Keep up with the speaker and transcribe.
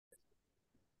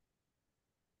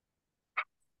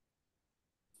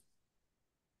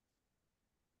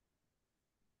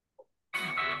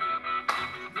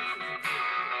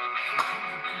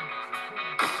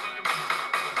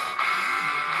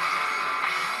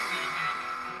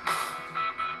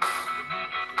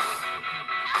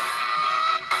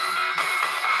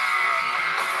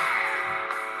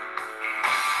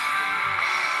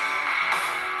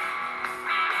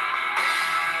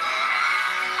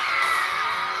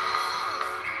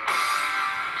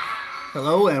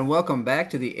Hello and welcome back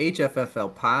to the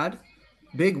HFFL pod.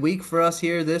 Big week for us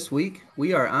here this week.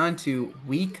 We are on to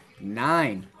week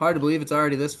 9. Hard to believe it's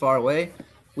already this far away.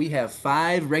 We have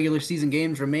 5 regular season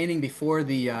games remaining before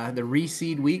the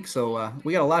reseed week, so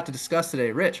we got a lot to discuss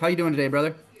today. Rich, how you doing today,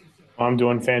 brother? I'm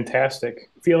doing fantastic.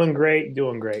 Feeling great,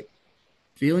 doing great.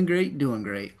 Feeling great, doing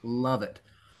great. Love it.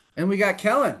 And we got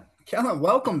Kellen. Kellen,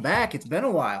 welcome back. It's been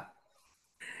a while.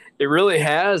 It really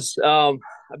has.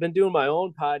 I've been doing my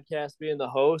own podcast, being the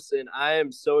host, and I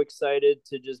am so excited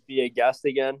to just be a guest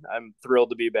again. I'm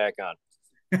thrilled to be back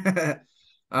on.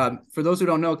 For those who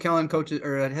don't know, Kellen coaches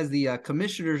or has the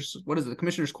commissioners. What is it? The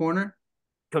commissioner's corner.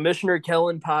 Commissioner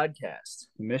Kellen podcast.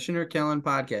 Commissioner Kellen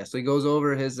podcast. So he goes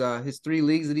over his 3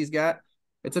 leagues that he's got.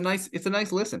 It's a nice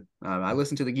listen. I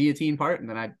listen to the guillotine part, and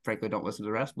then I frankly don't listen to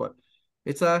the rest. But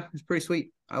it's pretty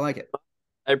sweet. I like it.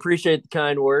 I appreciate the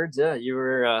kind words. Yeah, you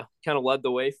were kind of led the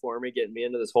way for me, getting me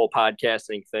into this whole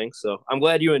podcasting thing. So I'm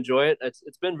glad you enjoy it.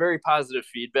 It's been very positive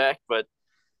feedback, but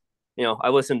I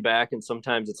listen back, and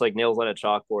sometimes it's like nails on a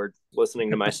chalkboard listening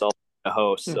to myself a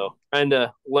host. So trying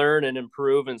to learn and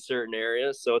improve in certain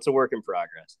areas. So it's a work in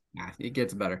progress. Yeah, it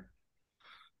gets better.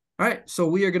 All right, so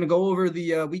we are going to go over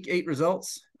the week 8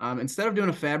 results. Instead of doing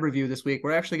a FAB review this week,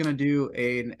 we're actually going to do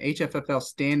an HFFL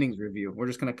standings review. We're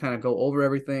just going to kind of go over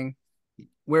everything,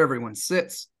 where everyone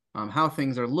sits, how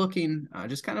things are looking,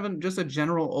 just kind of just a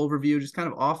general overview, just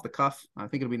kind of off the cuff. I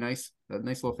think it'll be nice, a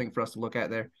nice little thing for us to look at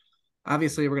there.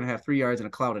 Obviously, we're going to have 3 yards in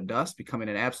a cloud of dust becoming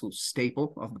an absolute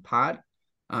staple of the pod.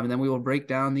 And then we will break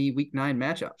down the week 9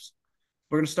 matchups.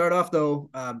 We're going to start off, though.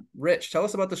 Rich, tell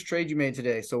us about this trade you made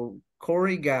today. So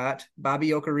Corey got Bobby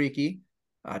Okereke,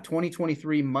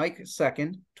 2023 Mike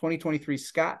second, 2023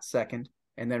 Scott second,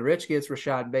 and then Rich gets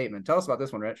Rashad Bateman. Tell us about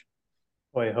this one, Rich.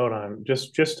 Wait, hold on.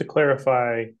 Just to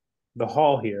clarify the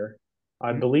haul here,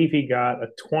 I believe he got a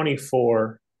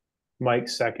 24 Mike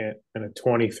second and a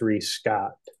 23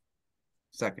 Scott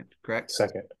Second, correct?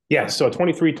 second. Yeah, so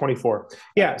 23, 24.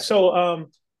 Yeah, so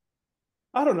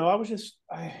I don't know.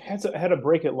 I had a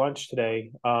break at lunch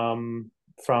today from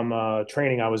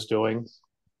training I was doing,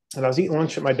 and I was eating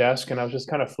lunch at my desk, and I was just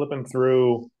kind of flipping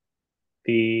through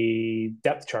the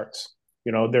depth charts.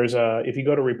 There's if you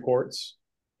go to reports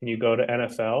and you go to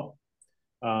NFL,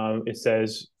 it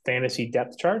says fantasy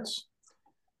depth charts.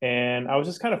 And I was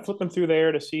just kind of flipping through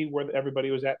there to see where everybody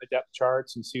was at the depth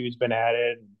charts and see who's been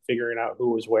added and figuring out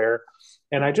who was where.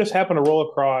 And I just happened to roll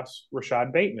across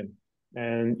Rashad Bateman.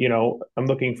 And, I'm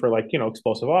looking for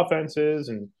explosive offenses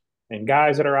and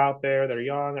guys that are out there that are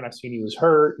young. And I seen he was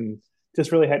hurt and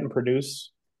just really hadn't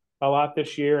produced a lot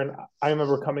this year. And I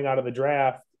remember coming out of the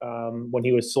draft when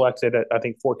he was selected at, I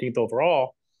think, 14th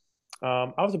overall.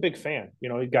 I was a big fan. He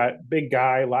got big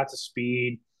guy, lots of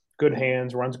speed, good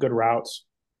hands, runs good routes.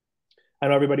 I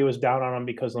know everybody was down on him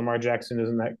because Lamar Jackson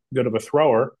isn't that good of a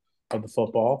thrower of the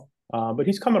football, but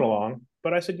he's coming along.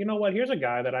 But I said, you know what? Here's a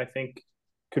guy that I think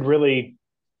could really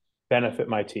benefit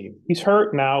my team. He's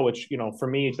hurt now, which, for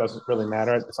me, it doesn't really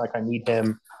matter. It's like I need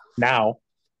him now.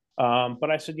 But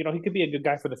I said, he could be a good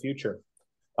guy for the future.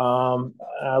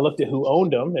 I looked at who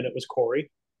owned him, and it was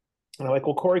Corey. And I'm like,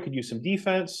 well, Corey could use some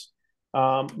defense.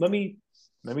 Let me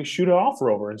shoot an offer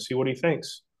over and see what he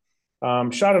thinks.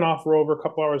 Shot an offer over. A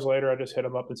couple hours later, I just hit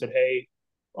him up and said, hey,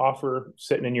 offer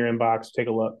sitting in your inbox. Take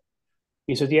a look.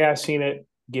 He said, yeah, I've seen it.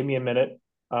 Give me a minute.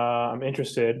 I'm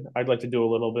interested. I'd like to do a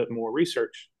little bit more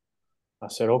research. I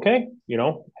said, okay,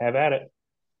 have at it.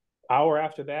 Hour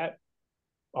after that,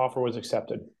 offer was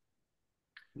accepted.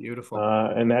 Beautiful.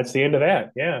 And that's the end of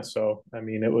that. Yeah. So, I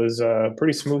mean, it was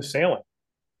pretty smooth sailing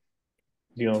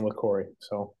dealing with Corey.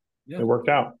 So Yeah. it worked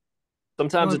out.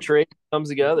 Sometimes a trade comes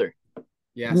together.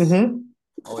 Yes.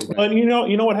 Always nice. But you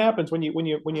know what happens when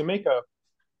you make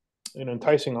an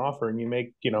enticing offer and you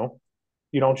make, you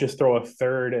don't just throw a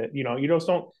third at, you just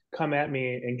don't come at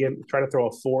me and try to throw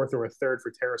a fourth or a third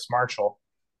for Terrace Marshall,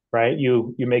 right?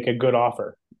 You make a good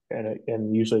offer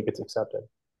and usually it gets accepted.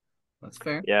 That's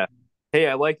fair. Yeah. Hey,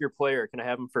 I like your player. Can I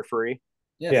have him for free?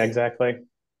 Yes. Yeah, exactly.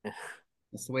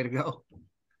 That's the way to go.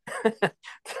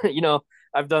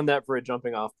 I've done that for a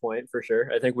jumping off point for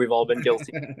sure. I think we've all been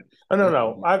guilty. Oh,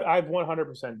 no. I've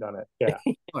 100% done it. Yeah,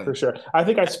 for sure. I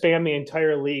think I spammed the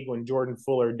entire league when Jordan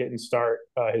Fuller didn't start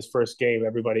his first game.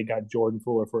 Everybody got Jordan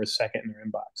Fuller for a second in their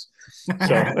inbox.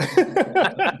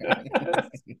 So,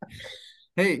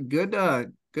 Hey, good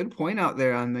point out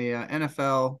there on the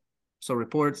NFL. So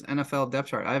reports NFL depth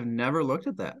chart. I've never looked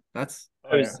at that. That's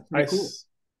pretty cool.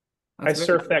 I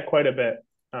surf that quite a bit.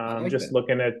 Just that.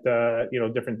 looking at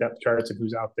different depth charts and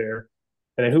who's out there,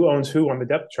 and then who owns who on the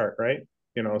depth chart, right?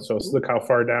 So look how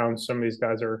far down some of these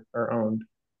guys are owned.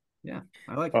 Yeah,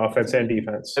 I like offense and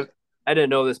defense. I didn't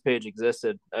know this page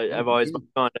existed. Yeah, I've me always too.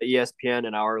 gone to ESPN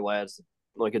and Our Lads to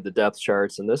look at the depth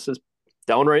charts, and this is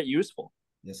downright useful.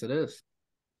 Yes, it is.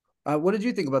 What did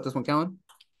you think about this one, Kellen?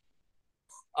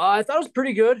 I thought it was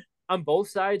pretty good on both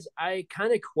sides. I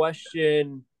kind of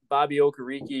question Bobby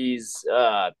Okariki's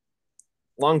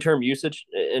long term usage.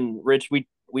 And Rich,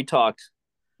 we talked.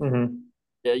 Mm-hmm.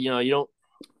 You know,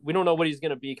 we don't know what he's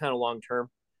going to be kind of long term.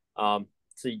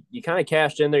 So you kind of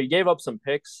cashed in there. You gave up some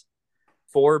picks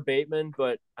for Bateman,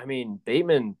 but I mean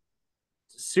Bateman,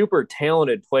 super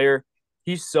talented player.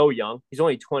 He's so young. He's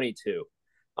only 22.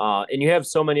 And you have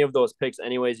so many of those picks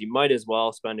anyways. You might as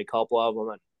well spend a couple of them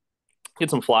and get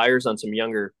some flyers on some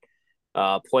younger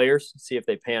players, see if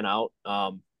they pan out.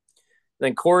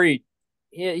 Then Corey,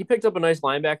 he picked up a nice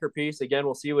linebacker piece. Again,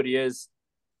 we'll see what he is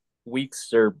weeks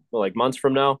or like months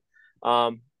from now.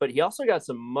 But he also got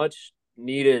some much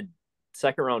needed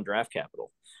second round draft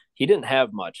capital. He didn't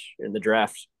have much in the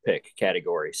draft pick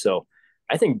category. So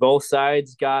I think both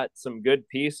sides got some good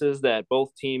pieces that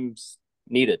both teams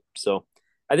needed. So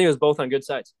I think it was both on good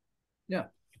sides. Yeah.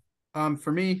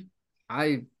 For me,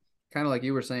 I kind of like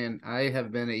you were saying, I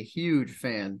have been a huge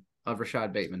fan of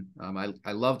Rashad Bateman.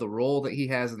 I love the role that he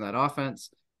has in that offense.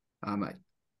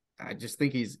 I just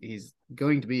think he's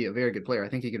going to be a very good player. I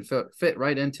think he can fit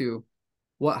right into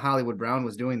what Hollywood Brown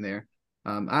was doing there.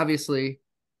 Obviously,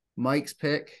 Mike's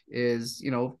pick is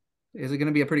it going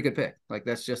to be a pretty good pick? Like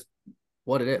that's just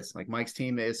what it is. Like Mike's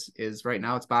team is right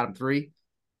now it's bottom three,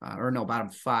 or no, bottom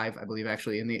five, I believe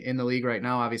actually in the league right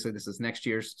now. Obviously, this is next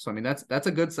year's, so I mean that's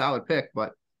a good solid pick.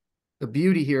 But the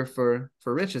beauty here for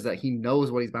Rich is that he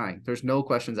knows what he's buying. There's no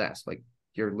questions asked. Like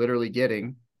you're literally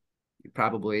getting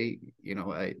probably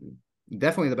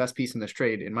definitely the best piece in this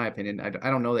trade in my opinion. I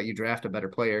don't know that you draft a better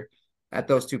player at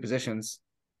those two positions.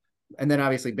 And then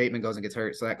obviously Bateman goes and gets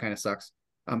hurt, so that kind of sucks.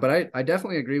 But I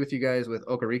definitely agree with you guys with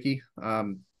Okereke.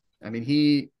 I mean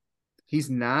he's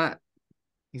not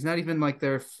even like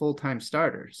their full-time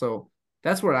starter. So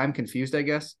that's where I'm confused, I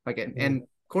guess. Like and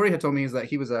Corey had told me is that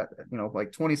he was a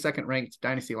like 22nd ranked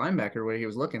dynasty linebacker where he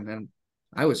was looking, and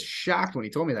I was shocked when he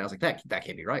told me that. I was like, that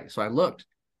can't be right. So I looked,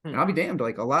 and I'll be damned.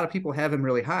 Like a lot of people have him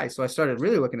really high, so I started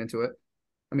really looking into it.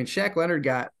 I mean, Shaq Leonard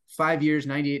got 5 years,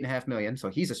 98.5 million, so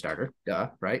he's a starter,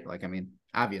 duh, right? Like I mean,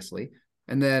 obviously.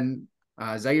 And then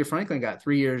Zaire Franklin got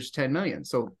 3 years, 10 million.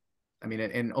 So I mean,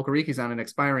 and Okereke's on an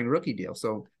expiring rookie deal,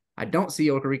 so I don't see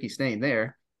Okereke staying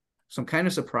there. So I'm kind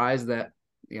of surprised that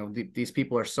these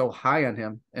people are so high on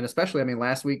him, and especially, I mean,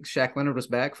 last week Shaq Leonard was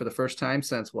back for the first time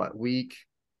since week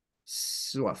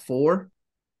 4,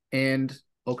 and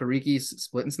Okereke's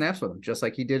splitting snaps with him just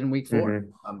like he did in week 4.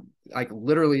 Mm-hmm. Like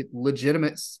literally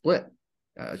legitimate split.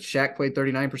 Shaq played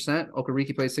 39%,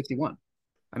 Okereke played 61.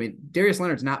 I mean, Darius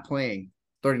Leonard's not playing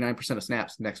 39% of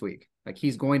snaps next week. Like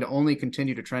he's going to only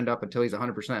continue to trend up until he's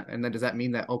 100%. And then does that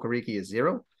mean that Okereke is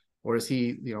 0, or is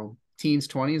he teens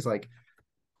 20s? Like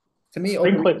to me,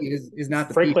 Franklin is not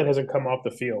the piece. Franklin hasn't come off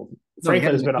the field. No,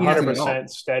 Franklin has been he hasn't at all. 100%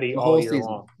 steady The all whole year season.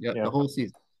 long. Yeah, Yeah. the whole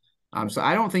season. So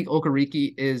I don't think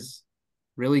Okereke is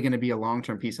really going to be a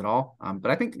long-term piece at all.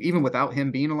 But I think even without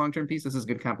him being a long-term piece, this is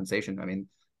good compensation. I mean,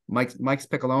 Mike's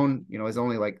pick alone, is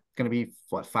only like going to be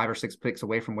 5 or 6 picks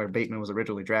away from where Bateman was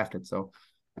originally drafted. So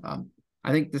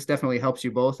I think this definitely helps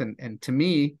you both. And to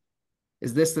me,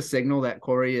 is this the signal that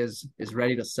Corey is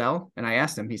ready to sell? And I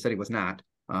asked him, he said he was not.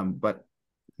 But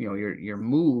your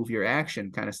move, your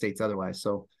action kind of states otherwise.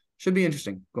 So should be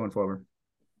interesting going forward.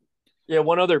 Yeah,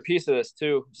 one other piece of this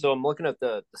too. So I'm looking at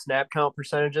the snap count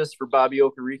percentages for Bobby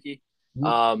Okereke.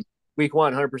 Week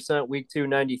 1, 100%. Week 2,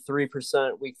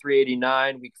 93%. Week 3,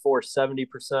 89. Week 4,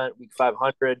 70%. Week 5,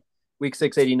 100. Week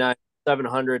 6, 89,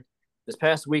 700. This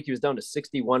past week, he was down to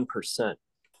 61%.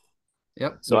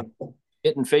 Yep. So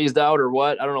getting phased out or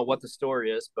what? I don't know what the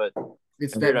story is, but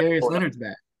it's that Darius Leonard's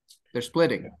back. They're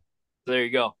splitting. There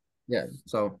you go. Yeah.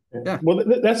 So yeah. Well,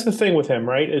 that's the thing with him,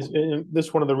 right? Is this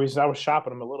is one of the reasons I was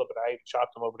shopping him a little bit. I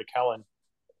shopped him over to Kellen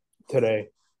today,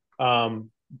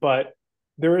 but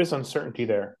there is uncertainty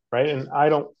there, right? And I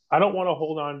don't want to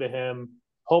hold on to him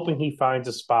hoping he finds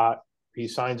a spot, he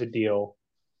signs a deal,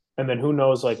 and then who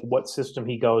knows like what system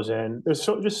he goes in. There's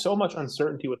just so much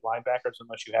uncertainty with linebackers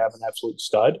unless you have an absolute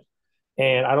stud,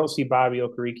 and I don't see Bobby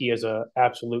Okereke as an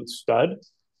absolute stud.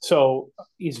 So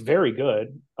he's very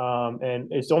good.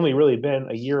 And it's only really been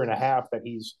a year and a half that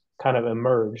he's kind of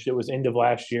emerged. It was end of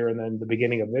last year and then the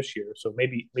beginning of this year. So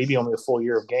maybe only a full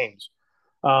year of games.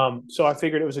 So I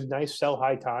figured it was a nice sell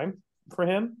high time for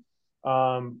him.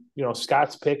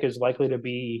 Scott's pick is likely to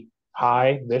be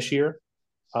high this year.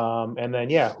 And then,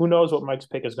 who knows what Mike's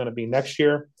pick is going to be next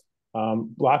year.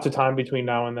 Lots of time between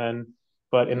now and then.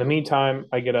 But in the meantime,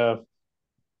 I get a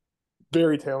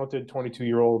very talented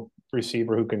 22-year-old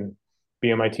receiver who can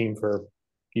be on my team for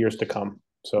years to come.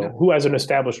 So Yeah. who has an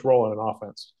established role in an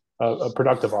offense, a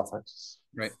productive offense.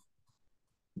 Right.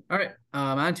 All right.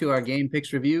 On to our game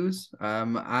picks reviews.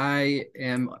 I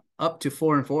am up to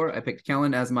 4-4. I picked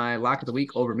Kellen as my lock of the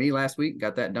week over me last week.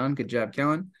 Got that done. Good job,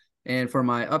 Kellen. And for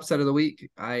my upset of the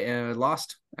week, I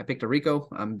lost. I picked a Rico.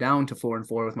 I'm down to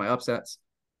 4-4 with my upsets.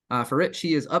 For Rich,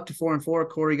 he is up to 4-4.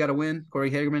 Corey got a win. Corey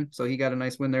Hagerman, so he got a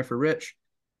nice win there for Rich.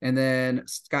 And then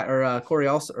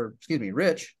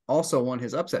Rich also won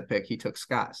his upset pick. He took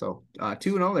Scott. So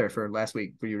 2-0 there for last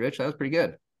week for you, Rich. That was pretty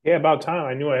good. Yeah, about time.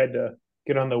 I knew I had to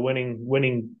get on the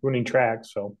winning track.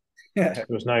 So Yeah. it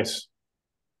was nice.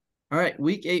 All right,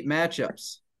 week 8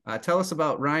 matchups. Tell us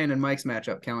about Ryan and Mike's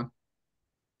matchup, Kellen.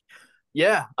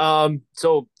 Yeah.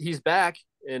 So he's back,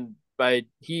 and by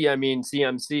he I mean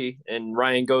CMC, and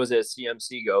Ryan goes as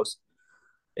CMC goes.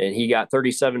 And he got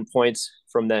 37 points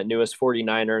from that newest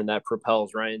 49er, and that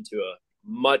propels Ryan to a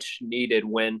much needed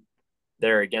win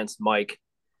there against Mike.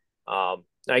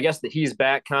 I guess the he's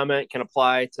back comment can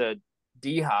apply to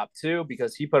D-Hop too,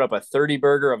 because he put up a 30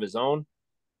 burger of his own.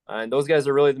 And those guys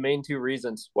are really the main two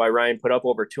reasons why Ryan put up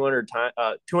over 200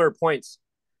 points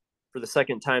for the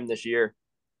second time this year.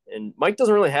 And Mike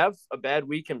doesn't really have a bad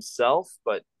week himself,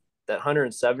 but that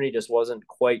 170 just wasn't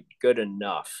quite good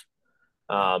enough.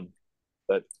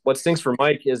 But what stinks for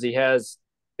Mike is he has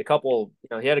he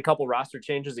had a couple roster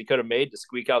changes he could have made to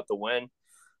squeak out the win,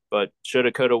 but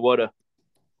shoulda, coulda, woulda.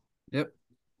 Yep.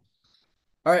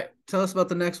 All right, tell us about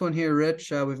the next one here,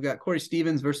 Rich. We've got Corey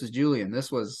Stevens versus Julian.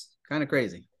 This was kind of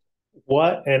crazy.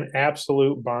 What an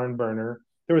absolute barn burner.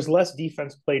 There was less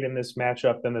defense played in this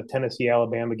matchup than the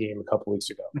Tennessee-Alabama game a couple weeks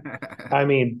ago. I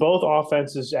mean, both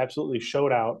offenses absolutely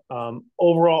showed out.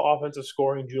 Overall offensive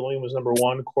scoring, Julian was number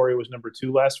 1. Corey was number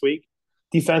 2 last week.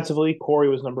 Defensively, Corey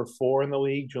was number 4 in the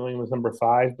league. Julian was number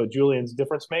 5. But Julian's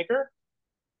difference maker,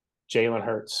 Jalen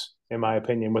Hurts, in my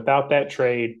opinion. Without that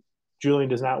trade, Julian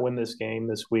does not win this game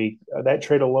this week. That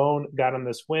trade alone got him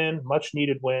this win, much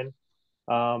needed win.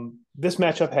 This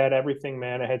matchup had everything,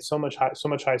 man. It had so much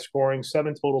high scoring,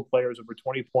 7 total players over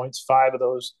 20 points, 5 of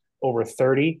those over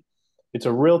 30. It's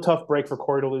a real tough break for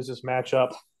Corey to lose this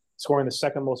matchup, scoring the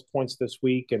second most points this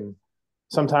week. And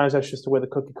sometimes that's just the way the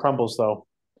cookie crumbles, though.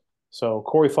 So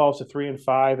Corey falls to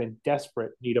 3-5 in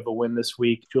desperate need of a win this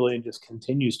week. Julian just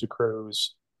continues to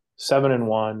cruise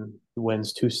 7-1,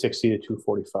 wins 260 to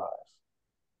 245.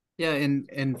 Yeah,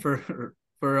 and for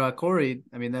Corey,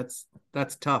 I mean that's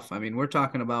tough. I mean, we're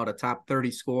talking about a top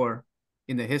 30 score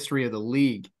in the history of the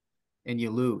league, and you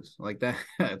lose like that.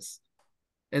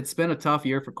 It's been a tough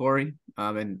year for Corey.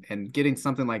 And getting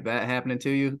something like that happening to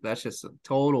you, that's just a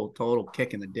total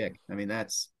kick in the dick. I mean,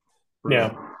 that's brutal.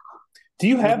 Yeah. Do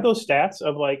you have those stats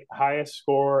of like highest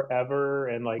score ever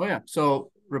and like? Oh yeah.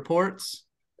 So reports,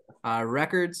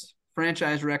 records,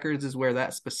 franchise records is where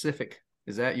that specific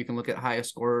is at. You can look at highest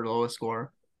score, lowest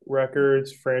score.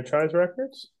 Records, franchise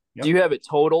records. Yep. Do you have it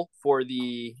total for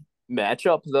the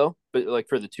matchup though? But like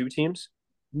for the two teams?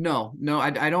 No,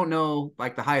 I don't know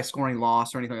like the highest scoring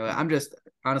loss or anything like that. I'm just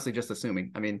honestly just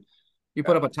assuming. I mean, you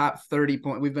put up a top 30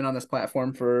 point. We've been on this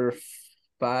platform for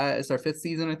it's our 5th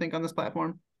season, I think, on this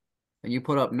platform. And you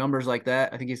put up numbers like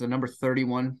that. I think he's the number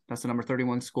 31. That's the number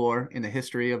 31 score in the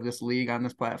history of this league on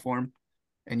this platform.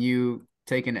 And you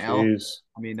take an L.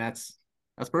 I mean, that's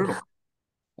brutal.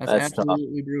 That's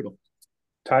absolutely tough. Brutal.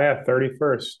 Tie at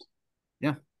 31st.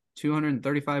 Yeah.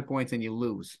 235 points and you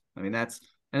lose. I mean, that's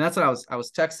what I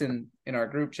was texting in our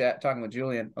group chat talking with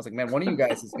Julian. I was like, man, one of you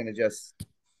guys is gonna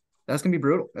that's gonna be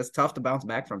brutal. That's tough to bounce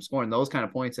back from scoring those kind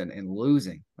of points and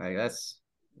losing. Like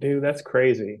that's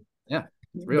crazy. Yeah.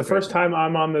 The first time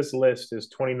I'm on this list is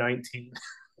 2019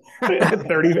 at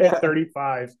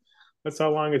 35. That's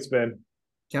how long it's been.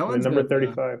 Kellen's number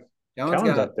 35. Kellen's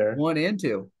got up there 1 and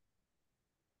 2.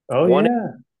 Oh, 1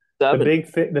 yeah.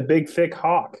 The big thick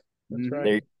hawk. That's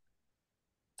right.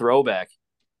 Throwback.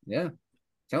 Yeah.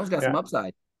 Kellen's got some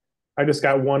upside. I just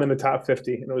got 1 in the top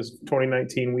 50, and it was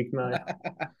 2019 week 9.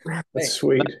 That's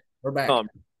sweet. We're back.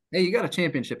 Hey, you got a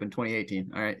championship in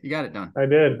 2018. All right. You got it done. I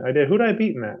did. Who did I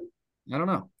beat in that? I don't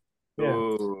know. Yeah.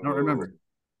 I don't remember.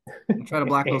 I'll try to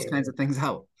block those kinds of things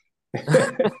out.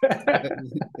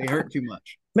 They hurt too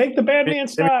much. Make the bad man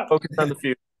stop. Focus on the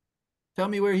future. Tell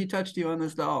me where he touched you on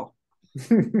this doll.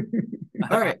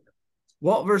 All right.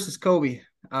 Walt versus Kobe.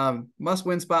 Must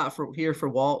win spot for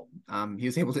Walt. He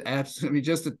was able to absolutely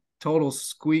just a total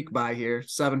squeak by here.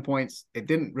 7 points. It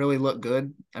didn't really look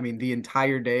good. I mean, the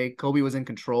entire day, Kobe was in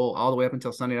control all the way up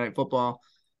until Sunday Night Football.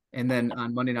 And then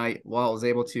on Monday night, Walt was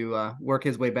able to work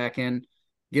his way back in.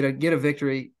 get a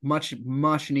victory,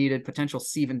 much needed potential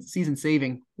season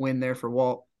saving win there for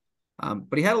Walt.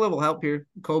 But he had a little help here.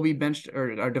 Kobe benched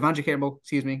or Devontae Campbell,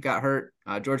 excuse me, got hurt.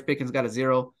 George Pickens got a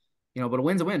 0. But a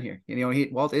win's a win here.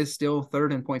 Walt is still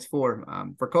third in points for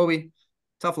Kobe.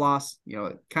 Tough loss.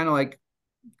 Kind of like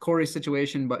Corey's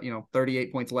situation, but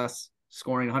 38 points less,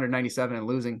 scoring 197 and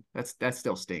losing. That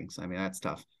still stings. I mean, that's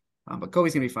tough. But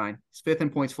Kobe's gonna be fine. He's 5th in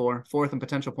points for, 4th in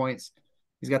potential points.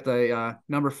 He's got the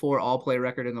number 4 all play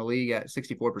record in the league at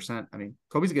 64%. I mean,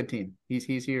 Kobe's a good team. He's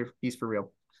here. He's for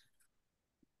real.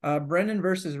 Brendan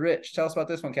versus Rich. Tell us about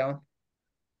this one, Kellen.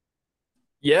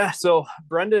 Yeah, so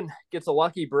Brendan gets a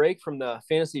lucky break from the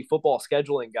fantasy football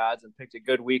scheduling gods and picked a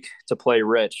good week to play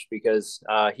Rich because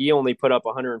he only put up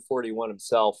 141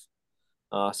 himself.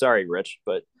 Sorry, Rich,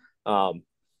 but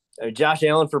Josh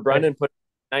Allen for Brendan put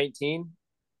 19,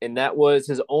 and that was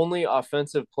his only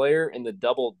offensive player in the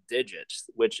double digits,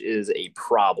 which is a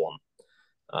problem.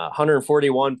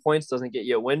 141 points doesn't get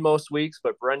you a win most weeks,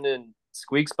 but Brendan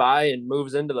squeaks by and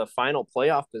moves into the final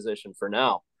playoff position for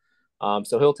now.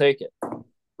 So he'll take it.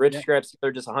 Rich scraps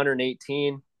together just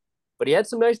 118, but he had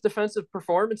some nice defensive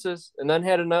performances and then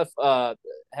had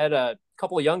a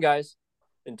couple of young guys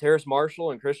and Terrace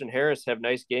Marshall and Christian Harris have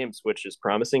nice games, which is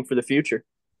promising for the future.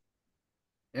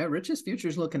 Yeah, Rich's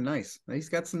future's looking nice. He's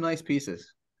got some nice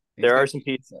pieces. There are some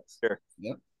pieces. Sure.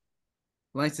 Yep.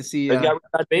 Nice to see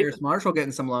Terrace Marshall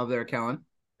getting some love there, Kellen.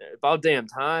 About damn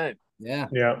time. Yeah.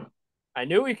 Yeah. I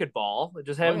knew he could ball. I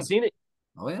just haven't seen it.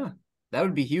 Oh, yeah. That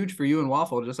would be huge for you and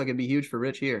Waffle, just like it'd be huge for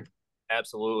Rich here.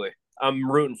 Absolutely. I'm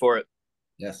rooting for it.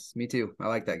 Yes, me too. I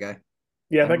like that guy.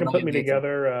 Yeah, if I can put me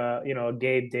together,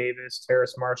 Gabe Davis,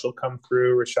 Terrace Marshall come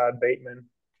through, Rashad Bateman.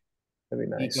 That'd be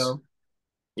nice. Nico.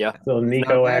 Yeah. Little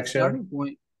Nico action.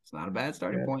 It's not a bad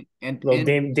starting point. And little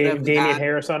Damian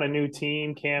Harris on a new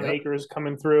team. Cam Akers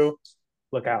coming through.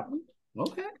 Look out.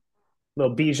 Okay.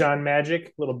 Little Bijan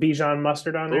magic, little Bijan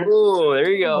mustard on there. Oh,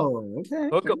 there you go.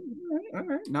 Oh, okay. All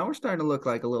right. Now we're starting to look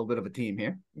like a little bit of a team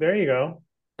here. There you go.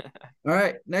 All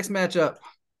right. Next matchup.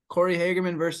 Corey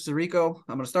Hagerman versus Rico.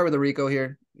 I'm going to start with Rico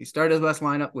here. He started his best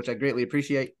lineup, which I greatly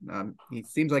appreciate. He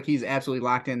seems like he's absolutely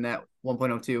locked in that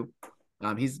 1.02.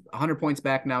 He's 100 points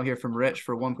back now here from Rich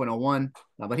for 1.01,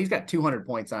 but he's got 200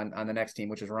 points on the next team,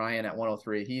 which is Ryan at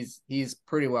 103. He's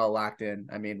pretty well locked in.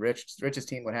 I mean, Rich's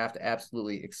team would have to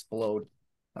absolutely explode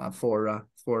for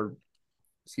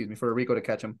Rico to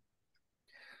catch him.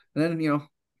 And then,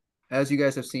 as you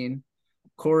guys have seen,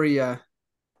 Corey's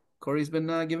been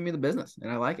giving me the business,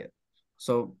 and I like it.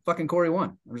 So fucking Corey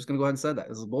won. I'm just gonna go ahead and say that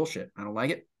this is bullshit. I don't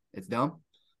like it. It's dumb.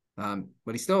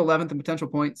 But he's still 11th in potential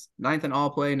points, 9th in all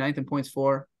play, 9th in points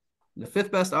for. The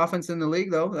 5th best offense in the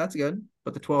league, though. That's good.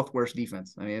 But the 12th worst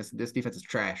defense. I mean, this defense is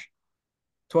trash.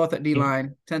 12th at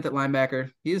D-line, 10th at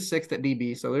linebacker. He is 6th at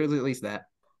DB, so there's at least that.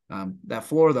 That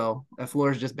floor, though,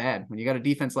 is just bad. When you got a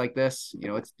defense like this,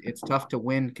 it's tough to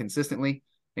win consistently,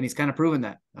 and he's kind of proven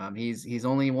that. He's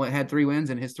only had 3 wins,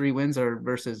 and his 3 wins are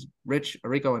versus Rich,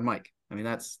 Rico, and Mike. I mean,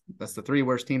 that's the 3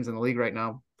 worst teams in the league right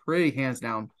now, pretty hands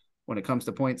down when it comes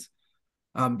to points.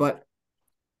 But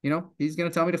he's going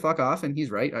to tell me to fuck off, and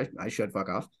he's right. I should fuck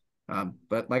off.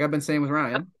 But like I've been saying with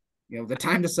Ryan, the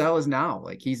time to sell is now.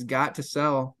 Like, he's got to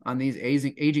sell on these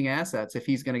aging assets if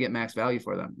he's going to get max value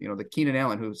for them. The Keenan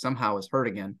Allen, who somehow is hurt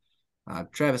again.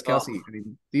 Travis Kelce. I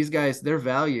mean, these guys, their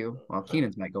value, well,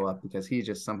 Keenan's might go up because he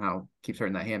just somehow keeps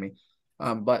hurting that hammy.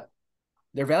 But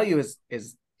their value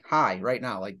is high right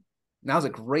now. Like, now's a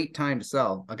great time to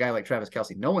sell a guy like Travis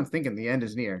Kelce. No one's thinking the end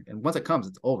is near. And once it comes,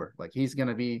 it's over. Like, he's going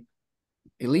to be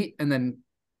elite and then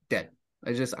dead.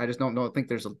 I just think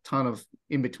there's a ton of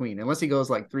in between, unless he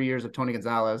goes like 3 years of Tony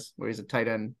Gonzalez, where he's a tight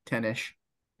end 10-ish,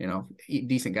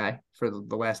 decent guy for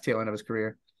the last tail end of his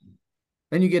career.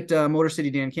 Then you get Motor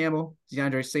City Dan Campbell.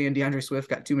 DeAndre Swift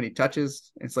got too many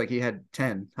touches. It's like he had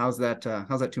 10. How's that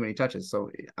too many touches?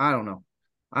 So I don't know.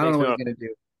 I don't know what he's going to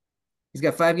do. He's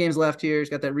got 5 games left here. He's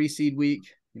got that reseed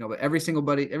week, but every single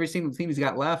team he's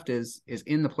got left is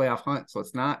in the playoff hunt. So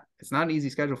it's not an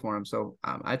easy schedule for him. So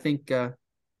I think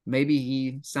maybe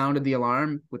he sounded the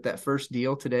alarm with that first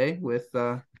deal today with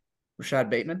Rashad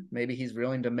Bateman. Maybe he's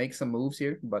willing to make some moves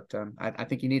here, but I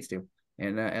think he needs to.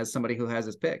 And as somebody who has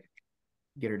his pick,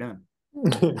 get her done.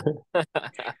 All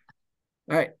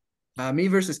right. Me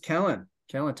versus Kellen.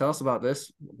 Kellen, tell us about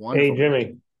this. Wonderful. Hey,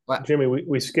 Jimmy. What? Jimmy,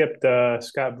 we skipped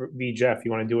Scott v. Jeff.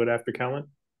 You want to do it after Kellen?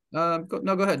 Go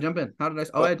ahead. Jump in. How did I?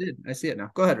 Oh, I did. I see it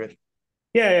now. Go ahead, Rich.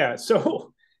 Yeah.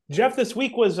 So Jeff this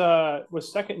week was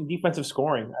second in defensive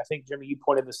scoring. I think, Jimmy, you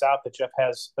pointed this out, that Jeff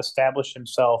has established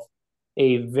himself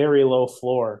a very low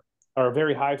floor or a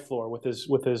very high floor with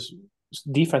his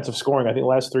defensive scoring. I think the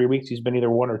last 3 weeks he's been either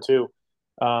 1 or 2.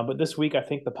 But this week, I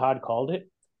think the pod called it.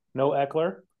 No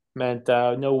Eckler meant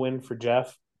no win for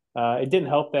Jeff. It didn't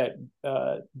help that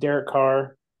Derek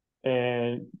Carr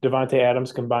and Devontae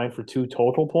Adams combined for 2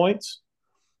 total points.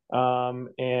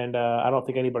 And I don't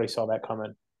think anybody saw that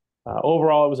coming.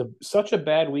 Overall, it was such a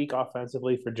bad week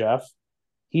offensively for Jeff.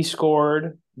 He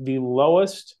scored the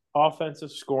lowest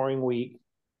offensive scoring week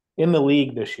in the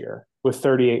league this year with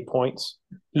 38 points.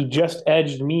 He just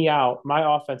edged me out,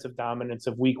 my offensive dominance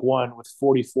of week 1 with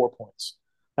 44 points.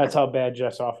 That's how bad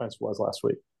Jeff's offense was last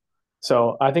week.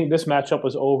 So I think this matchup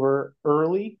was over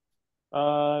early,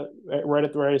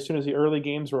 right as soon as the early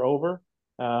games were over.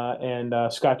 And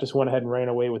Scott just went ahead and ran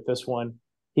away with this one.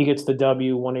 He gets the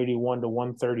W 181 to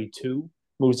 132,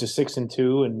 moves to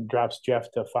 6-2, and drops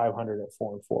Jeff to 500 at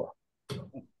 4-4.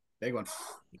 Big one.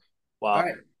 Wow. All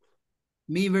right.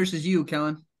 Me versus you,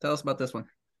 Kellen. Tell us about this one.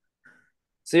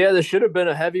 So yeah, this should have been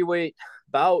a heavyweight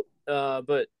bout,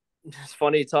 but it's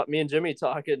funny. Me and Jimmy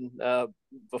talking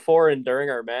before and during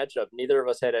our matchup. Neither of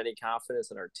us had any confidence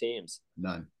in our teams.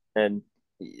 None. And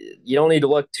you don't need to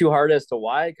look too hard as to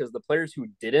why, because the players who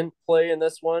didn't play in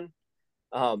this one,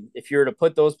 if you were to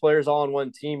put those players all on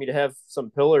one team, you'd have some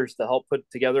pillars to help put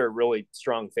together a really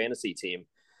strong fantasy team.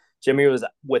 Jimmy was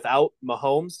without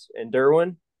Mahomes and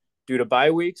Derwin due to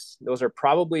bye weeks. Those are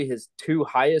probably his 2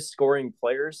 highest scoring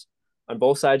players on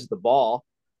both sides of the ball.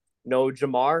 No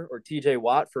Jamar or TJ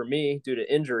Watt for me due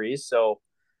to injuries. So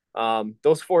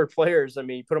those 4 players, I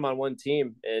mean, you put them on one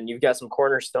team and you've got some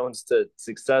cornerstones to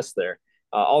success there.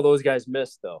 All those guys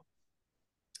missed, though.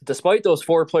 Despite those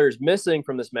 4 players missing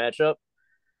from this matchup,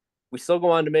 we still go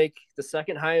on to make the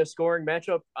second highest scoring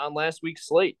matchup on last week's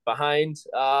slate behind,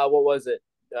 what was it?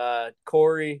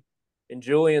 Corey and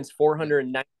Julian's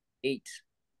 498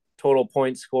 total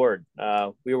points scored.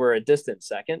 We were a distant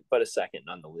second, but a second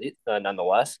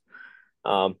nonetheless.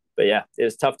 But yeah, it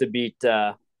was tough to beat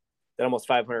that almost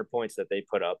 500 points that they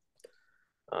put up.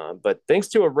 But thanks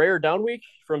to a rare down week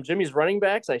from Jimmy's running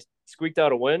backs, I squeaked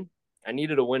out a win. I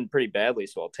needed a win pretty badly,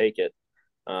 so I'll take it.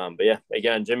 But yeah,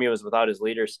 again, Jimmy was without his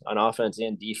leaders on offense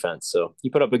and defense. So he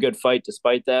put up a good fight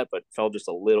despite that, but fell just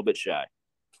a little bit shy.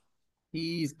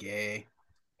 He's gay.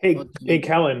 Hey,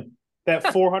 Kellen,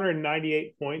 that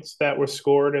 498 points that were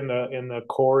scored in the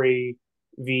Corey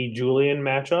v. Julian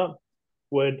matchup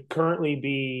would currently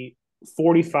be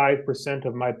 45%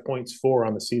 of my points for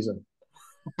on the season.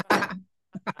 Not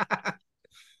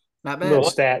bad. Little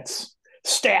stats.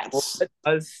 What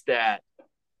a stat.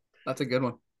 That's a good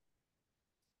one.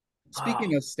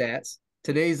 Speaking of stats,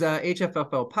 today's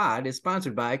HFFL pod is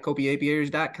sponsored by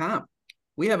CopeyApiaries.com.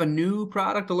 We have a new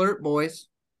product alert, boys.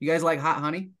 You guys like hot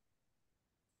honey?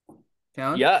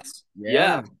 Kellen? Yes.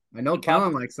 Yeah. I know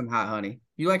Kellen likes some hot honey.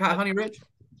 You like hot honey, Rich?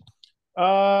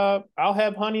 I'll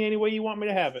have honey any way you want me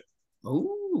to have it.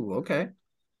 Oh, okay.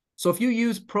 So if you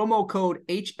use promo code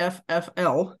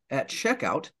HFFL at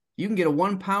checkout, you can get a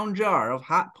 1-pound jar of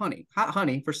hot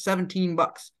honey for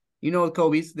 $17. You know the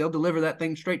Kobe's, they'll deliver that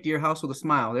thing straight to your house with a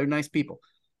smile. They're nice people.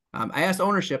 I asked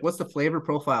ownership, what's the flavor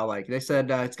profile like? They said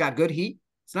it's got good heat.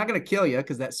 It's not going to kill you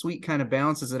because that sweet kind of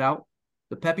balances it out.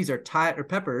 The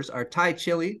peppers are Thai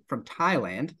chili from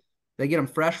Thailand. They get them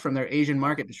fresh from their Asian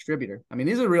market distributor. I mean,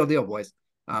 these are the real deal, boys.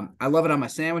 I love it on my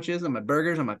sandwiches, on my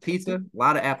burgers, on my pizza. A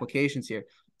lot of applications here.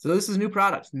 So this is new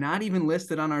product, not even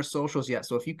listed on our socials yet.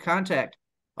 So if you contact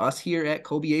us here at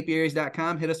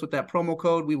CobyApiaries.com, hit us with that promo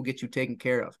code, we will get you taken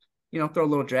care of. You know, throw a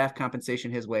little draft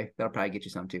compensation his way. That'll probably get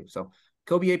you some too. So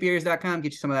CobyApiaries.com,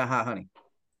 get you some of that hot honey.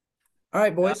 All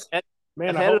right, boys.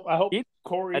 Man, I hope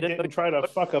Corey didn't try to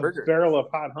fuck a barrel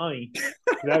of hot honey.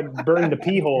 That burned the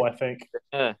pee hole, I think.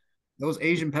 Those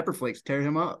Asian pepper flakes tear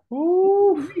him up.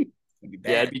 Ooh. It'd be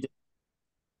bad. Yeah,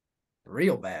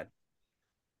 real bad.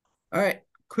 All right,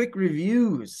 quick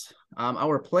reviews.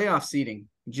 Our playoff seeding.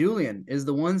 Julian is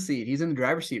the 1 seed. He's in the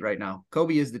driver's seat right now.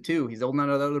 Kobe is the 2. He's holding on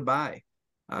to the other bye.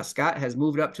 Scott has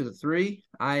moved up to the 3.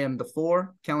 I am the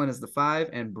 4. Kellen is the 5.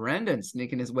 And Brendan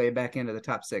sneaking his way back into the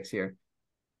top 6 here.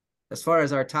 As far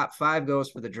as our top 5 goes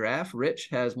for the draft, Rich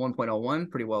has 1.01,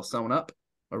 pretty well sewn up.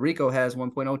 Rico has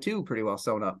 1.02, pretty well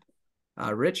sewn up.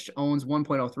 Rich owns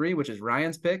 1.03, which is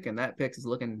Ryan's pick, and that pick is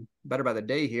looking better by the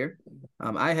day here.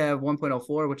 I have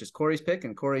 1.04, which is Corey's pick,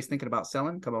 and Corey's thinking about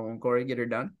selling. Come on, Corey, get her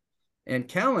done. And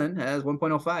Kellen has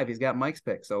 1.05. He's got Mike's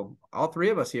pick. So all 3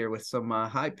 of us here with some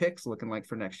high picks looking like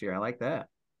for next year. I like that.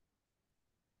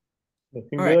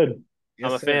 Looking good. Right. Yes,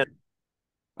 I'm a fan.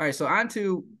 All right, so on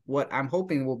to what I'm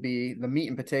hoping will be the meat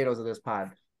and potatoes of this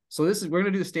pod. So we're going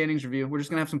to do the standings review. We're just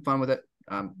going to have some fun with it.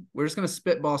 We're just going to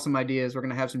spitball some ideas. We're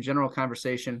going to have some general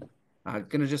conversation.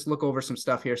 Going to just look over some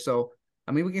stuff here. So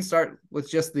I mean, we can start with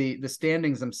just the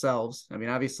standings themselves. I mean,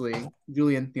 obviously,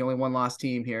 Julian, the only one-loss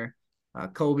team here.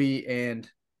 Kobe and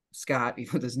Scott,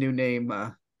 with his new name.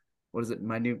 What is it?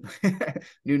 My new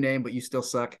new name, but you still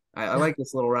suck. I like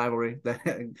this little rivalry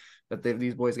that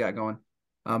these boys got going.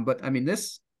 But I mean,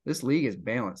 this league is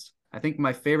balanced. I think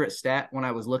my favorite stat when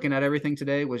I was looking at everything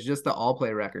today was just the all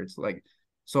play records. Like,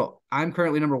 so I'm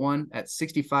currently number one at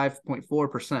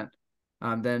 65.4%.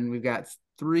 Then we've got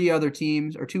three other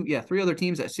teams at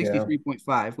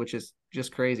 63.5, which is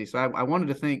just crazy. So I wanted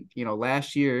to think,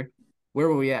 last year, where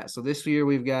were we at? So this year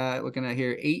we've got, looking at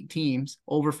here, 8 teams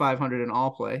over 500 in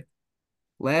all play.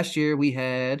 Last year we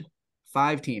had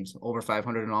 5 teams over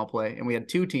 500 in all play, and we had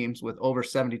 2 teams with over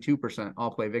 72%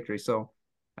 all play victory. So,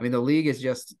 I mean, the league is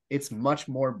it's much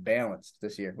more balanced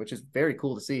this year, which is very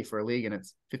cool to see for a league in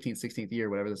its 15th, 16th year,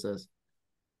 whatever this is.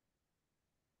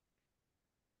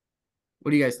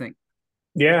 What do you guys think?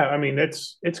 Yeah, I mean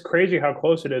it's crazy how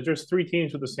close it is. There's 3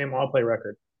 teams with the same all play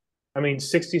record. I mean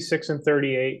 66 and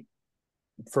 38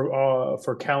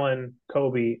 for Kellen,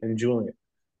 Kobe, and Julian,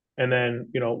 and then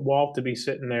Walt to be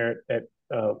sitting there at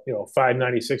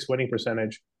 596 winning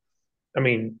percentage. I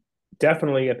mean,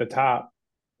 definitely at the top,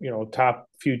 top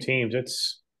few teams.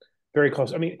 It's very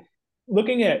close. I mean,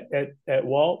 looking at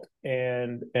Walt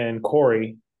and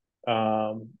Corey,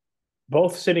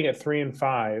 both sitting at 3 and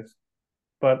 5,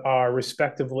 but are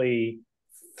respectively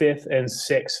 5th and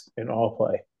 6th in all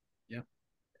play. Yeah.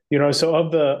 So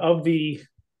of the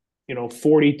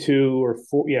 42 or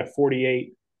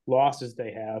 48 losses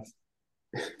they have,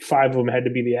 5 of them had to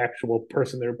be the actual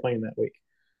person they were playing that week.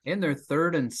 And they're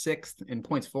 3rd and 6th in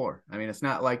points for. I mean, it's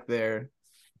not like they're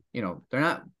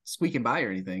not squeaking by or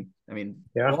anything. I mean,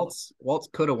 yeah. Walt's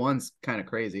coulda won's kind of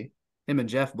crazy. Him and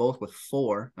Jeff both with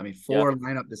 4. I mean, 4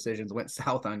 lineup decisions went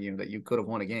south on you that you could have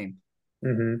won a game.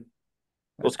 Mm-hmm.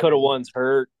 Those coulda won's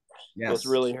hurt. Yes. Those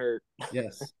really hurt.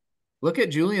 Yes. Look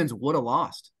at Julian's woulda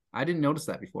lost. I didn't notice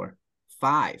that before.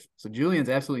 5. So Julian's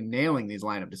absolutely nailing these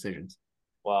lineup decisions.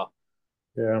 Wow.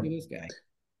 Yeah. Look at this guy.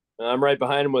 I'm right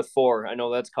behind him with 4. I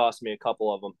know that's cost me a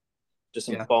couple of them. Just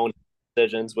some phone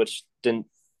decisions, which didn't,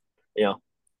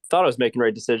 thought I was making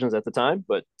right decisions at the time.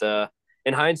 But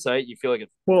in hindsight, you feel like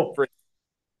it's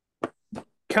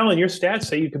Kellen, your stats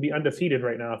say you could be undefeated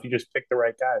right now if you just pick the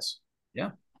right guys.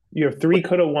 Yeah. You have 3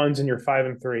 coulda wons and you're 5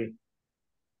 and 3.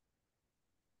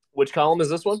 Which column is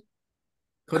this one?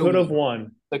 Could have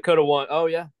won. The coulda won. Oh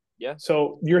yeah. Yeah.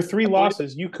 So your 3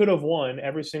 losses, you could have won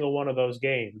every single one of those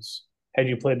games had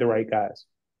you played the right guys.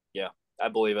 Yeah, I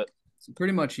believe it. So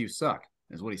pretty much you suck,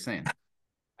 is what he's saying.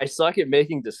 I suck at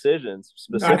making decisions,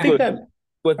 specifically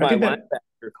with my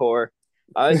linebacker core.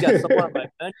 I always got someone on my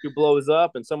bench who blows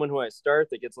up and someone who I start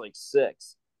that gets like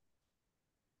 6.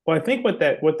 Well, I think what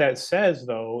that says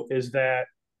though is that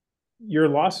your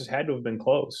losses had to have been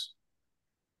close,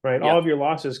 right? All of your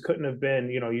losses couldn't have been,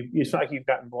 it's not like you've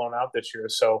gotten blown out this year.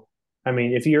 So, I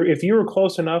mean, if you were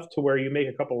close enough to where you make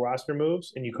a couple roster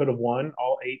moves and you could have won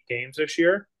all 8 games this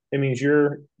year, it means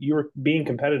you were being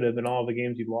competitive in all the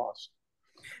games you lost.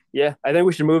 Yeah, I think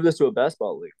we should move this to a best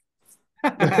ball league.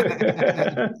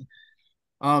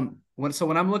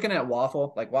 When I'm looking at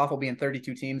Waffle, like Waffle being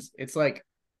 32 teams, it's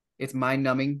mind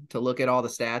numbing to look at all the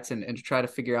stats and to try to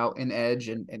figure out an edge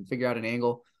and figure out an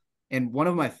angle. And one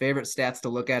of my favorite stats to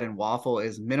look at in Waffle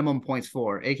is minimum points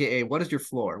for, AKA what is your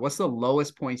floor? What's the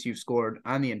lowest points you've scored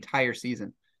on the entire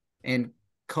season? And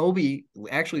Kobe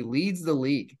actually leads the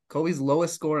league. Kobe's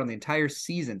lowest score on the entire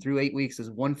season through 8 weeks is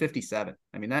 157.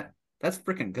 I mean, that's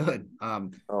freaking good.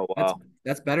 Oh wow.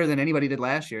 That's better than anybody did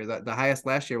last year. The highest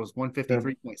last year was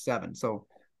 153.7. So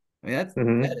I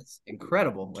mean that is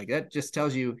incredible. Like that just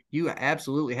tells you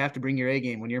absolutely have to bring your A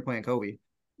game when you're playing Kobe.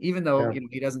 Even though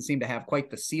he doesn't seem to have quite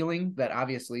the ceiling that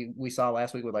obviously we saw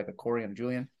last week with like a Corey and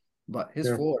Julian, but his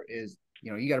floor is,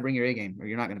 you got to bring your A game or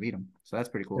you're not going to beat him. So that's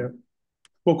pretty cool. Yeah.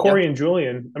 Well, Corey and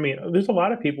Julian, I mean, there's a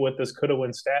lot of people with this coulda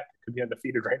win stat that could be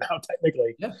undefeated right now,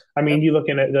 technically. Yeah. I mean, you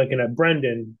looking at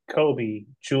Brendan, Kobe,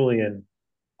 Julian,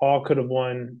 all could have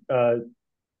won.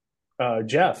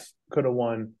 Jeff could have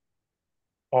won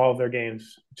all of their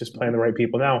games just playing the right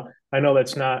people. Now, I know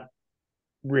that's not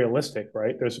realistic,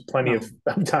 right? There's plenty of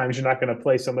times you're not going to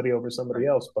play somebody over somebody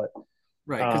else, but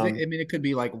because I mean, it could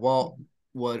be like Walt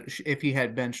would, if he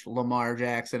had benched Lamar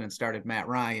Jackson and started Matt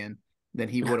Ryan, then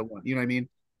he would have won. You know what I mean?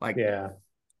 Like,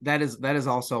 that is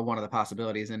also one of the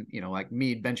possibilities. And like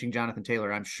me benching Jonathan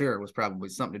Taylor, I'm sure was probably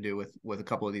something to do with a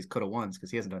couple of these coulda wons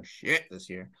because he hasn't done shit this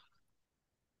year.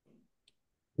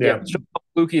 Yeah, how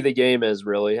fluky the game is,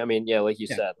 really. I mean, like you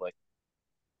said, like,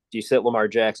 do you sit Lamar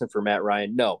Jackson for Matt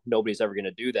Ryan? No, nobody's ever going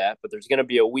to do that. But there's going to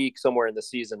be a week somewhere in the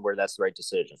season where that's the right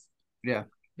decision. Yeah.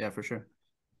 Yeah, for sure.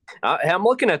 I'm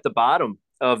looking at the bottom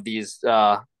of these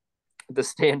the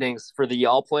standings for the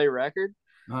all play record.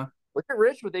 Uh-huh. Look at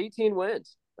Rich with 18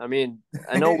 wins. I mean,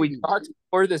 I know we talked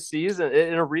before the season,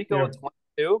 and Rico Yeah. with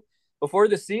 22. Before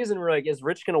the season, we're like, is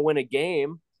Rich going to win a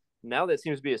game? Now that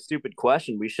seems to be a stupid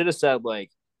question. We should have said,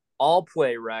 like, all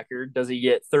play record, does he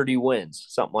get 30 wins?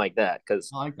 Something like that. Because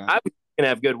I like that. I'm going to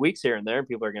have good weeks here and there, and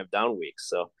people are going to have down weeks.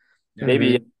 So Yeah.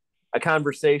 maybe a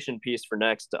conversation piece for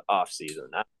next off season.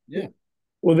 Yeah.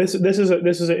 Well, this is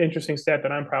an interesting stat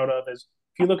that I'm proud of. Is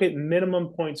if you look at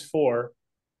minimum points for,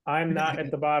 I'm not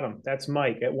at the bottom. That's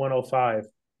Mike at 105.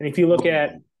 And if you look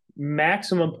at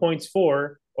maximum points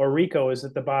for, Orico is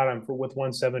at the bottom for with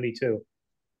 172.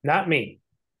 Not me.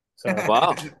 So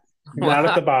Wow. not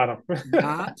at the bottom.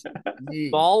 Not me.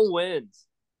 Ball wins.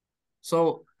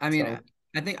 So I mean,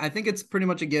 I think it's pretty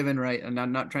much a given, right? And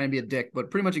I'm not trying to be a dick, but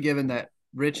pretty much a given that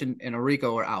Rich and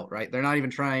Orico are out, right? They're not even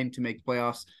trying to make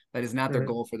playoffs. That is not their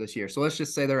goal for this year. So let's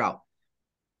just say they're out.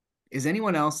 Is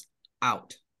anyone else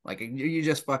out? Like, you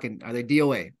just fucking, are they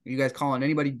DOA? Are you guys calling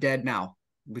anybody dead now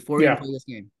before we even play this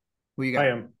game? Who you got? I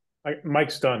am.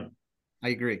 Mike's done. I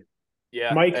agree.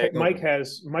 Yeah.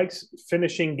 Mike's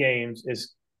finishing games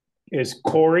is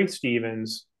Corey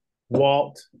Stevens,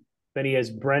 Walt, then he has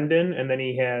Brendan, and then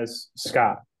he has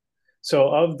Scott. So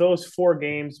of those 4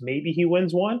 games, maybe he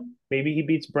wins one, maybe he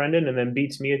beats Brendan and then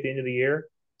beats me at the end of the year.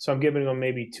 So I'm giving him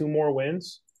maybe 2 more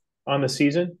wins on the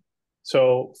season.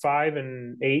 So 5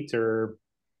 and 8 or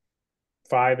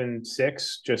 5 and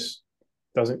 6 just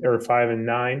doesn't, or 5 and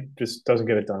 9 just doesn't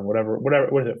get it done. Whatever.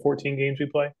 What is it? 14 games we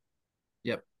play.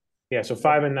 Yep. Yeah. So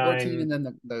 5 and 9. 14, and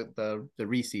then the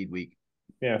reseed week.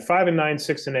 Yeah, 5 and 9,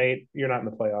 6 and 8. You're not in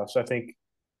the playoffs. I think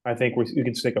we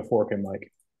can stick a fork in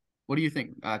Mike. What do you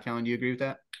think, Kellen? Do you agree with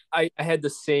that? I had the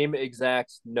same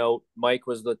exact note. Mike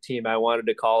was the team I wanted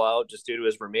to call out just due to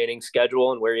his remaining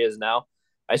schedule and where he is now.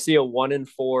 I see a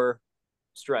 1-4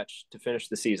 stretch to finish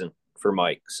the season for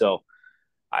Mike. So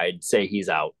I'd say he's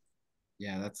out.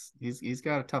 Yeah, he's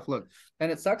got a tough look.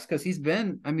 And it sucks because he's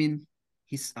been, I mean,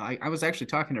 I was actually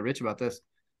talking to Rich about this.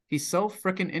 He's so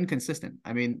freaking inconsistent.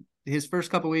 I mean, his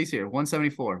first couple weeks here,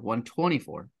 174,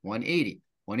 124, 180,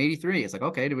 183. It's like,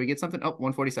 okay, did we get something? Oh,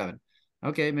 147.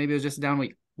 Okay, maybe it was just a down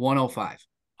week, 105.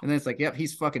 And then it's like, yep,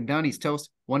 he's fucking done. He's toast,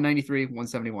 193,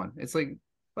 171. It's like,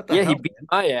 what the hell? He beat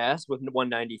my ass with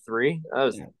 193. That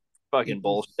was fucking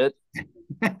bullshit.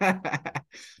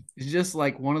 It's just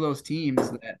like one of those teams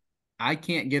that I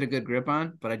can't get a good grip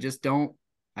on, but I just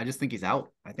think he's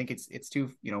out. I think it's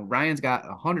too, Ryan's got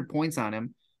 100 points on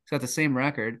him. He's got the same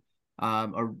record.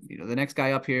 Or the next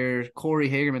guy up here, Corey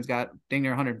Hagerman's got dang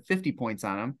near 150 points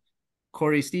on him.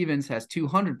 Corey Stevens has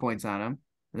 200 points on him.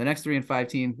 And the next 3 and 5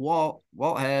 team, Walt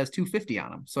has 250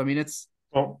 on him. So I mean,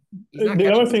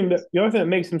 the other thing that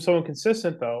makes him so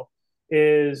inconsistent though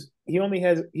is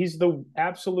he's the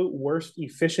absolute worst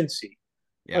efficiency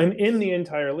in the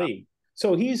entire league.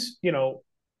 So he's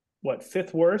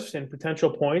 5th worst in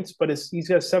potential points, but he's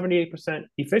got 78%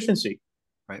 efficiency.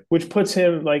 Right. Which puts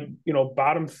him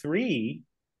bottom 3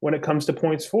 when it comes to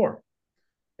points for.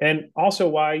 And also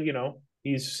why,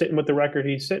 he's sitting with the record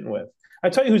he's sitting with. I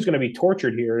tell you who's going to be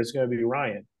tortured here is going to be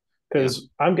Ryan. Because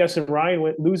I'm guessing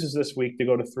Ryan loses this week to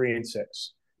go to 3 and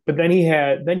 6. But then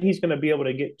he's going to be able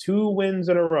to get 2 wins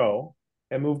in a row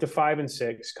and move to 5 and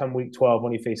 6 come week 12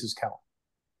 when he faces Cal.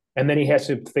 And then he has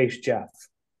to face Jeff.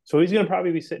 So he's going to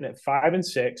probably be sitting at 5 and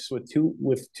 6 with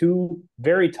two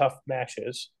very tough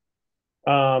matches.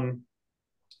 And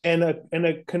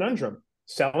a conundrum,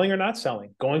 selling or not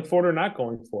selling, going for it or not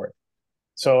going for it.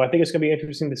 So I think it's going to be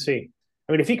interesting to see.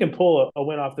 I mean, if he can pull a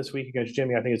win off this week against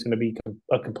Jimmy, I think it's going to be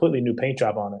a completely new paint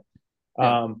job on it.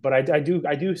 Yeah. But I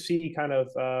do see kind of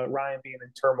Ryan being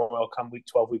in turmoil come week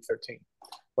 12, week 13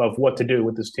 of what to do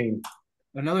with this team.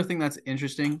 Another thing that's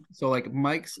interesting. So like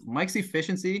Mike's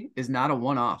efficiency is not a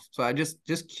one-off. So I just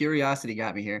curiosity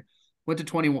got me here. Went to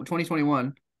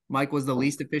 2021. Mike was the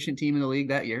least efficient team in the league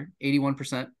that year,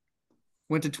 81%.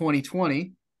 Went to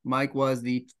 2020. Mike was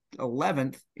the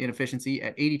 11th in efficiency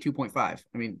at 82.5. I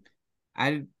mean,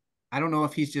 I don't know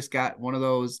if he's just got one of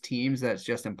those teams that's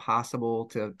just impossible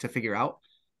to figure out,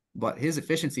 but his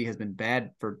efficiency has been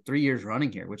bad for 3 years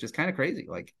running here, which is kind of crazy.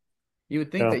 Like you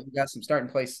would think that you got some plug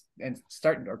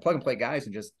and play guys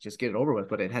and just get it over with,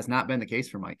 but it has not been the case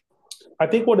for Mike. I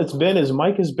think what it's been is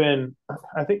Mike has been,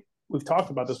 I think we've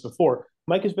talked about this before.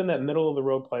 Mike has been that middle of the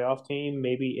road playoff team,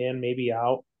 maybe in, maybe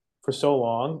out for so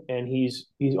long. And he's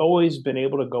always been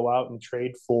able to go out and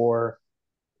trade for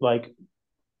like,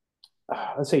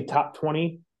 let's say top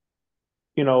 20,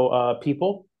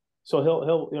 people. So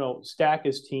he'll stack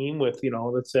his team with,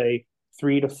 let's say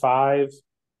 3 to 5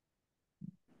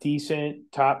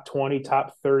 decent top 20,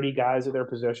 top 30 guys at their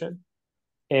position.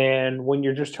 And when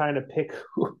you're just trying to pick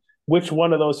which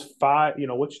one of those five,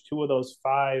 which two of those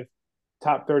five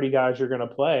top 30 guys you're going to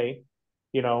play,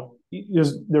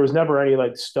 there was never any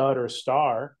like stud or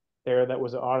star there that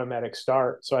was an automatic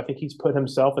start. So I think he's put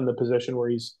himself in the position where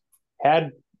he's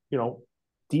had,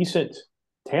 decent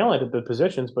talent at the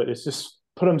positions, but it's just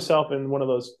put himself in one of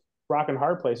those rock and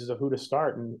hard places of who to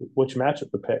start and which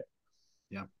matchup to pick.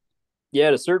 Yeah. Yeah,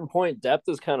 at a certain point, depth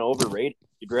is kind of overrated.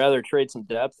 You'd rather trade some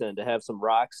depth than to have some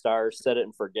rock stars, set it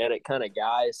and forget it kind of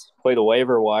guys play the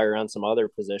waiver wire on some other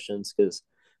positions because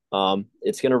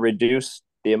it's going to reduce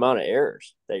the amount of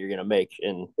errors that you're going to make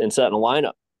in setting a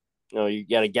lineup. You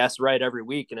got to guess right every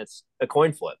week, and it's a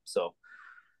coin flip. So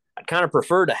I'd kind of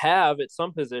prefer to have at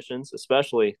some positions,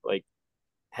 especially like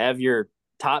have your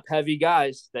top heavy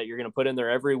guys that you're going to put in there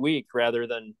every week rather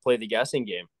than play the guessing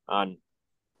game on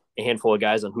a handful of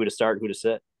guys on who to start, who to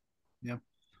sit. Yeah.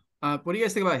 What do you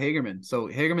guys think about Hagerman? So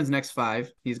Hagerman's next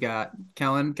five. He's got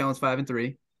Kellen. Kellen's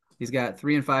 5-3. He's got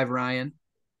 3-5 Ryan.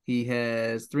 He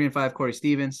has 3-5 Corey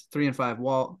Stevens, 3-5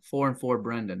 Walt, 4-4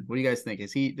 Brendan. What do you guys think?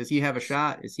 Does he have a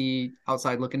shot? Is he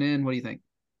outside looking in? What do you think?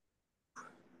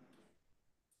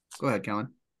 Go ahead, Kellen.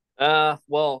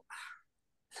 Well,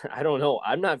 I don't know.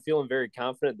 I'm not feeling very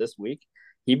confident this week.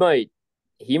 He might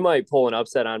pull an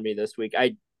upset on me this week.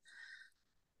 I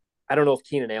don't know if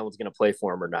Keenan Allen's going to play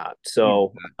for him or not.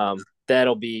 So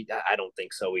that'll be, I don't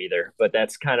think so either, but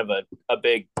that's kind of a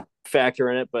big factor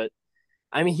in it. But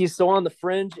I mean, he's still on the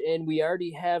fringe and we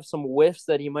already have some whiffs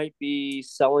that he might be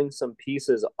selling some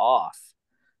pieces off.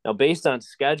 Now, based on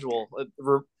schedule,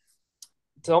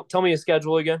 tell me his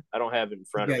schedule again. I don't have it in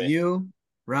front of me. You,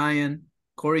 Ryan,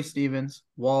 Corey Stevens,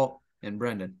 Walt, and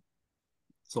Brendan.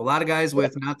 So a lot of guys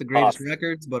with not the greatest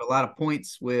records, but a lot of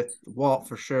points with Walt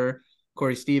for sure.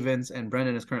 Corey Stevens and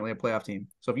Brendan is currently a playoff team.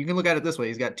 So if you can look at it this way,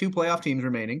 he's got 2 playoff teams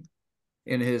remaining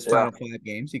in his final 5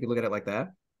 games. You could look at it like that.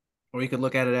 Or you could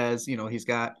look at it as, he's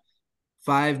got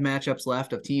 5 matchups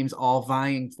left of teams all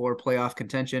vying for playoff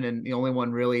contention. And the only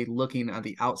one really looking on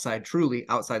the outside, truly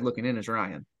outside looking in is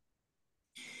Ryan.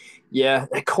 Yeah,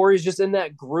 Corey's just in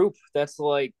that group. That's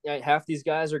like half these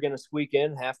guys are going to squeak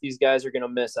in, half these guys are going to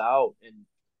miss out. And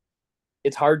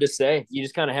it's hard to say. You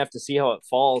just kind of have to see how it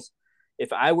falls.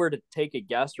 If I were to take a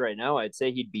guess right now, I'd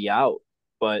say he'd be out.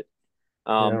 But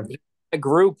a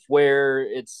group where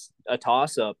it's a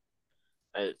toss-up,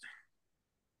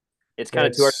 it's kind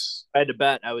of too hard. I had to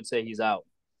bet. I would say he's out.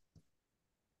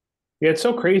 Yeah, it's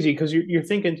so crazy because you're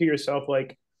thinking to yourself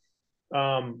like,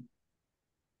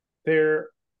 they're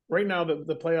right now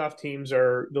the playoff teams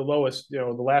are the lowest. The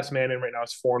last man in right now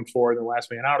is 4-4, and the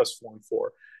last man out is 4-4,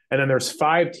 and then there's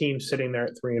 5 teams sitting there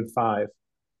at 3-5.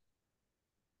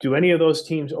 Do any of those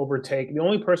teams overtake? The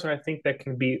only person I think that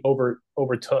can be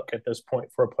overtook at this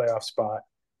point for a playoff spot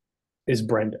is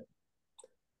Brendan.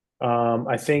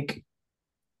 I think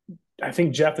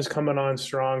Jeff is coming on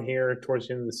strong here towards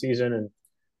the end of the season, and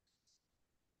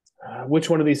which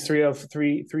one of these 3 and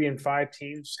 5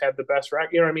 teams have the best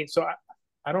record? You know what I mean? So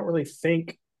I don't really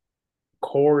think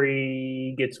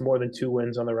Corey gets more than 2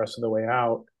 wins on the rest of the way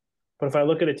out. But if I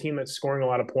look at a team that's scoring a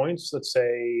lot of points, let's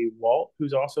say Walt,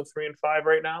 who's also 3-5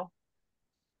 right now.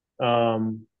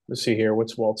 Let's see here.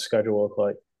 What's Walt's schedule look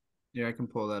like? Yeah, I can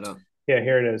pull that up. Yeah,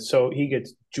 here it is. So he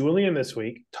gets Julian this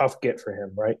week. Tough get for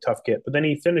him, right? Tough get. But then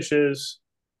he finishes.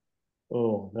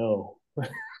 Oh no,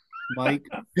 Mike,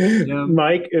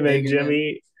 Mike, and then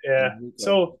Jimmy. Yeah.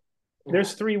 So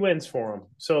there's 3 wins for him.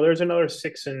 So there's another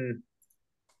 6 and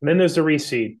then there's the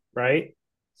reseed, right?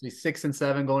 So he's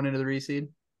 6-7 going into the reseed.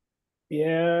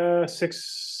 Yeah,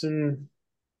 6 and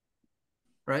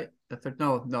right.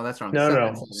 No, that's wrong.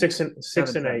 No, 6 and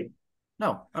 8.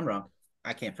 No, I'm wrong.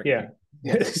 I can't forget.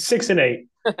 Yeah, 6 and 8.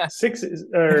 6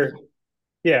 or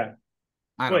yeah.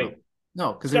 I don't know.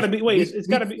 No, because it's got to be. Wait, it's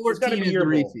got to be. It's got to be your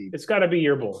bowl. It's got to be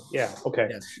your bowl. Yeah. Okay.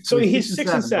 Yes. So he's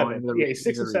 6-7. Yeah, he's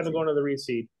 6-7 going to the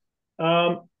reseed.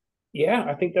 Yeah,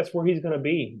 I think that's where he's going to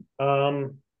be.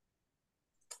 Then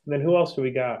who else do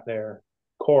we got there?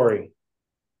 Corey.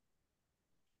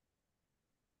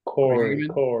 No,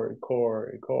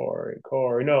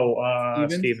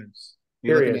 Stevens.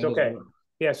 Here he is. Okay.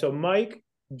 Yeah, so Mike,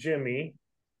 Jimmy,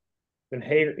 then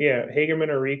Hagerman,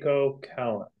 Arico,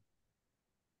 Kellen.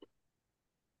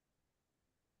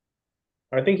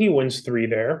 I think he wins 3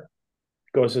 there.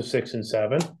 Goes to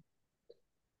 6-7.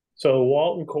 So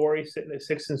Walt and Corey sitting at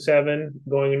 6-7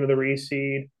 going into the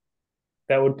reseed.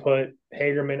 That would put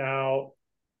Hagerman out,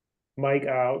 Mike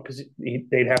out because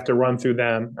they'd have to run through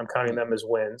them. I'm counting them as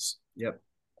wins. Yep.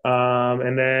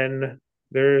 And then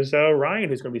there's Ryan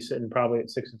who's going to be sitting probably at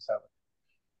 6-7.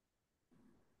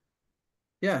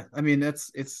 Yeah, I mean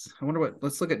it's. I wonder what.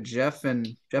 Let's look at Jeff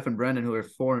and Brendan, who are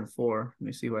 4-4. Let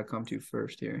me see who I come to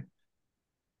first here.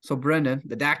 So Brendan,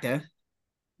 the doctor,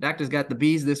 Doctor's got the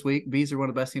Bees this week. Bees are one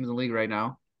of the best teams in the league right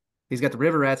now. He's got the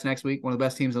River Rats next week, one of the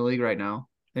best teams in the league right now.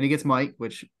 Then he gets Mike,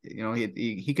 which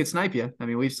he could snipe you. I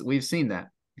mean, we've seen that.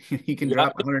 He can Yeah,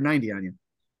 drop 190 on you,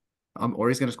 or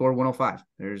he's going to score 105.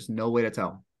 There's no way to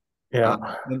tell. Yeah.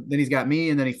 Then he's got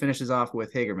me, and then he finishes off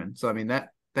with Hagerman. So I mean that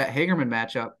Hagerman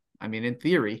matchup. I mean, in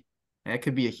theory, that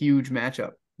could be a huge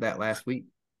matchup that last week.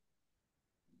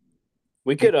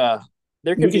 we could there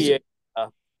We could could be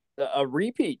a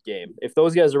repeat game if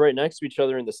those guys are right next to each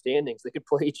other in the standings. They could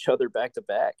play each other back to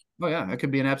back Oh yeah, that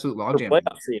could be an absolute for logjam.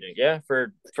 playoff seeding. Yeah,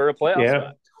 for a playoff Yeah.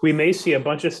 spot. We may see a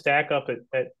bunch of stack up at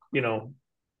a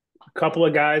couple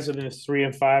of guys in this 3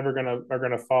 and 5 are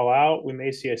gonna fall out. We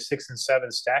may see a 6 and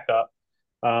 7 stack up.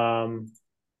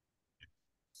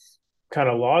 Kind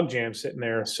of log jam sitting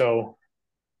there. So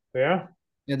yeah.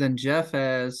 And then Jeff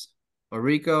has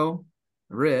Orico,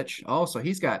 Rich. Also,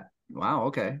 he's got wow.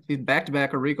 Okay, he's back to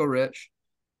back Orico, Rich.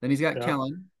 Then he's got Yeah.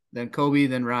 Kellen, then Kobe,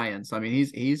 then Ryan. So I mean,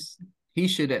 he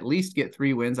should at least get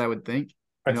 3 wins, I would think.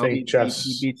 I think He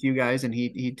Jeff's beats you guys, and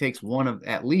he takes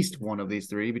at least one of these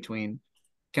three between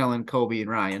Kellen, Kobe, and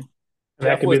Ryan. that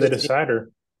Jeff could be was the a team.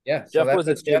 decider. Yeah, so Jeff that was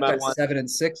a puts team Jeff I at want.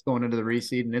 7-6 going into the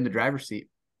reseed and in the driver's seat.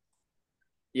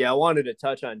 Yeah, I wanted to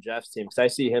touch on Jeff's team because I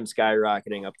see him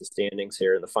skyrocketing up the standings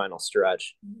here in the final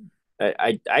stretch.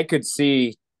 I could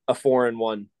see a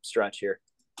 4-1 stretch here.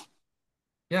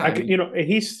 Yeah, I could,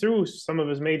 he's through some of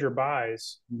his major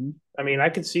buys. Mhm. I mean, I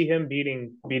could see him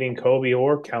beating Kobe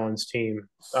or Kellen's team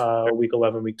week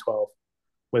 11, week 12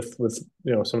 with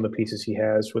some of the pieces he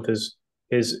has with his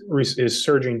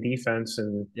surging defense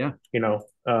and yeah.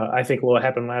 I think what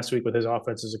happened last week with his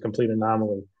offense is a complete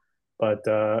anomaly. But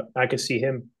I could see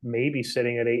him maybe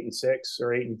sitting at 8-6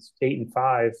 or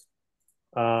 8-5,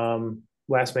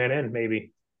 last man in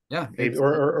maybe, Yeah, maybe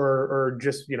or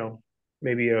just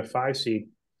maybe a 5 seed.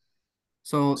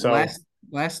 So So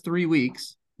last 3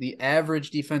 weeks, the average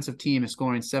defensive team is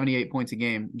scoring 78 points a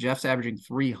game. Jeff's averaging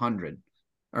 300,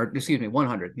 or excuse me,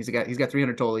 100. He's got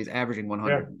 300 total. He's averaging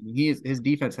 100. yeah, His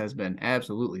defense has been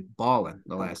absolutely balling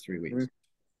the last 3 weeks. Mm-hmm.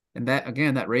 And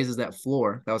that raises that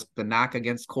floor. That was the knock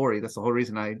against Corey. That's the whole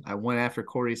reason I went after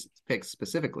Corey's pick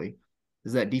specifically,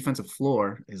 is that defensive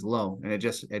floor is low, and it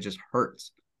just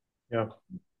hurts. yeah.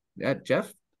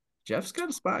 Jeff's got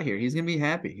a spot here. He's gonna be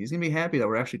happy. He's gonna be happy that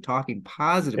we're actually talking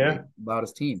positively about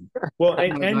his team. Well,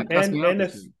 if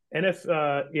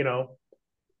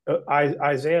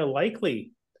Isaiah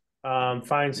likely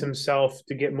finds himself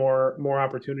to get more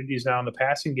opportunities now in the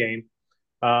passing game,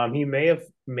 he may have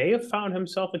found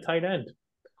himself a tight end.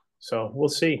 So we'll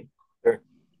see. Sure.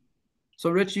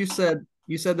 So Rich, you said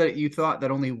that you thought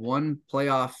that only one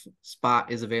playoff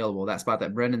spot is available, that spot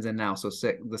that Brendan's in now, so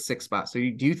the sixth spot. So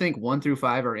do you think 1 through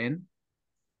 5 are in?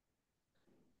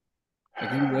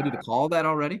 Like, are you ready to call that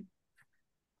already?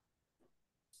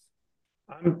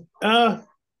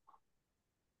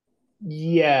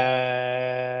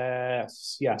 Yes.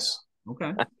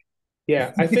 Okay.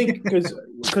 Yeah, I think because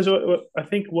I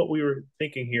think what we were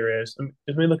thinking here is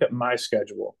let me look at my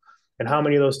schedule and how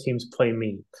many of those teams play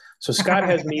me. So Scott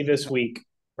has me this week,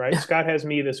 right? Scott has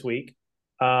me this week.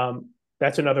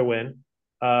 That's another win.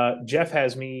 Jeff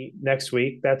has me next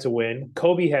week. That's a win.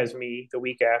 Kobe has me the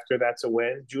week after. That's a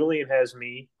win. Julian has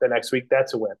me the next week.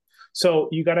 That's a win. So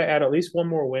you got to add at least one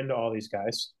more win to all these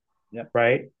guys. Yep.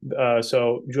 Right.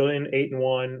 So Julian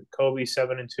 8-1, Kobe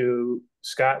 7-2,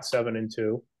 Scott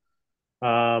 7-2.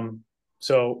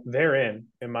 So they're in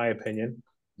my opinion.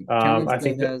 I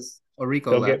think that has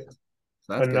Orico they'll left. get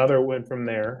So that's another good. win from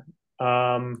there.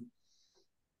 And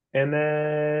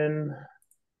then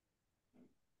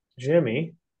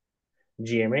Jimmy,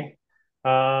 you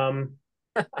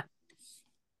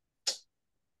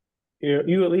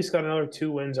at least got another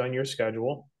 2 wins on your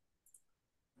schedule.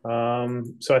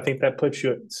 So I think that puts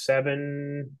you at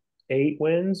 7-8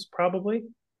 wins, probably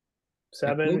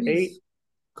 7-8.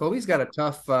 Kobe's got a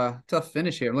tough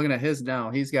finish here. I'm looking at his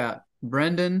now. He's got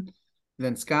Brendan,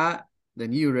 then Scott,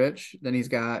 then you, Rich, then he's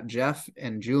got Jeff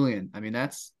and Julian. I mean,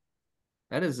 that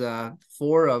is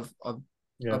 4 of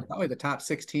probably the top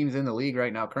 6 teams in the league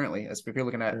right now currently. As if you're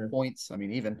looking at points, I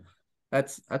mean, even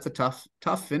that's a tough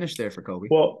finish there for Kobe.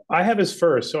 Well, I have his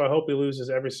first, so I hope he loses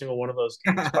every single one of those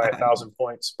games by 1,000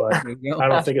 points. But I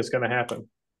don't think it's going to happen.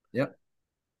 Yep,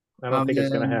 I don't think it's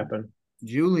going to happen.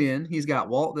 Julian, he's got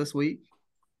Walt this week.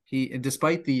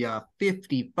 Despite the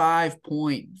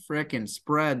 55-point frickin'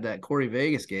 spread that Corey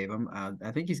Vegas gave him,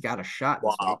 I think he's got a shot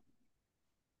this week.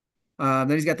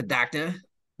 Then he's got the Doctor.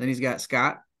 Then he's got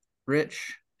Scott,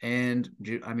 Rich, and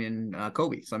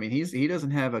Kobe. So I mean, he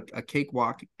doesn't have a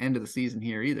cakewalk end of the season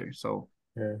here either. So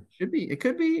Yeah.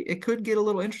 it could get a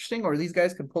little interesting, or these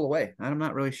guys could pull away. I'm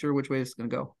not really sure which way it's going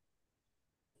to go.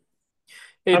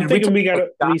 Hey, I'm did we thinking talk we got about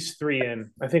at least 3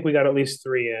 in. I think we got at least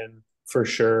 3 in for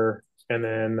sure. And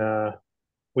then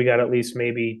we got at least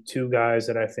maybe 2 guys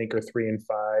that I think are 3 and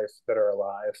 5 that are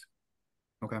alive.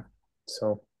 Okay.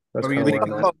 So that's What were kind you of where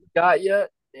thinking, I'm Matt? at. Scott yet?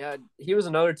 Yeah, he was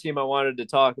another team I wanted to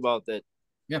talk about that.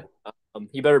 Yeah.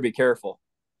 He better be careful.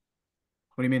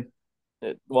 What do you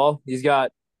mean? Well, he's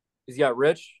got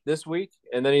Rich this week,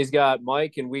 and then he's got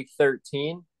Mike in week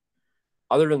 13.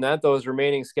 Other than that, though, his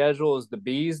remaining schedule is the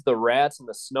Bees, the Rats, and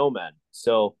the Snowmen.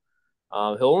 So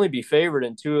he'll only be favored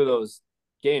in 2 of those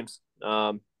games.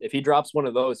 If he drops one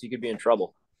of those, he could be in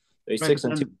trouble. He's Right,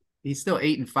 but 6-2. then he's still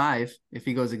 8-5 if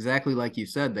he goes exactly like you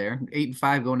said there.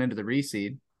 8-5 going into the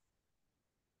reseed.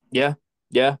 Yeah,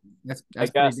 yeah. I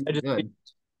That's guess pretty good.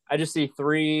 I just see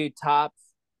 3 top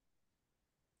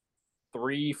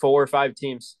 3, 4, 5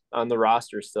 teams on the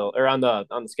roster still, or on the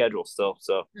schedule still.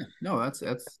 So Yeah, no, that's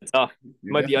it's tough.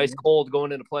 you're Might be ice definitely cold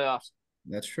going into playoffs.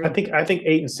 that's I true. think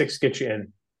 8 and 6 get you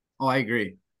in. Oh, I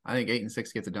agree. I think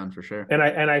 8-6 gets it done for sure. And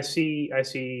I see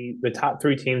the top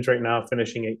 3 teams right now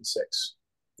finishing 8 and 6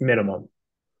 minimum.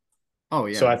 Oh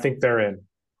yeah. So I think they're in.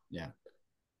 Yeah.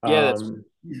 Yeah, that's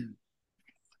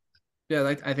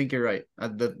Yeah, I think you're right.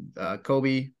 The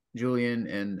Kobe, Julian,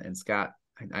 and Scott.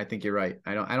 I think you're right.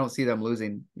 I don't see them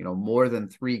losing, more than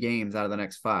 3 games out of the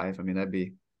next 5. I mean, that'd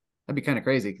be kind of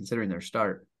crazy considering their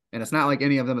start. And it's not like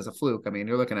any of them is a fluke. I mean,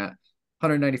 you're looking at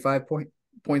 195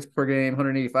 points per game,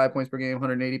 185 points per game,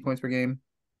 180 points per game.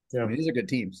 Yeah. I mean, these are good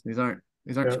teams. These aren't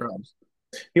scrubs.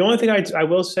 The only thing I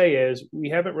will say is we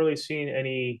haven't really seen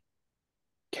any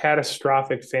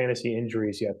catastrophic fantasy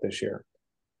injuries yet this year,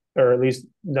 or at least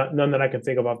none that I can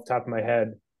think of off the top of my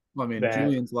head. Well, I mean, That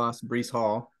Julian's lost Brees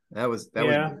Hall. That was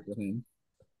yeah, big for him.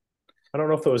 I don't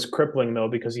know if it was crippling though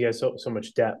because he has so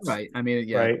much depth. Right. I mean,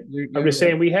 yeah. Right. I'm You're just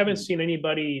saying we haven't seen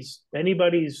anybody's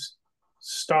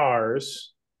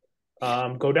stars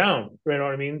go down. You know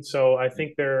what I mean? So I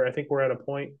think we're at a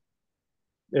point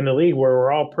in the league where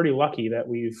we're all pretty lucky that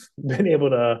we've been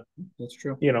able to. That's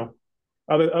true.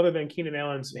 Other than Keenan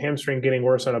Allen's hamstring getting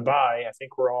worse on a bye, I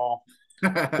think we're all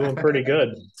doing pretty good.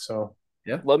 So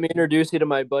yeah. Let me introduce you to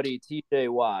my buddy TJ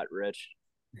Watt, Rich.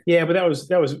 Yeah, but that was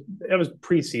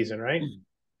preseason, right?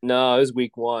 No, it was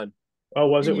week 1. Oh,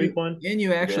 was it week 1? And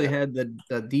you actually had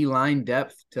the D line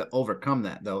depth to overcome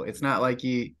that, though. It's not like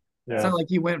you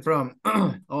went from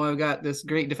I've got this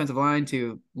great defensive line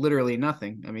to literally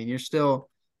nothing. I mean, you still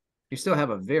have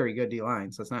a very good D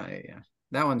line, so it's not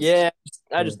that one's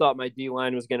I just thought my D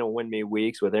line was going to win me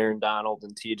weeks with Aaron Donald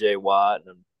and TJ Watt,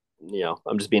 and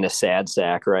I'm just being a sad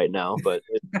sack right now, but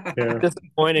it's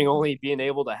disappointing only being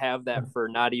able to have that for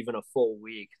not even a full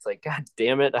week. It's like, God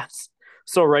damn it. I'm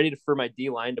so ready for my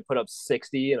D line to put up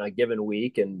 60 in a given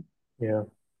week and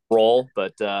roll,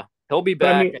 but he'll be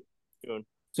back soon.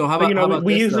 So how about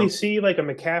we this, usually though? see like a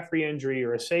McCaffrey injury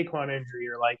or a Saquon injury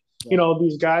or like,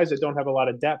 these guys that don't have a lot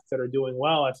of depth that are doing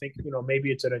well. I think,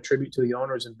 maybe it's an attribute to the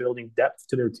owners and building depth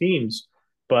to their teams,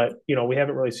 but we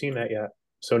haven't really seen that yet.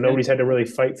 So nobody's had to really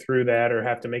fight through that or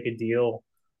have to make a deal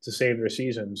to save their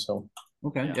season. So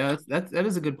okay, that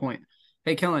is a good point.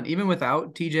 Hey, Kellen, even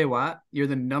without TJ Watt, you're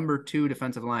the number 2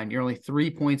 defensive line. You're only 3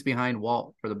 points behind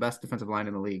Walt for the best defensive line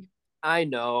in the league. I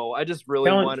know. I just really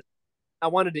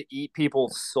wanted to eat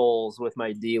people's souls with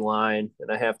my D line,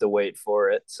 and I have to wait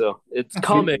for it. So it's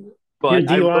coming. But your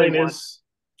D line really is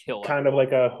kind of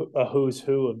like a who's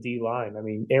who of D line. I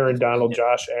mean, Aaron Donald,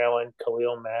 Josh Allen,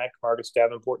 Khalil Mack, Marcus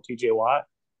Davenport, TJ Watt.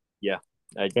 Yeah.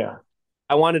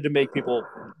 I wanted to make people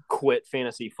quit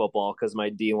fantasy football because my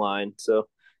D line. So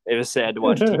it was sad to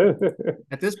watch.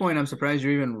 At this point, I'm surprised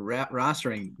you're even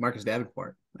rostering Marcus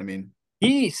Davenport. I mean,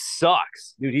 he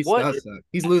sucks. Dude, he does suck.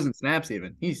 He's losing snaps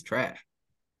even. He's trash.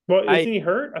 Well, isn't he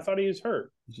hurt? I thought he was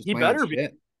hurt. He better be.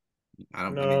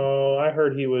 I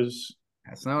heard he was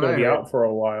that's not going to be out for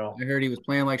a while. I heard he was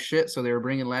playing like shit, so they were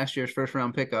bringing last year's first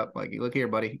round pickup. Like, look here,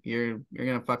 buddy, you're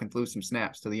gonna fucking lose some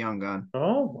snaps to the young gun.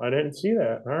 Oh, I didn't see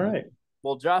that. All right.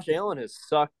 Well, Josh Allen has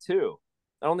sucked too.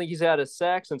 I don't think he's had a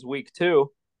sack since week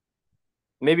 2.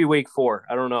 Maybe week 4.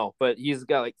 I don't know. But he's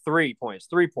got like 3 points,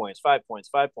 3 points, 5 points,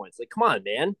 5 points. Like, come on,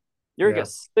 man. You're a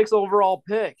 6 overall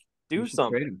pick. Do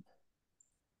something.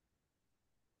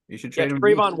 You should trade him.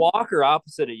 Trayvon Walker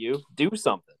opposite of you. Do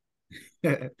something.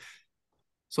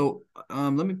 So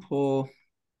let me pull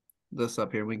this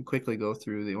up here. We can quickly go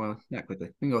through not quickly.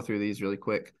 We can go through these really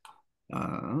quick.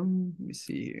 Let me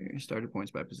see here. Started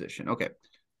points by position. Okay.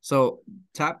 So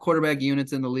top quarterback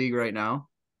units in the league right now.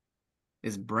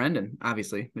 is Brendan,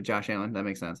 obviously, with Josh Allen. That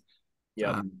makes sense.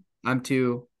 Yep. I'm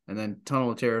 2, and then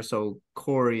Tunnel of Terror. So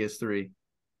Corey is 3.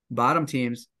 Bottom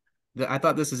teams. I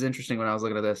thought this is interesting when I was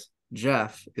looking at this.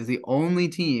 Jeff is the only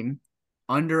team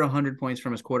under 100 points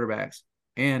from his quarterbacks,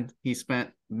 and he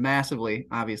spent massively,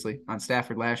 obviously, on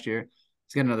Stafford last year.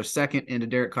 He's got another second into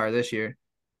Derek Carr this year.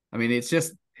 I mean, it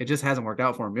just hasn't worked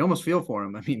out for him. You almost feel for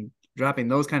him. I mean, dropping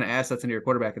those kind of assets into your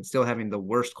quarterback and still having the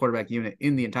worst quarterback unit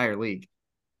in the entire league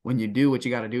when you do what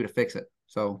you got to do to fix it.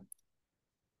 So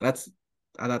I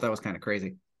thought that was kind of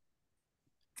crazy.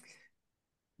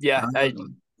 Yeah,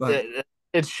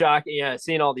 it's shocking. Yeah,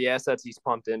 seeing all the assets he's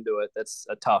pumped into it, that's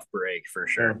a tough break for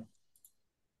sure.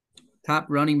 Top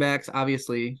running backs,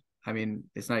 obviously. I mean,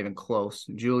 it's not even close.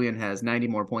 Julian has 90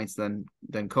 more points than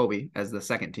Kobe as the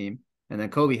second team, and then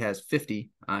Kobe has 50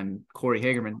 on Corey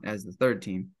Hagerman as the third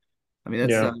team. I mean,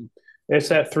 that's it's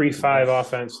that 3-5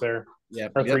 offense there. Yeah,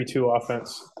 or 3-2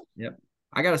 offense. Yep.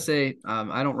 I gotta say,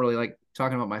 I don't really like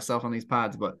talking about myself on these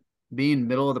pods, but being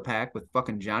middle of the pack with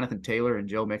fucking Jonathan Taylor and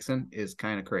Joe Mixon is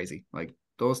kind of crazy. Like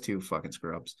those two fucking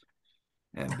scrubs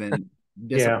have been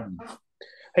disappointing. Yeah.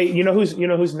 Hey, you know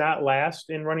who's not last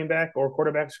in running back or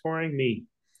quarterback scoring? Me.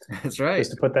 That's right.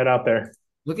 Just to put that out there.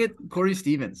 Look at Corey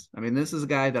Stevens. I mean, this is a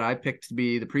guy that I picked to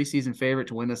be the preseason favorite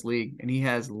to win this league, and he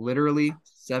has literally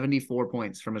 74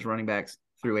 points from his running backs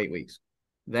through 8 weeks.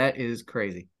 That is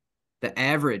crazy. The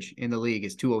average in the league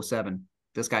is 207.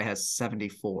 This guy has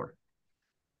 74.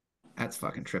 That's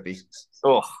fucking trippy.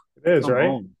 Oh, it is,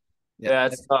 right? Yeah,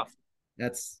 it's tough.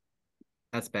 That's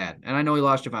bad. And I know he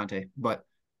lost Javonte, but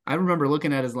I remember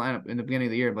looking at his lineup in the beginning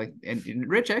of the year, like, and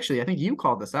Rich, actually, I think you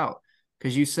called this out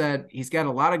because you said he's got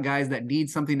a lot of guys that need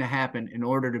something to happen in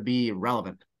order to be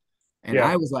relevant. And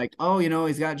I was like, oh,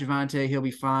 he's got Javonte, he'll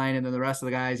be fine. And then the rest of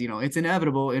the guys, it's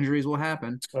inevitable. Injuries will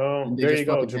happen. Oh, there you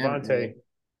go, Javonte.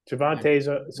 Javonte's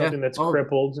something that's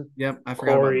crippled. Yep, I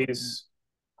forgot about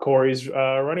Corey's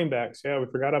running backs. Yeah, we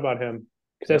forgot about him.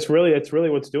 Because that's really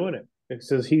what's doing it. It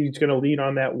says he's going to lead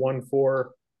on that 1-4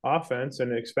 offense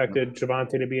and expected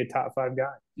Javonte to be a top 5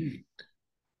 guy.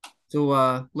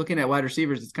 So looking at wide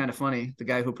receivers, it's kind of funny. The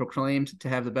guy who proclaimed to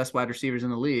have the best wide receivers in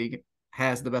the league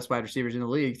has the best wide receivers in the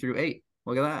league through 8.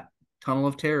 Look at that. Tunnel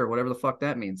of terror, whatever the fuck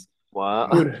that means. Wow.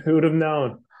 Who'd have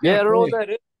known? Yeah, I don't know what that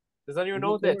is. Does anyone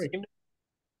know what that team is?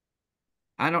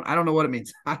 I don't know what it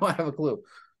means. I don't have a clue.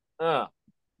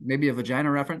 Maybe a vagina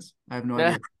reference? I have no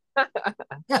idea.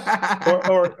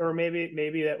 or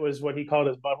maybe that was what he called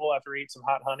his butthole after he ate some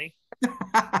hot honey.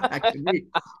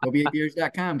 Go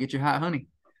be8beers.com, get your hot honey.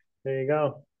 There you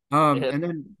go. And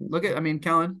then look at,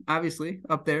 Kellen, obviously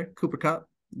up there, Cooper Kupp,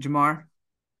 Jamar,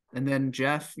 and then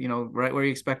Jeff, right where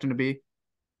you expect him to be.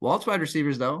 Walt's wide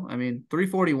receivers, though,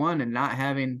 341 and not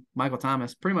having Michael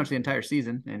Thomas pretty much the entire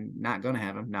season and not going to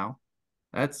have him now.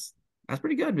 That's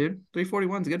pretty good, dude.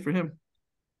 341 is good for him.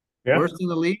 Yeah. Worst in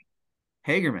the league,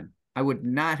 Hagerman. I would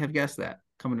not have guessed that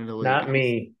coming into the league. Not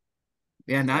me.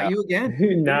 Yeah, not you again.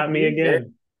 Not me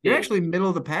again. You're actually middle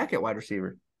of the pack at wide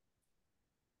receiver.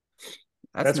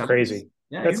 That's crazy.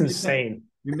 Yeah, that's insane.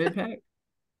 You're mid-pack.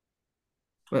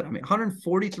 But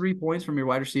 143 points from your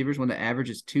wide receivers when the average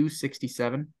is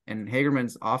 267, and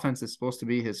Hagerman's offense is supposed to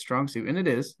be his strong suit, and it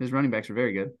is. His running backs are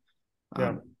very good.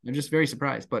 I'm just very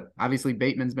surprised. But obviously,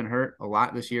 Bateman's been hurt a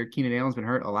lot this year. Keenan Allen's been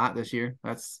hurt a lot this year.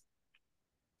 That's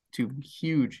 2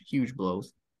 huge, huge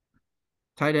blows.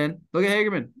 Tight end. Look at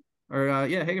Hagerman.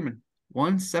 Hagerman.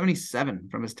 177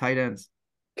 from his tight ends.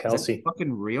 Kelsey.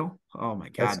 Fucking real? Oh, my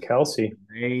God. That's Kelsey.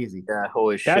 Crazy. Yeah,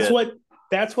 holy shit.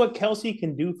 That's what Kelsey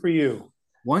can do for you.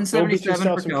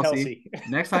 177 for Kelsey.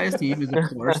 Next highest team is, of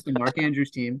course, the Mark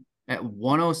Andrews team at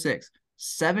 106.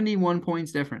 71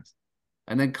 points difference.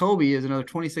 And then Kobe is another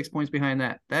 26 points behind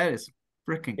that. That is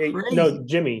freaking crazy. No,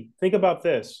 Jimmy, think about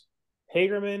this.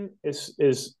 Hagerman is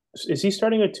he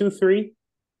starting a 2-3?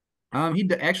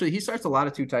 He starts a lot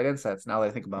of 2 tight end sets now that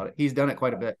I think about it. He's done it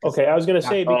quite a bit. Okay, I was going to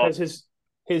say because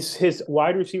his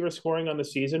wide receiver scoring on the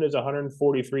season is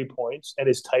 143 points and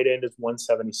his tight end is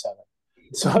 177.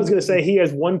 So I was going to say he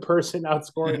has one person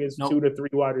outscoring his 2 to 3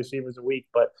 wide receivers a week,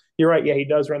 but you're right. Yeah, he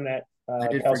does run that.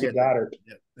 Kelsey Goddard.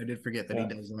 I did forget that he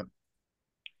does that.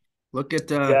 Look at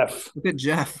Jeff. Look at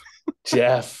Jeff.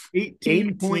 Jeff.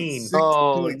 18.6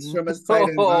 points from his tight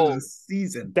ends on the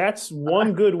season. That's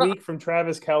one good week from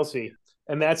Travis Kelce,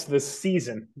 and that's the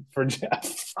season for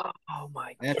Jeff. Oh,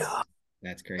 my God.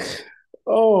 That's crazy.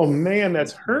 Oh, man,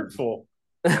 that's hurtful.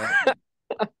 That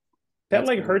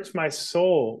hurts my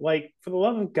soul. Like, for the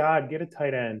love of God, get a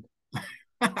tight end.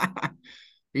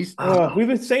 We've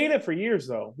been saying it for years,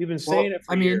 though. We've been saying it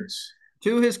for years.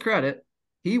 To his credit,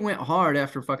 he went hard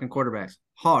after fucking quarterbacks.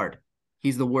 Hard.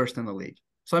 He's the worst in the league.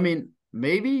 So,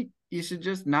 maybe you should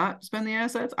just not spend the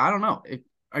assets. I don't know.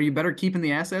 Are you better keeping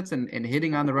the assets and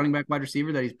hitting on the running back wide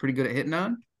receiver that he's pretty good at hitting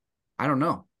on? I don't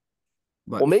know.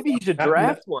 Well, But maybe he should Not,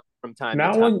 draft one from time to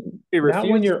not time. when He not when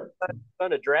refused to you're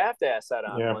spend a draft asset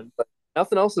on yeah. one, but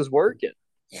nothing else is working.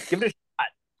 Give it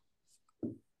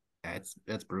a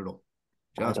that's brutal.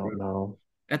 I don't know.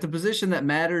 At the position that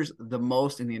matters the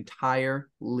most in the entire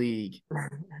league,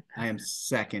 I am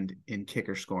second in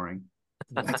kicker scoring.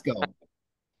 Let's go.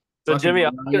 So Fucking Jimmy,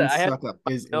 Ryan I had Suckup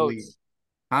is elite. notes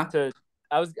Huh?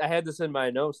 I had this in my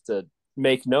notes to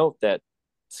make note that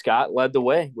Scott led the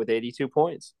way with 82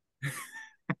 points.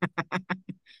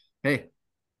 Hey,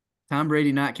 Tom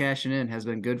Brady not cashing in has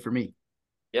been good for me.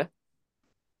 Yeah.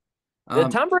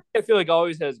 Tom Brady, I feel like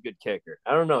always has a good kicker.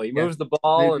 I don't know. He moves the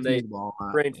ball and they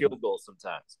brain field goals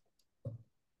sometimes.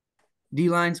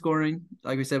 D-line scoring,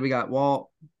 like we said, we got Walt,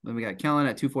 then we got Kellen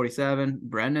at 247.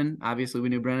 Brendan, obviously we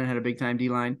knew Brendan had a big time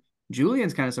D-line.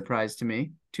 Julian's kind of surprised to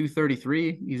me,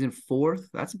 233. He's in fourth.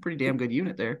 That's a pretty damn good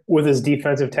unit there. With his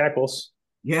defensive tackles.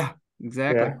 Yeah,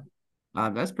 exactly. Yeah.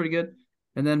 That's pretty good.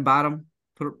 And then bottom,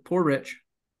 poor Rich.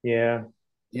 Yeah.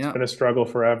 It's been a struggle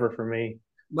forever for me.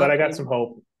 But I got some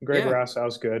hope. Greg Ross, I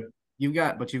was good. You've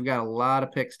got a lot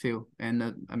of picks too. And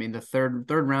the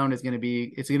third round is going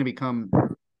to become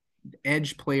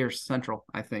edge player central,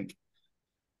 I think.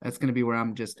 That's going to be where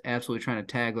I'm just absolutely trying to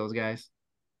tag those guys.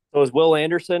 So is Will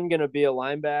Anderson going to be a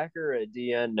linebacker or a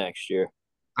DN next year?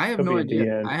 I have no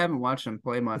idea. I haven't watched him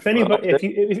play much.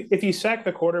 If you sack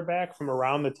the quarterback from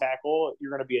around the tackle,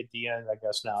 you're going to be a DN, I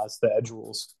guess now. It's the edge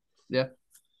rules. Yeah.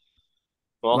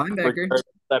 Well, linebacker.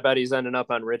 I bet he's ending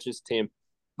up on Rich's team.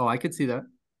 Oh, I could see that.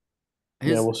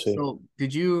 We'll see. So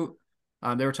did you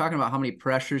they were talking about how many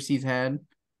pressures he's had,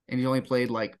 and he only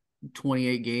played like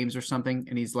 28 games or something,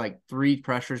 and he's like 3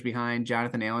 pressures behind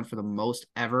Jonathan Allen for the most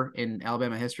ever in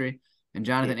Alabama history. And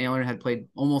Jonathan Allen had played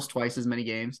almost twice as many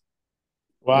games.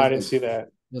 Wow, I didn't see that.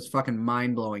 It was fucking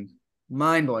mind-blowing.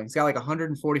 Mind-blowing. He's got like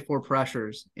 144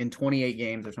 pressures in 28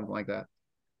 games or something like that.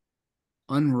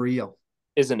 Unreal.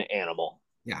 Is an animal.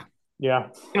 Yeah. Yeah.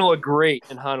 He's going to look great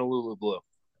in Honolulu blue.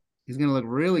 He's going to look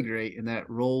really great in that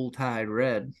Roll Tide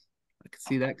red. I could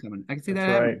see that coming. I can see that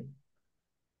happening. Right.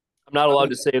 I'm not allowed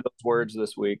to say those words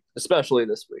this week, especially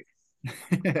this week.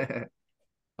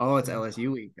 Oh, it's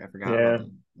LSU week. I forgot. Yeah.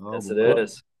 Oh, yes, it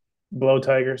is. Blow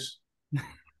Tigers.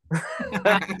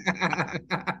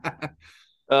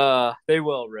 They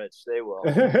will, Rich. They will.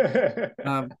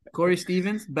 Corey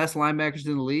Stevens, best linebackers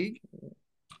in the league.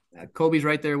 Kobe's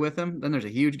right there with him. Then there's a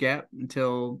huge gap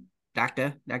until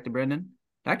Dr. Brendan.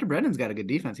 Dr. Brendan's got a good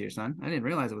defense here, son. I didn't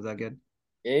realize it was that good.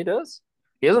 Yeah, he does.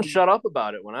 He doesn't shut up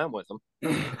about it when I'm with him.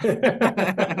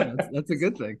 That's a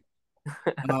good thing.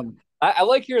 I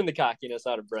like hearing the cockiness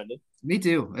out of Brendan. Me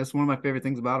too. That's one of my favorite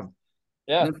things about him.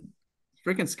 Yeah.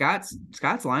 Freaking Scott's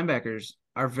linebackers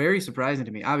are very surprising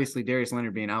to me. Obviously, Darius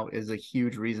Leonard being out is a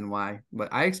huge reason why. But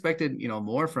I expected,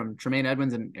 more from Tremaine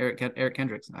Edmonds and Eric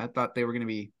Kendricks. I thought they were going to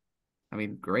be,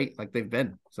 great like they've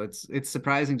been. So it's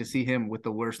surprising to see him with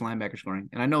the worst linebacker scoring.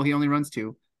 And I know he only runs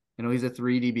 2. I know he's a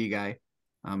 3 DB guy.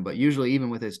 But usually even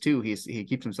with his 2, he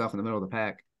keeps himself in the middle of the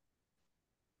pack.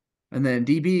 And then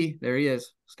DB, there he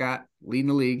is. Scott leading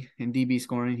the league in DB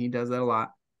scoring. He does that a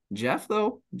lot. Jeff's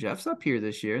up here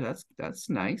this year. That's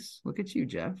nice. Look at you,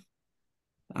 Jeff.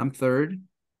 I'm 3rd.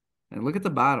 And look at the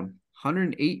bottom.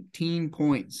 118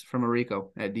 points from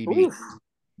Arico at DB. Oof.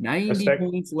 90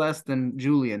 points less than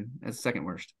Julian as second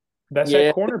worst. That's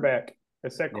that cornerback.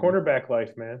 That's that cornerback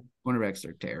life, man. Cornerbacks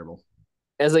are terrible.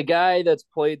 As a guy that's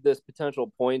played this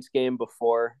potential points game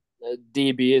before,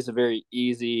 DB is a very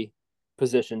easy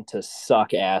position to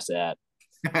suck ass at.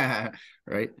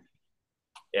 Right?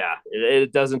 Yeah,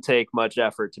 it doesn't take much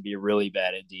effort to be really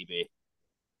bad at DB.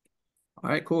 All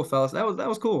right, cool, fellas. That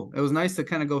was cool. It was nice to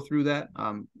kind of go through that.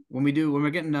 When we're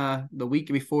getting the week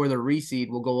before the reseed,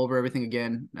 we'll go over everything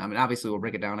again. Obviously we'll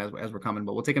break it down as we're coming,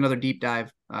 but we'll take another deep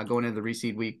dive going into the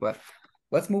reseed week. But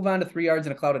let's move on to 3 yards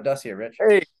in a cloud of dust here, Rich.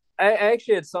 Hey, I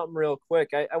actually had something real quick.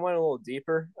 I went a little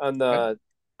deeper on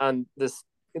this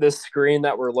screen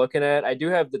that we're looking at. I do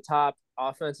have the top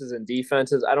offenses and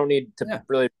defenses. I don't need to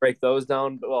really break those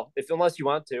down, but unless you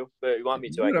want to, but you want me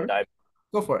to, I can dive.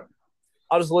 Go for it.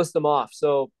 I'll just list them off.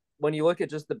 So when you look at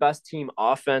just the best team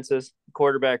offenses,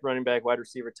 quarterback, running back, wide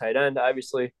receiver, tight end,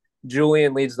 obviously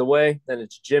Julian leads the way. Then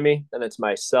it's Jimmy. Then it's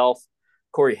myself,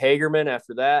 Corey Hagerman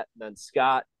after that, and then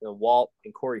Scott, and Walt,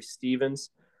 and Corey Stevens.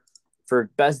 For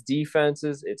best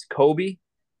defenses, it's Kobe,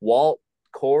 Walt,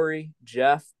 Corey,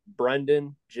 Jeff,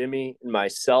 Brendan, Jimmy, and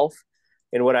myself.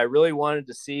 And what I really wanted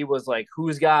to see was like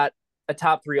who's got a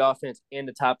top 3 offense and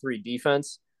a top 3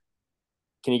 defense.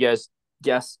 Can you guys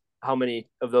guess how many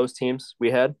of those teams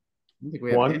we had? I don't think we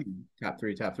have One. any top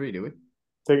three, do we?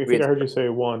 I think I heard you say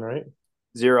one, right?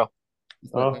 0.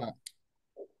 Oh,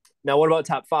 Now, what about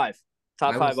top 5?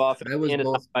 Top 5 offense I was and a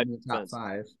top both 5 in the top defense.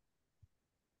 5.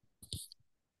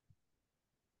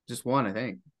 Just one, I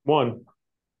think. one.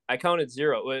 I counted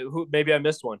 0. Maybe I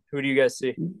missed one. Who do you guys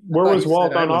see? Where was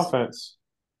Walt on offense?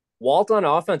 Walt on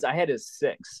offense, I had his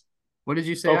 6. What did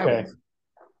you say I Okay. was?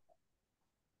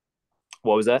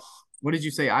 What was that? What did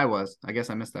you say I was? I guess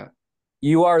I missed that.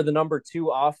 You are the number 2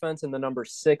 offense and the number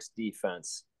 6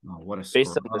 defense. Oh, what a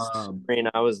Based on scrub. the screen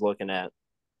I was looking at.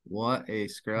 What a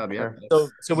scrub. Yep.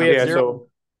 So we have Yeah, 0,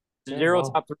 so 0 wow.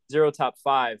 top 3, 0 top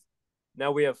 5.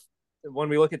 Now we have, when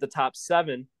we look at the top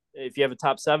 7, if you have a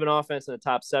top 7 offense and a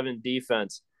top 7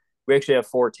 defense, we actually have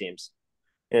 4 teams.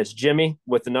 And it's Jimmy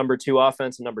with the number 2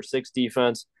 offense and number 6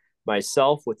 defense,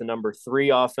 myself with the number 3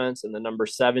 offense and the number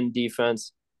 7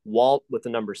 defense, Walt with the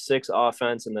number 6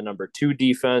 offense and the number 2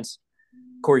 defense,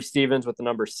 Corey Stevens with the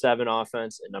number 7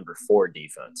 offense and number 4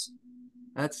 defense.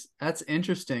 That's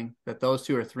interesting that those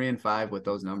two are 3 and 5 with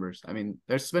those numbers. I mean,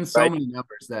 there's been so many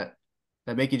numbers that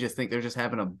make you just think they're just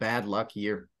having a bad luck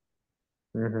year.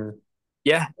 Mm-hmm.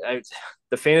 Yeah,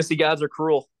 the fantasy gods are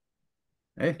cruel.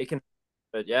 Hey,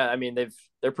 but yeah, I mean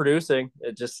they're producing.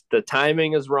 It just the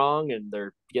timing is wrong, and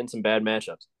they're getting some bad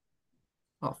matchups.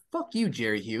 oh fuck you,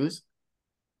 Jerry Hughes.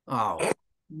 Oh,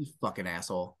 you fucking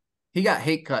asshole. He got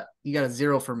hate cut. He got a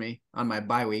 0 for me on my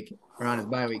bye week or on his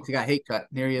bye week. He got hate cut.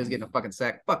 And here he is getting a fucking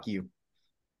sack. Fuck you.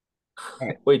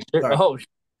 Right. Wait, sorry. oh,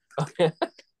 okay,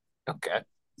 okay.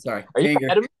 Sorry. Are you Anger.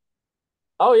 ahead of me?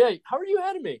 Oh yeah, how are you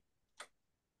ahead of me?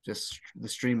 Just the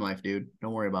stream life, dude.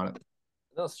 Don't worry about it.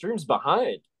 No, stream's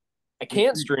behind. I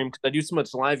can't stream because I do so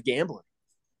much live gambling.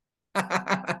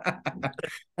 I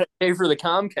pay for the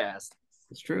Comcast.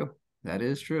 It's true. That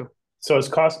is true. So it's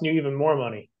costing you even more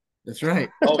money. That's right.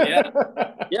 Oh yeah,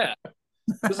 yeah.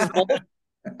 This is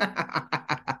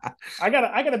I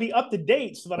gotta be up to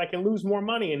date so that I can lose more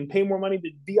money and pay more money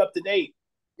to be up to date.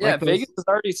 Yeah, like Vegas is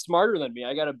already smarter than me.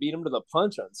 I got to beat him to the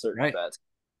punch on certain bets.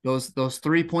 Those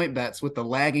 3-point bets with the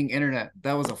lagging internet,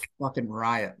 that was a fucking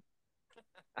riot.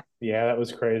 Yeah, that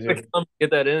was crazy.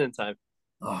 Get that in time.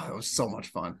 Oh, it was so much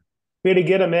fun. We had to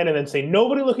get them in and then say,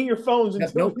 nobody look at your phones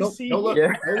until we see. Don't look.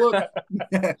 Yeah. Don't look.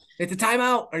 It's a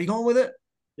timeout. Are you going with it?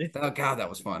 Oh, God, that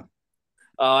was fun.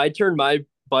 I turned my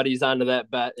buddies onto that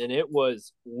bet, and it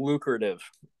was lucrative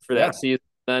for that season.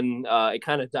 Then it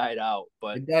kind of died out,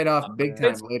 but it died off big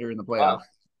time later in the playoffs.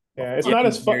 Yeah, it's not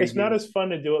as fun. It's not as fun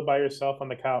to do it by yourself on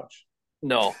the couch.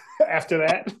 No. After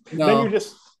that, then you're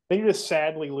just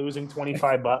sadly losing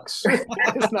 $25.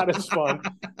 It's not as fun.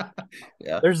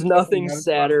 Yeah, there's nothing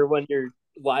sadder when you're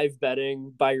live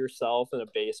betting by yourself in a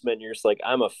basement. And you're just like,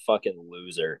 I'm a fucking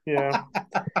loser. Yeah.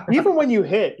 even when you're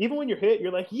hit,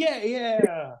 you're like,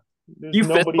 yeah. There's you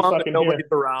nobody fucking nobody's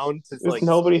here. Around. There's like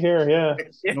nobody here. Yeah.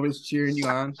 Nobody's cheering you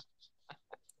on.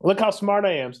 Look how smart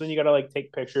I am. So then you got to like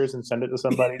take pictures and send it to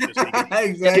somebody. Just so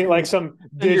exactly. Get like some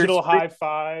digital high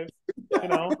five. You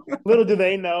know, little do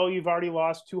they know you've already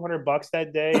lost $200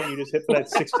 that day, and you just hit for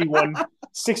that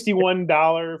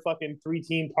 $61 fucking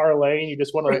 3-team parlay, and you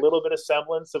just want a little bit of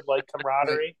semblance of like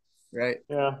camaraderie. Right.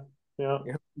 Yeah.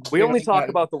 We only talk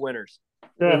about the winners.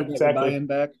 Yeah, exactly.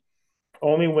 Back.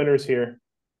 Only winners here.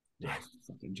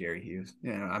 Fucking Jerry Hughes.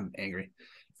 Yeah, I'm angry.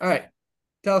 All right.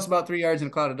 Tell us about 3 yards in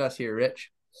a cloud of dust here,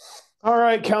 Rich. All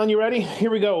right, Kellen, you ready? Here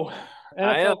we go.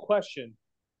 NFL question.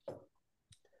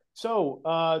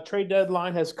 So, trade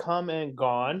deadline has come and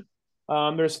gone.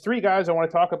 There's 3 guys I want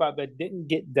to talk about that didn't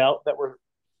get dealt that were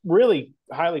really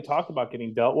highly talked about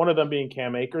getting dealt. One of them being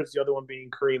Cam Akers, the other one being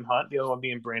Kareem Hunt, the other one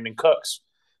being Brandon Cooks.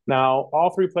 Now, all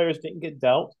 3 players didn't get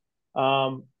dealt.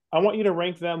 I want you to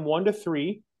rank them 1 to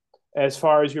 3 as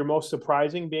far as your most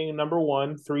surprising being number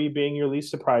 1, 3 being your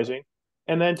least surprising.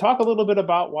 And then talk a little bit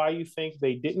about why you think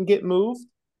they didn't get moved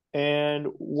and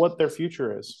what their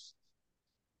future is.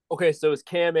 Okay, so it's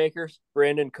Cam Akers,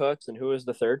 Brandon Cooks, and who is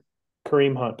the third?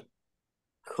 Kareem Hunt.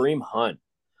 Kareem Hunt.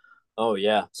 Oh,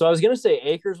 yeah. So I was going to say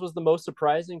Akers was the most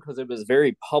surprising because it was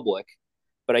very public.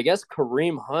 But I guess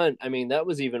Kareem Hunt, I mean, that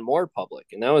was even more public.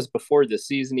 And that was before the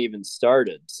season even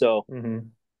started. So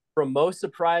from most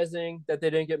surprising that they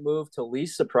didn't get moved to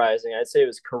least surprising, I'd say it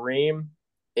was Kareem,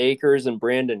 Akers, and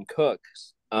Brandon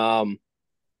Cooks.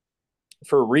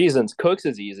 For reasons, Cooks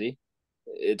is easy.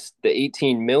 It's the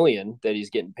 $18 million that he's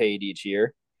getting paid each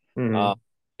year. And I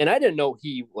didn't know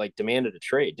he like demanded a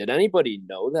trade. Did anybody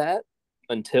know that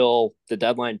until the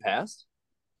deadline passed?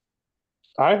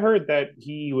 I heard that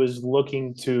he was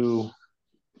looking to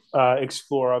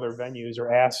explore other venues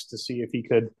or asked to see if he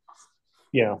could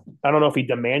I don't know if he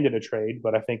demanded a trade,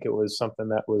 but I think it was something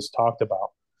that was talked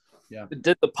about. Yeah.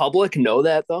 Did the public know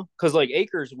that though? Because like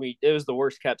Akers, it was the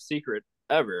worst kept secret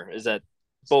ever. Is that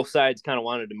both sides kind of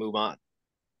wanted to move on?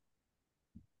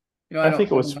 I I don't,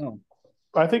 think it I don't was know.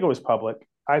 I think it was public.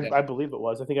 Yeah. I believe it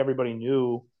was. I think everybody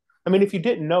knew. I mean, if you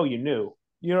didn't know, you knew.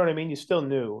 You know what I mean? You still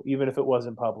knew, even if it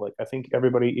wasn't public. I think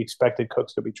everybody expected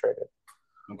Cooks to be traded.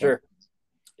 Okay. Sure.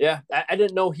 Yeah, I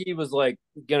didn't know he was like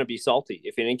gonna be salty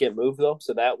if he didn't get moved though.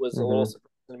 So that was a little Mm-hmm.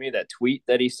 surprising to me. That tweet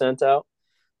that he sent out.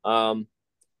 Um,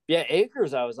 yeah,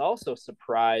 Akers, I was also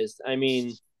surprised. I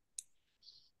mean,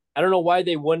 I don't know why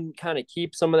they wouldn't kind of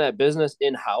keep some of that business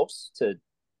in house to,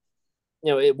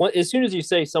 as soon as you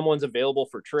say someone's available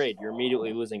for trade, you're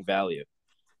immediately losing value.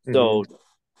 So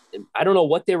Mm-hmm. I don't know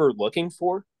what they were looking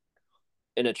for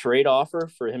in a trade offer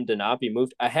for him to not be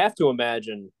moved. I have to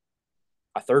imagine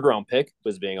a third round pick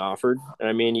was being offered. And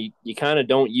I mean, you kind of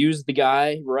don't use the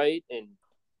guy, right? And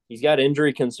he's got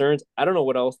injury concerns. I don't know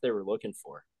what else they were looking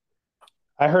for.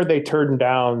 I heard they turned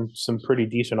down some pretty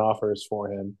decent offers for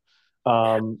him,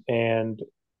 and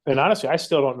honestly, I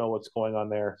still don't know what's going on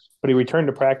there. But he returned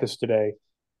to practice today.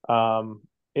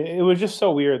 It was just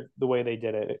so weird the way they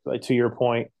did it. Like to your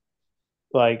point,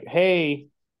 like, hey,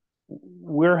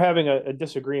 we're having a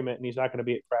disagreement, and he's not going to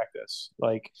be at practice.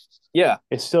 Like, Yeah.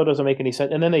 it still doesn't make any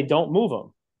sense. And then they don't move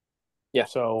him. Yeah.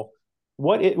 So,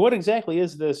 what exactly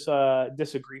is this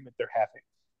disagreement they're having?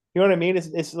 You know what I mean?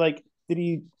 It's like, did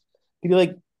he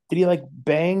like did he like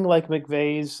bang like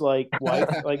McVay's like wife?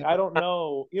 Like I don't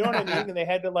know. You know what I mean? And they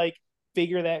had to like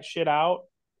figure that shit out.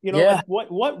 Like Yeah.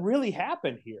 what really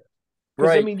happened here?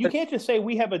 Because I Right. mean, you can't just say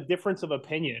we have a difference of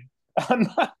opinion, and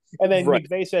then Right.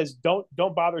 McVay says don't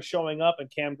bother showing up,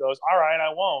 and Cam goes, all right,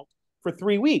 I won't for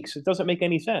 3 weeks. It doesn't make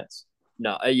any sense.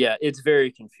 No, yeah, it's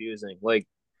very confusing. Like,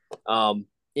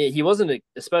 he wasn't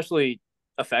especially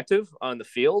effective on the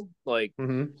field. Like,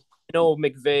 Mm-hmm.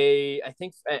 McVay, I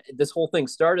think this whole thing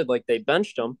started like they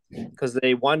benched him because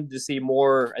they wanted to see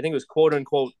more, I think it was quote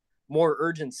unquote, more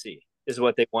urgency is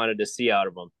what they wanted to see out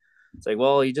of him. It's like,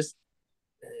 well,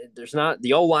 there's not,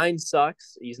 the O line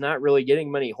sucks. He's not really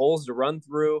getting many holes to run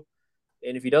through.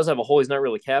 And if he does have a hole, he's not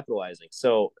really capitalizing.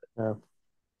 So Yeah.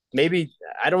 maybe,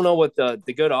 I don't know what the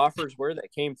good offers were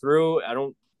that came through. I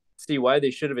don't see why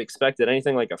they should have expected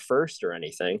anything like a first or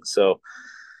anything. So,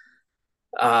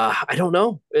 I don't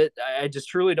know. I just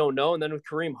truly don't know. And then with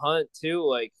Kareem Hunt too,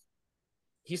 like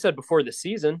he said before the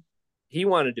season, he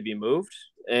wanted to be moved,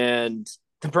 and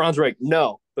the Browns were like,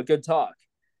 no, but good talk.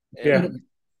 Yeah.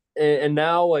 And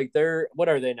now like what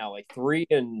are they now, like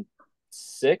 3-6,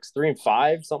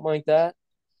 3-5, something like that.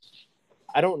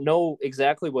 I don't know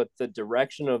exactly what the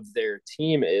direction of their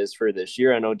team is for this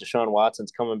year. I know Deshaun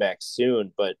Watson's coming back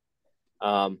soon, but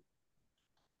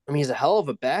I mean, he's a hell of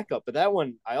a backup, but that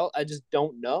one, I just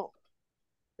don't know.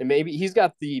 And maybe he's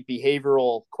got the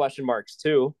behavioral question marks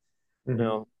too.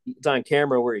 Mm-hmm. It's on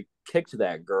camera where he kicked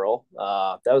that girl.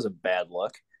 That was a bad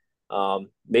look.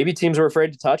 Maybe teams were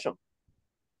afraid to touch him.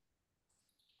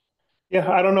 Yeah,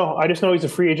 I don't know. I just know he's a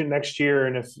free agent next year,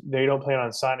 and if they don't plan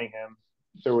on signing him,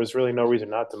 there was really no reason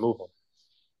not to move him.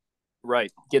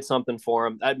 Right, get something for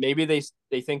him. Maybe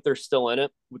they think they're still in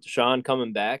it with Deshaun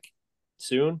coming back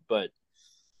soon, but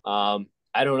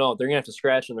I don't know. They're gonna have to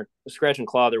scratch and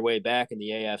claw their way back in the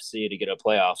AFC to get a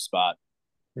playoff spot.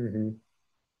 Mm-hmm.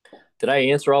 Did I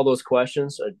answer all those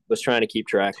questions? I was trying to keep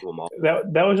track of them all.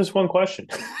 That was just one question.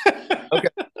 Okay.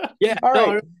 Yeah. All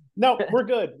right. No, we're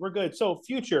good. We're good. So,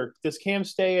 future, does Cam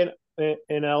stay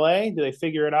in LA? Do they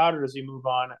figure it out, or does he move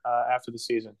on after the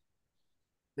season?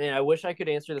 Man, I wish I could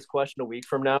answer this question a week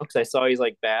from now because I saw he's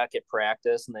like back at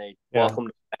practice and they welcomed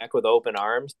him back with open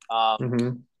arms.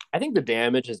 Mm-hmm. I think the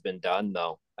damage has been done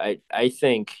though. I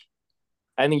think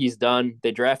he's done.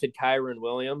 They drafted Kyron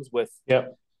Williams with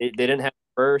Yep. they didn't have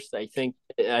first.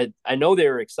 I know they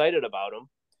were excited about him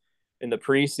in the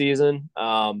preseason.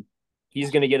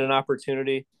 He's going to get an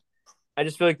opportunity. I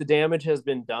just feel like the damage has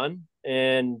been done,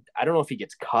 and I don't know if he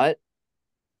gets cut.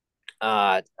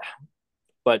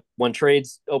 But when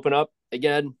trades open up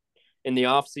again in the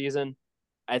off season,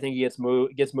 I think he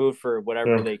gets moved for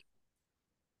whatever they.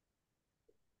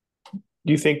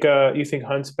 Do you think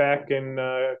Hunt's back in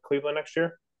Cleveland next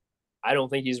year? I don't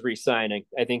think he's re-signing.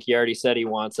 I think he already said he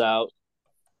wants out.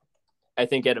 I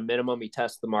think at a minimum he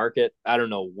tests the market. I don't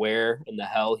know where in the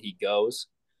hell he goes,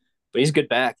 but he's good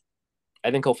back. I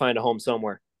think he'll find a home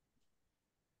somewhere.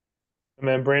 And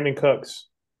then Brandon Cooks.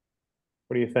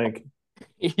 What do you think?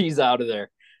 He's out of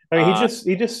there. I mean,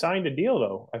 he just signed a deal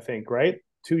though. I think, right?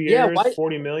 2 years, Yeah, why,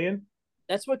 40 million.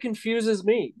 that's what confuses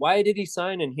me. Why did he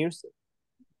sign in Houston?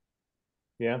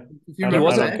 Yeah. If you I remember don't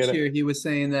wasn't. get last it. year, he was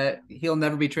saying that he'll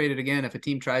never be traded again. If a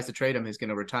team tries to trade him, he's going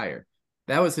to retire.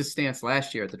 That was his stance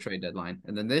last year at the trade deadline.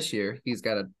 And then this year, he's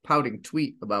got a pouting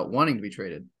tweet about wanting to be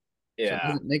traded. So it Yeah.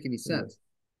 doesn't make any sense.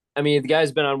 I mean, the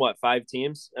guy's been on what, 5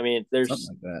 teams? I mean,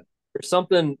 Something like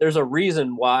that. there's a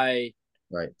reason why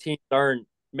Right. teams aren't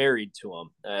married to him.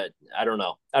 I don't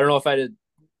know. I don't know if I did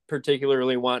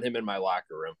particularly want him in my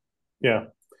locker room. Yeah.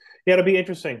 Yeah, it'll be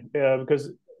interesting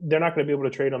because they're not going to be able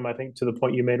to trade him, I think, to the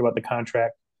point you made about the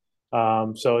contract.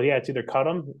 So yeah, it's either cut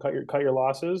them, cut your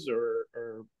losses, or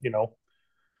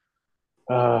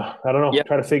I don't know, Yeah,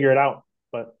 try to figure it out.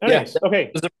 But yeah. anyways,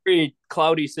 okay, Those are pretty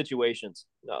cloudy situations.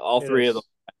 All it three of them,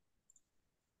 is.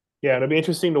 Yeah, it'll be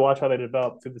interesting to watch how they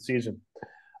develop through the season.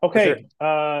 for sure.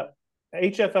 Okay,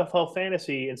 HFFL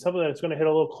fantasy and something that's going to hit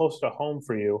a little close to home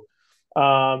for you.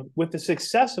 With the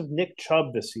success of Nick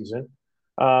Chubb this season,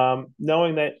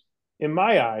 knowing that in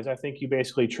my eyes, I think you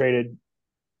basically traded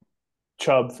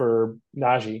Chubb for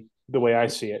Najee the way I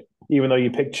see it, even though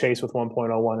you picked Chase with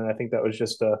 1.01, and I think that was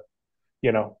just a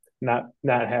not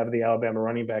have the Alabama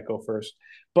running back go first.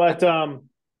 But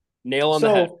Nail on the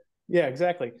head. so yeah,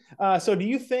 exactly. So do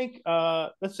you think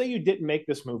let's say you didn't make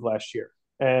this move last year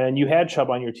and you had Chubb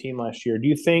on your team last year, do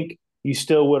you think you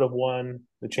still would have won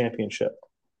the championship?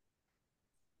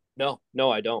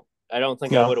 No, I don't. I don't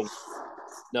think I would No. have.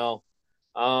 No.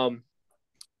 Um,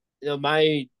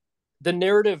 my the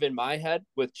narrative in my head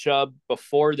with Chubb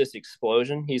before this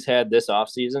explosion he's had this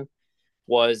offseason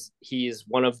was he's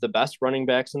one of the best running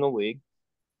backs in the league.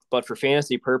 But for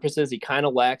fantasy purposes, he kind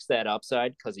of lacks that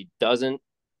upside because he doesn't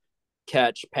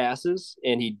catch passes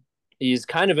and he's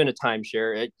kind of in a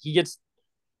timeshare. He gets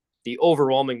the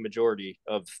overwhelming majority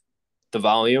of the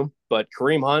volume, but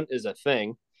Kareem Hunt is a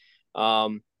thing.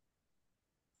 Um,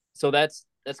 so that's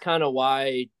kind of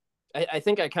why I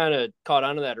think I kind of caught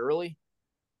on to that early,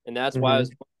 and that's why I was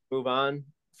Mm-hmm. going to move on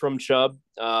from Chubb,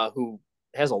 who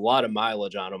has a lot of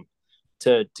mileage on him,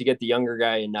 to get the younger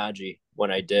guy in Najee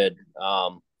when I did.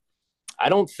 I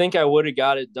don't think I would have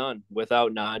got it done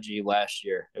without Najee last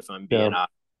year, if I'm being Yeah.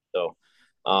 honest.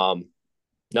 So,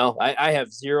 no, I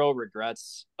have zero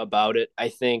regrets about it. I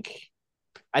think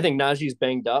Najee's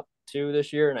banged up too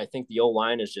this year, and I think the O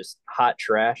line is just hot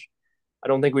trash. I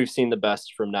don't think we've seen the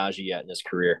best from Najee yet in his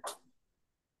career.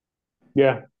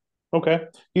 Yeah. Okay.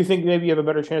 Do you think maybe you have a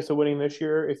better chance of winning this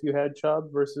year if you had Chubb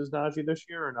versus Najee this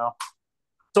year or no?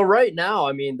 So right now,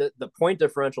 I mean, the point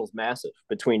differential is massive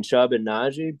between Chubb and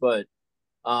Najee, but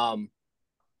um,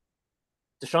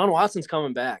 Deshaun Watson's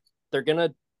coming back. They're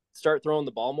gonna start throwing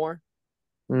the ball more.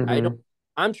 I don't. Mm-hmm.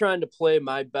 I'm trying to play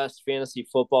my best fantasy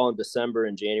football in December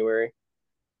and January,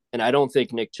 and I don't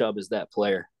think Nick Chubb is that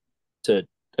player to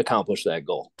accomplish that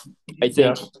goal. I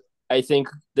Yeah. think I think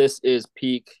this is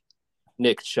peak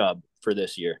Nick Chubb for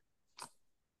this year.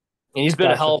 And he's been a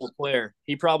Gotcha. hell of a player.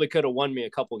 He probably could have won me a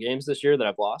couple games this year that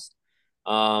I've lost.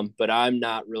 But I'm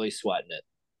not really sweating it.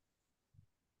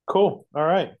 Cool. All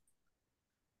right.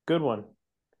 Good one.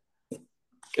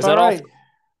 Is All that all? right.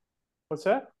 What's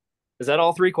that? Is that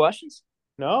all three questions?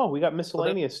 No, we got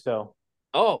miscellaneous still.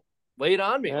 Oh, lay it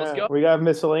on me. Let's Yeah, go. we got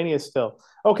miscellaneous still.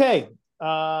 Okay.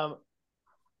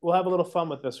 We'll have a little fun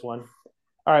with this one.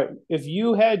 All right. If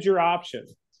you had your option,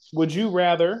 would you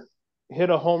rather hit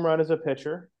a home run as a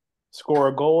pitcher, score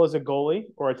a goal as a goalie,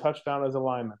 or a touchdown as a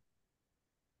lineman?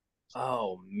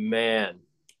 Oh man.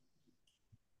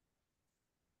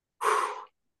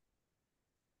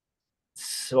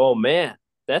 So man,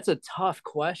 that's a tough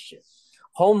question.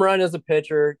 Home run as a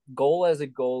pitcher, goal as a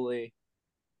goalie,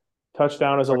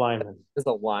 Touchdown as a or lineman. as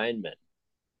a lineman.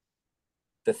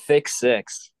 The thick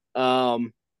six.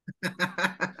 I've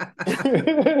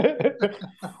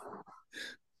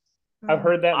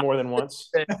heard that more than once.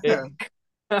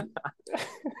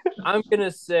 I'm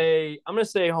gonna say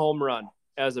home run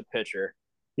as a pitcher.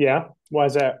 Yeah. Why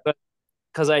is that? But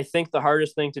because I think the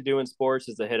hardest thing to do in sports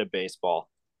is to hit a baseball.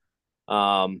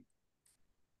 Um,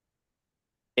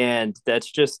 and that's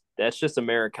just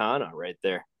Americana right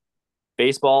there.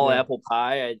 Baseball, Yeah. apple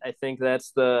pie. I think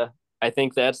that's the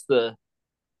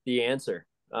answer.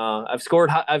 I've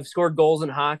scored goals in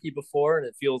hockey before, and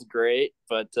it feels great.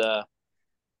 But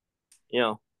you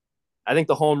know, I think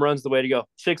the home run's the way to go.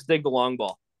 Chicks dig the long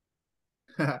ball.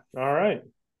 All right.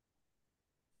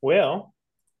 Well,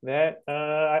 that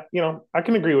I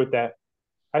can agree with that.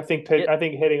 Yeah, I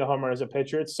think hitting a home run as a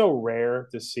pitcher, it's so rare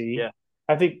to see. yeah.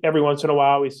 I think every once in a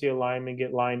while we see a lineman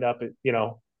get lined up at,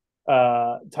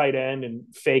 tight end and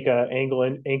fake a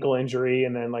ankle injury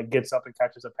and then like gets up and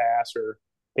catches a pass or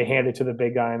they hand it to the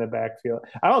big guy in the backfield.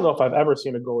 I don't know if I've ever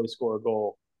seen a goalie score a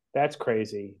goal. That's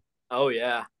crazy. Oh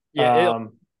yeah, yeah.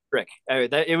 Um, Rick,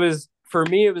 it was for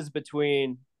me, it was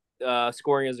between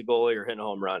scoring as a goalie or hitting a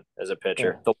home run as a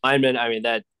pitcher. Yeah. The linemen, I mean,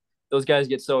 those guys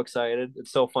get so excited.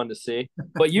 It's so fun to see.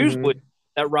 But usually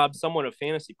that robs someone of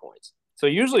fantasy points. So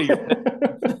usually you're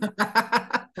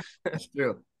That's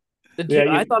true.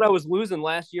 I thought I was losing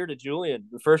last year to Julian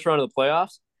the first round of the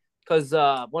playoffs because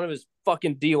one of his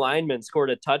fucking D linemen scored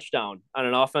a touchdown on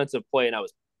an offensive play, and I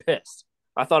was pissed.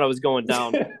 I thought I was going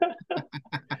down.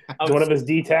 One of his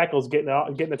D tackles getting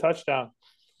a touchdown.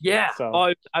 Yeah.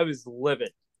 So I was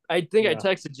livid. I think I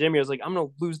texted Jimmy. I was like, I'm gonna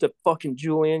lose to fucking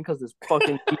Julian because this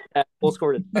fucking D tackle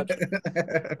scored a touchdown.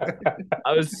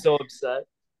 I was so upset.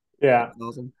 Yeah. That's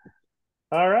awesome.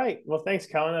 All right. Well, thanks,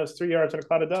 Kellen. That was 3 yards in a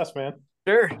cloud of dust, man.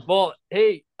 Sure. Well,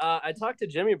 hey, I talked to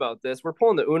Jimmy about this. We're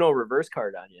pulling the Uno reverse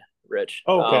card on you, Rich.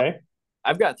 Okay.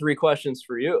 I've got 3 questions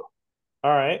for you.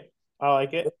 All right. I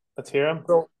like it. Let's hear them.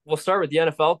 So we'll start with the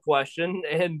NFL question.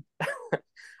 And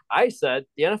I said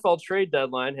the NFL trade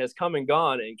deadline has come and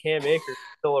gone, and Cam Akers is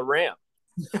still a Ram.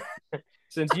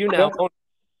 Since you now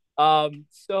own.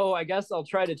 So I guess I'll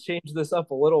try to change this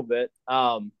up a little bit.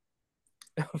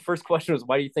 First question was,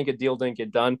 why do you think a deal didn't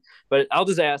get done? But I'll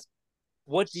just ask,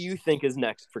 what do you think is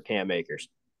next for Cam Akers?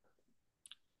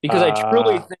 Because I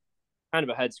truly think it's kind of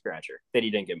a head scratcher that he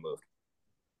didn't get moved.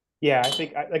 Yeah, I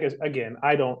think again,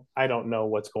 I don't know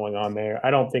what's going on there.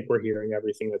 I don't think we're hearing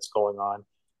everything that's going on.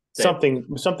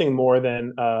 Same. Something more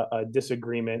than a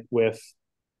disagreement with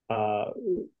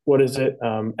what is it?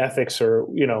 Ethics, or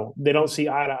they don't see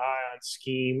eye to eye on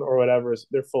scheme or whatever.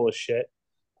 They're full of shit.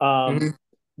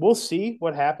 We'll see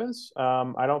what happens.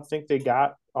 I don't think they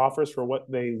got offers for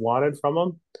what they wanted from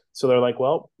him. So they're like,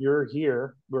 well, you're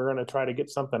here. We're going to try to get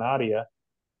something out of you.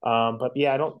 But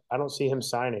yeah, I don't see him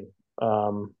signing.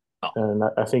 And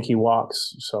I think he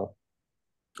walks. So.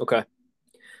 Okay.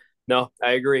 No,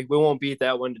 I agree. We won't beat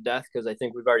that one to death because I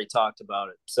think we've already talked about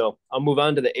it. So I'll move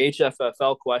on to the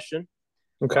HFFL question.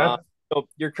 Okay. So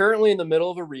you're currently in the middle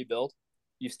of a rebuild.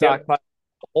 You've stockpiled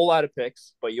a whole lot of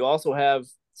picks, but you also have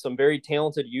some very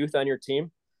talented youth on your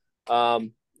team.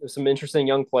 There's some interesting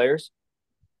young players.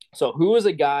 So who is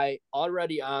a guy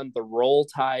already on the Roll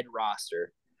Tide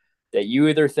roster that you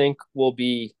either think will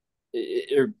be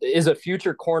or is a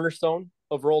future cornerstone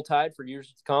of Roll Tide for years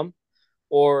to come,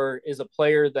 or is a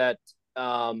player that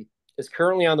is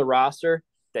currently on the roster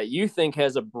that you think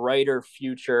has a brighter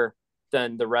future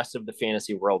than the rest of the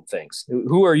fantasy world thinks?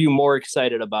 Who are you more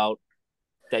excited about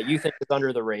that you think is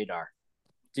under the radar?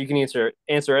 So you can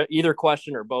answer either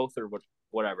question or both or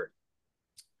whatever.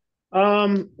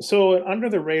 So an under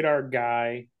the radar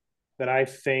guy that I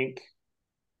think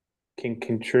can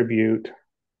contribute.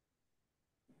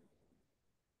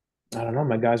 I don't know.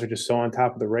 My guys are just so on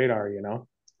top of the radar,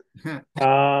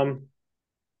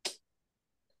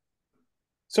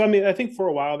 So I mean, I think for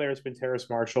a while there it's been Terrace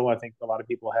Marshall. I think a lot of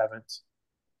people haven't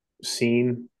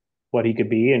seen what he could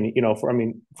be, and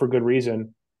for good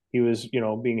reason. He was,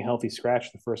 being a healthy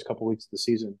scratch the first couple of weeks of the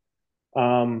season.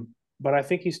 But I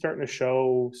think he's starting to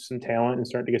show some talent and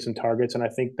starting to get some targets, and I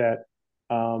think that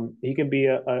he can be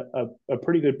a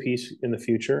pretty good piece in the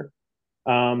future.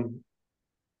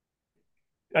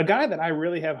 A guy that I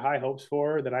really have high hopes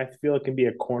for, that I feel it can be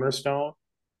a cornerstone,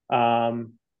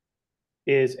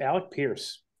 is Alec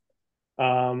Pierce.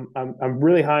 I'm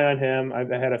really high on him. I've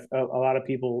had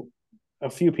a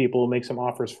few people make some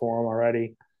offers for him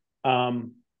already.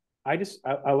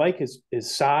 I like his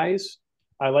size.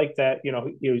 I like that,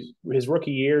 his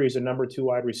rookie year, he's a number 2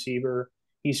 wide receiver.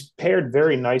 He's paired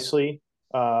very nicely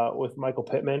with Michael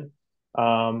Pittman.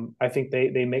 I think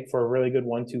they make for a really good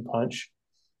 1-2 punch.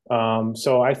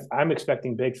 So I'm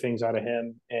expecting big things out of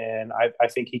him, and I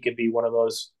think he could be one of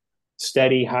those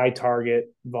steady, high target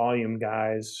volume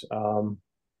guys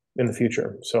in the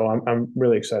future. So I'm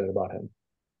really excited about him.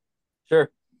 Sure.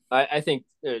 I think,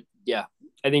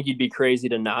 I think you'd be crazy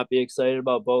to not be excited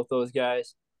about both those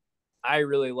guys. I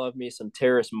really love me some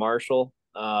Terrace Marshall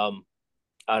out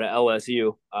of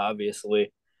LSU,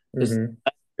 obviously. You're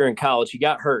in college. He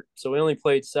got hurt, so he only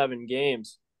played 7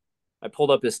 games. I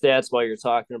pulled up his stats while you're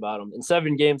talking about him. In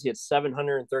 7 games, he had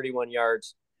 731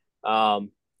 yards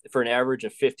for an average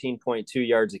of 15.2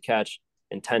 yards a catch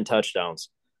and 10 touchdowns.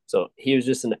 So he was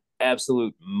just an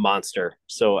absolute monster.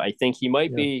 So I think he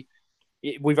might be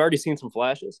 – we've already seen some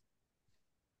flashes.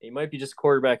 He might be just a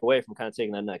quarterback away from kind of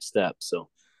taking that next step. So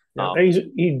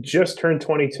he just turned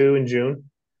 22 in June.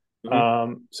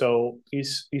 So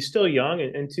he's still young,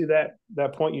 and to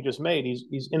that point you just made,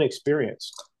 he's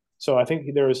inexperienced. So I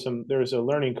think there's a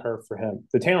learning curve for him.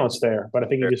 The talent's there, but I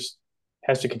think he just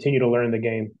has to continue to learn the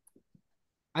game.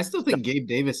 I still think Gabe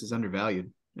Davis is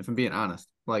undervalued, if I'm being honest.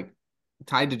 Like,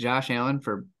 tied to Josh Allen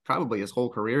for probably his whole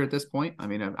career at this point. I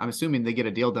mean, I'm assuming they get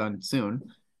a deal done soon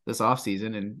this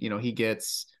offseason, and he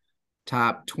gets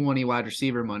top 20 wide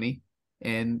receiver money.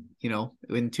 And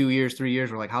in 2 years, 3 years,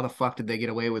 we're like, how the fuck did they get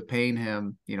away with paying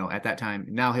him? At that time,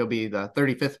 now he'll be the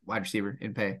 35th wide receiver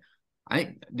in pay. I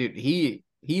think, dude, he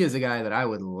is a guy that I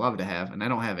would love to have, and I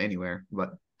don't have anywhere,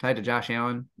 but tied to Josh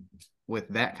Allen with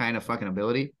that kind of fucking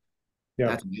ability, Yeah.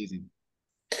 that's amazing.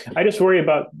 I just worry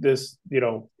about this,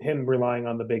 him relying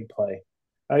on the big play.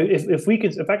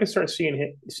 If I could start see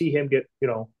him get,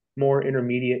 more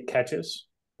intermediate catches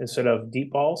instead of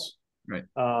deep balls, right?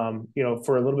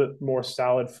 For a little bit more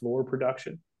solid floor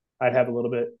production, I'd have a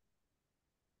little bit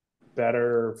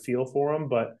better feel for him.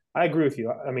 But I agree with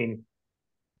you. I mean,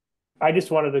 I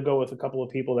just wanted to go with a couple of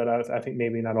people that I think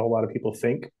maybe not a whole lot of people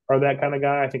think are that kind of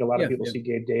guy. I think a lot of people see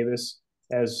Gabe Davis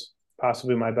as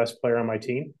possibly my best player on my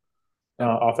team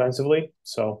offensively.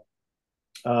 So,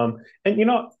 and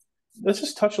let's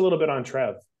just touch a little bit on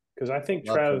Trev, because I think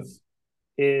Trev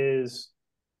is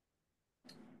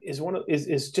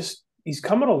just he's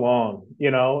coming along.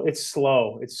 It's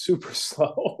slow, it's super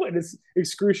slow, and it's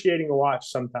excruciating to watch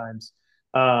sometimes.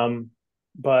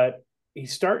 But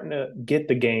he's starting to get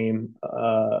the game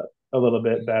a little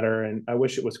bit better, and I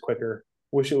wish it was quicker.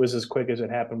 Wish it was as quick as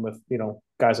it happened with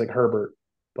guys like Herbert,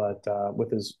 but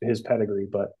with his pedigree.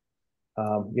 But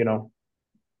I'm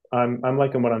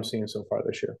liking what I'm seeing so far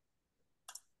this year.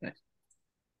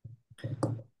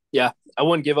 Yeah, I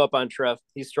wouldn't give up on Trev.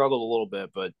 He struggled a little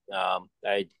bit, but I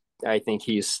think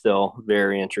he's still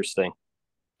very interesting.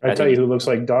 I tell you who looks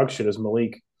like dog shit is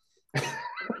Malik.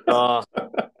 I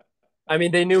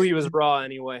mean, they knew he was raw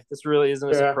anyway. This really isn't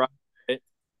a surprise. Right?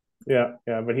 Yeah,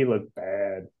 but he looked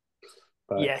bad.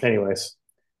 But yeah. Anyways,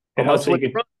 it helps when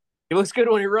he looks good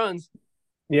when he runs.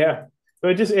 Yeah,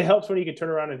 but it helps when you can turn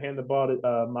around and hand the ball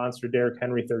to monster Derrick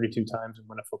Henry 32 times and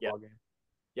win a football game.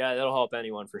 Yeah, that'll help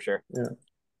anyone for sure. Yeah.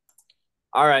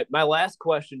 All right, my last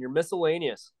question. Your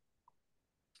miscellaneous.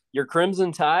 Your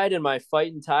Crimson Tide and my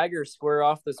Fighting Tigers square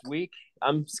off this week.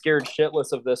 I'm scared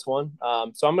shitless of this one.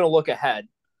 So I'm going to look ahead.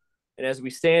 And as we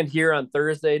stand here on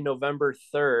Thursday, November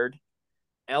 3rd,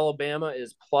 Alabama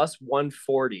is plus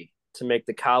 140 to make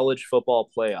the college football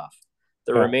playoff.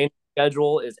 The remaining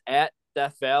schedule is at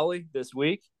Death Valley this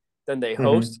week. Then they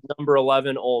host number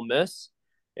 11 Ole Miss,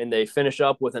 and they finish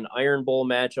up with an Iron Bowl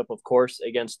matchup, of course,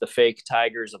 against the fake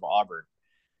Tigers of Auburn.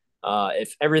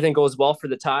 If everything goes well for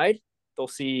the Tide, they'll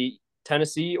see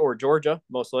Tennessee or Georgia,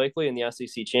 most likely, in the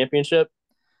SEC championship.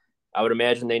 I would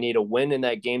imagine they need a win in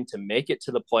that game to make it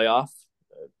to the playoff.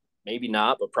 Maybe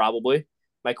not, but probably.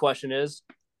 My question is,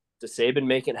 does Saban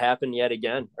make it happen yet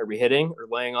again? Are we hitting or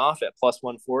laying off at plus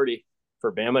 140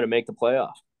 for Bama to make the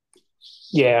playoff?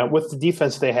 Yeah, with the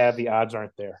defense they have, the odds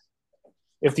aren't there.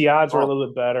 If the odds were a little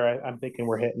bit better, I'm thinking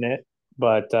we're hitting it.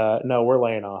 But no, we're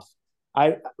laying off.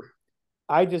 I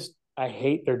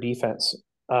hate their defense.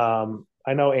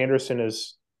 I know Anderson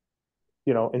is,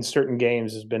 in certain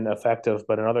games has been effective,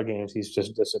 but in other games he's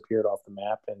just disappeared off the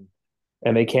map,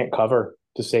 and they can't cover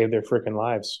to save their freaking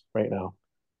lives right now.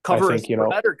 Cover a spread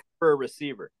or cover a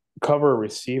receiver? Cover a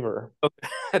receiver. Okay.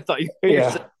 I thought you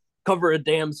said cover a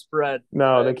damn spread.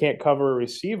 No, they can't cover a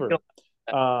receiver.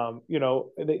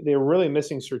 They're really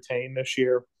missing Surtain this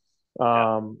year.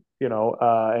 And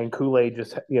Kool-Aid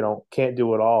just, can't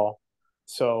do it all.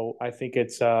 So I think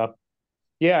it's, I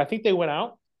think they went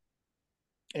out,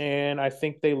 and I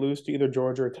think they lose to either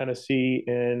Georgia or Tennessee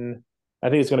I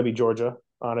think it's going to be Georgia,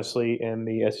 honestly, in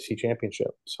the SEC championship.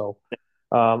 So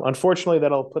unfortunately,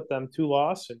 that'll put them 2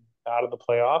 losses and out of the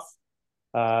playoff,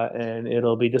 and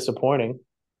it'll be disappointing.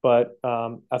 But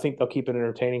I think they'll keep it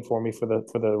entertaining for me for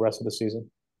the rest of the season.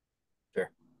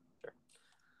 Sure.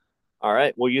 All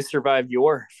right. Well, you survived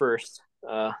your first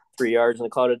 3 yards in a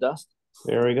cloud of dust.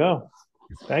 There we go.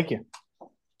 Thank you.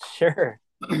 Sure.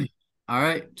 All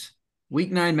right.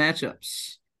 Week 9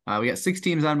 matchups. We got 6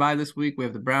 teams on bye this week. We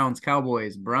have the Browns,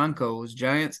 Cowboys, Broncos,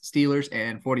 Giants, Steelers,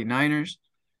 and 49ers.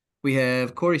 We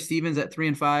have Corey Stevens at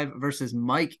 3-5 versus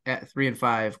Mike at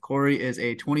 3-5. Corey is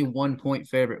a 21-point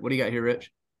favorite. What do you got here,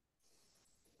 Rich?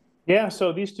 Yeah,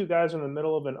 so these 2 guys are in the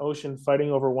middle of an ocean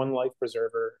fighting over one life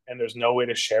preserver, and there's no way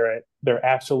to share it. They're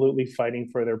absolutely fighting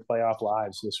for their playoff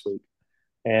lives this week.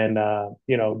 And,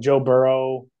 Joe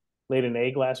Burrow laid an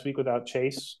egg last week without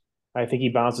Chase. I think he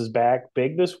bounces back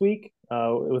big this week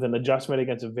with an adjustment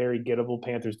against a very gettable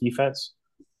Panthers defense.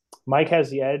 Mike has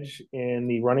the edge in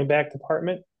the running back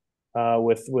department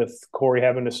with Corey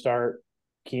having to start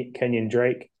Kenyon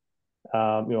Drake.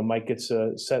 Mike gets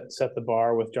set the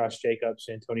bar with Josh Jacobs,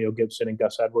 Antonio Gibson, and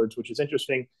Gus Edwards, which is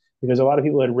interesting because a lot of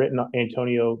people had written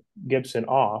Antonio Gibson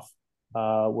off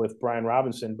with Brian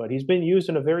Robinson, but he's been used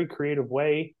in a very creative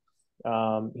way.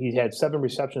 He had 7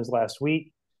 receptions last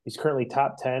week. He's currently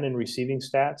top 10 in receiving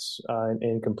stats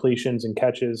in completions and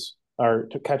catches, or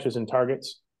catches and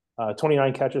targets.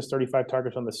 29 catches, 35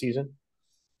 targets on the season.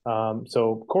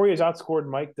 So Corey has outscored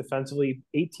Mike defensively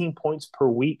 18 points per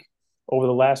week over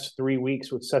the last 3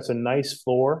 weeks, which sets a nice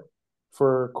floor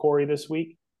for Corey this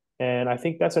week. And I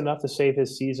think that's enough to save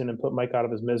his season and put Mike out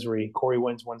of his misery. Corey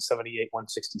wins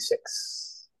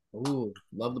 178-166. Ooh,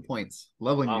 love the points.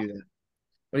 Love when Wow. you do that.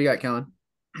 What do you got, Kellen?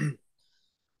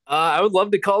 I would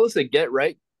love to call this a get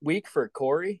right week for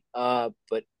Corey,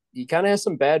 but he kind of has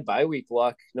some bad bye week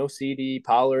luck. No CD,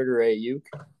 Pollard, or Ayuk.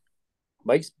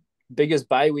 Mike's biggest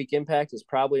bye week impact is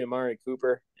probably Amari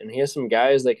Cooper, and he has some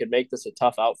guys that could make this a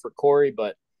tough out for Corey,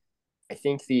 but I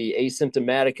think the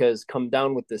asymptomatic has come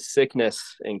down with the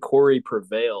sickness, and Corey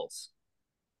prevails.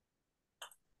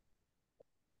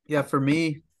 Yeah, for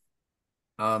me,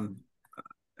 um,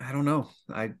 I don't know.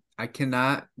 I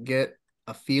cannot get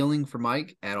a feeling for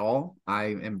Mike at all. I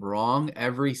am wrong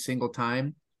every single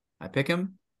time I pick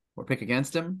him or pick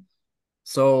against him.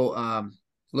 So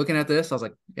looking at this, I was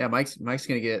like, yeah, Mike's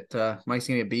gonna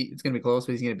get beat. It's gonna be close,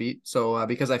 but he's gonna beat. So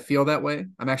because I feel that way,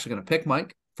 I'm actually gonna pick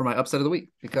Mike for my upset of the week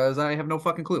because I have no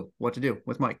fucking clue what to do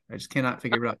with Mike. I just cannot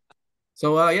figure it out.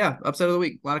 So yeah, upset of the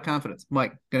week. A lot of confidence.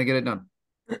 Mike, gonna get it done.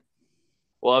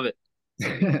 Love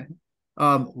it.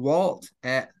 Walt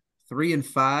at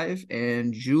 3-5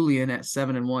 and Julian at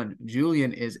 7-1.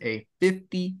 Julian is a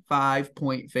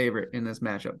 55-point favorite in this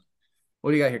matchup.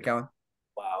 What do you got here, Callan?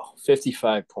 Wow,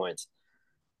 55 points.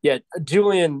 Yeah,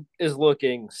 Julian is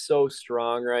looking so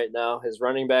strong right now. His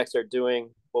running backs are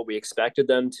doing what we expected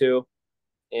them to,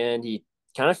 and he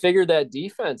kind of figured that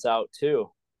defense out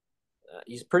too.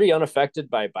 He's pretty unaffected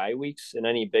by bye weeks in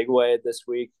any big way this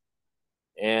week,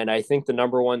 and I think the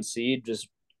number 1 seed just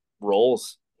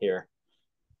rolls here.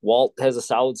 Walt has a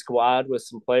solid squad with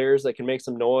some players that can make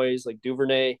some noise, like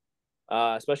Duvernay,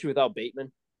 especially without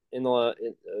Bateman in the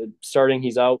starting.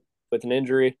 He's out with an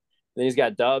injury. Then he's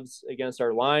got Dubs against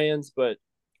our Lions, but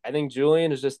I think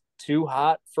Julian is just too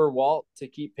hot for Walt to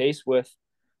keep pace with,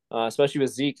 especially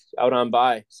with Zeke out on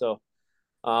bye. So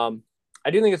I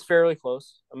do think it's fairly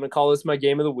close. I'm going to call this my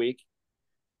game of the week.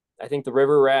 I think the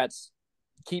River Rats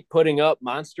keep putting up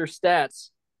monster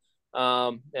stats.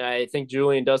 And I think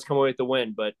Julian does come away with the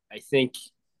win, but I think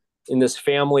in this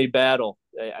family battle,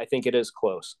 I think it is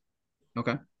close.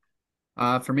 Okay.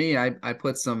 For me, I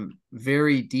put some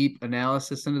very deep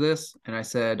analysis into this, and I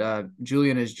said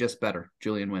Julian is just better.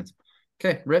 Julian wins.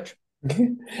 Okay, Rich.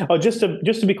 Oh, just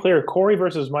to be clear, Corey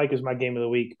versus Mike is my game of the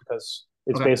week because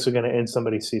it's Okay. basically going to end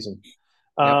somebody's season.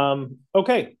 Yep.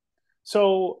 Okay,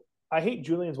 so I hate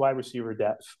Julian's wide receiver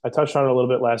depth. I touched on it a little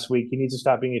bit last week. He needs to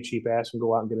stop being a cheap ass and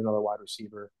go out and get another wide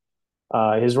receiver.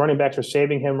 His running backs are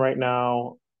saving him right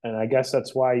now, and I guess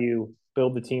that's why you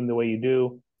build the team the way you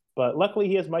do. But luckily,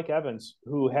 he has Mike Evans,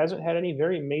 who hasn't had any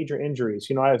very major injuries.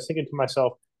 I was thinking to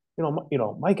myself,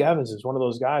 Mike Evans is one of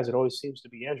those guys that always seems to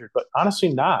be injured, but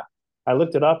honestly, not. I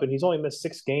looked it up, and he's only missed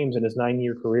 6 games in his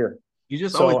 9-year career. He's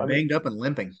just always So I mean, banged up and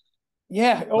limping.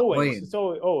 yeah, always. Playing. It's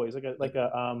always like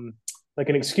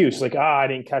an excuse, like I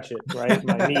didn't catch it, right,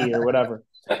 my knee or whatever.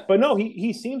 But no,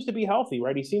 he seems to be healthy,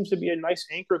 right? He seems to be a nice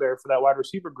anchor there for that wide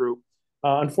receiver group.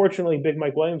 Unfortunately, Big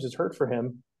Mike Williams is hurt for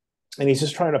him, and he's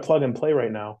just trying to plug and play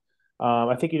right now.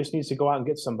 I think he just needs to go out and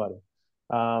get somebody.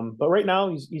 But right now,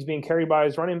 he's being carried by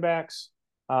his running backs.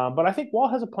 But I think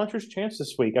Walt has a puncher's chance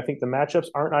this week. I think the matchups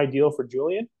aren't ideal for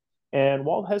Julian, and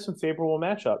Walt has some favorable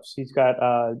matchups. He's got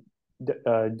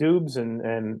Dubes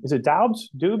and is it Dobbs?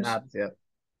 Dubes? Dobbs, yeah.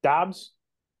 Dobbs.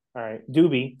 All right,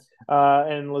 Doobie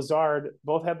and Lazard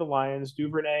both have the Lions.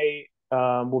 Duvernay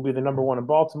will be the number 1 in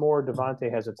Baltimore.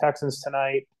 Devontae has the Texans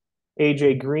tonight.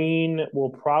 AJ Green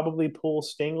will probably pull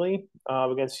Stingley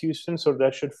against Houston, so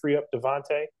that should free up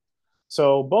Devontae.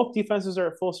 So both defenses are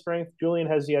at full strength. Julian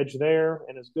has the edge there,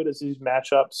 and as good as these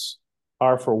matchups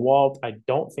are for Walt, I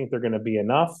don't think they're going to be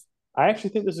enough. I actually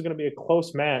think this is going to be a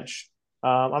close match.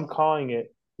 I'm calling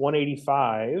it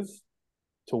 185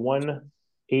 to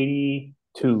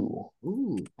 182.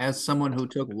 Ooh, as someone who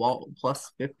took Walt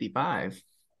plus 55,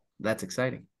 that's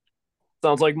exciting.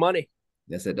 Sounds like money.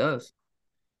 Yes, it does.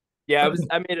 Yeah,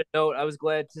 I made a note. I was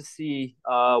glad to see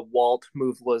Walt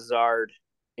move Lazard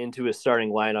into his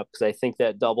starting lineup because I think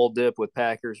that double dip with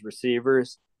Packers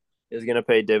receivers is going to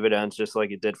pay dividends just like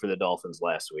it did for the Dolphins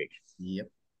last week. Yep.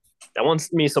 That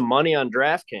wants me some money on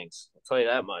DraftKings. I'll tell you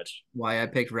that much. Why I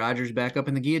picked Rodgers back up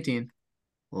in the guillotine.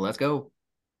 Well, let's go.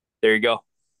 There you go.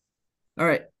 All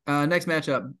right. Next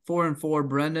matchup, 4-4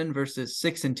 Brendan versus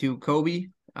 6-2 Kobe.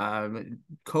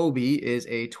 Kobe is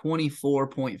a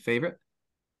 24-point favorite.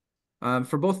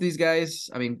 For both of these guys,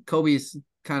 I mean, Kobe's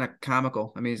kind of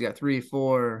comical. I mean, he's got 3,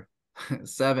 4,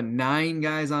 7, 9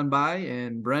 guys on bye,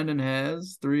 and Brendan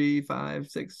has 3, 5,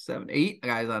 6, 7, 8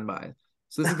 guys on bye.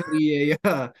 So this is going to be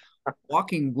a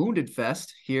walking wounded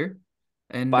fest here.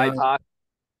 And BIPOC.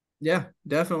 yeah,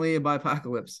 definitely a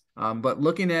bipocalypse. But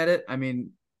looking at it, I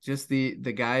mean, just the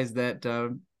guys that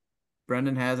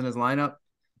Brendan has in his lineup,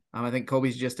 I think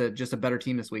Kobe's just a better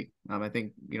team this week. I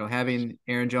think, having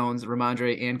Aaron Jones,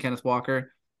 Ramondre, and Kenneth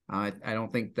Walker, I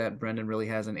don't think that Brendan really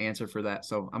has an answer for that.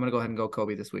 So I'm gonna go ahead and go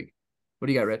Kobe this week. What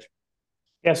do you got, Rich?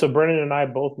 Yeah, so Brennan and I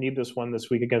both need this one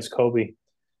this week against Kobe.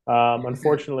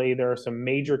 Unfortunately, there are some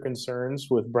major concerns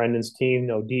with Brendan's team.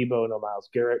 No Debo, no Myles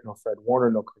Garrett, no Fred Warner,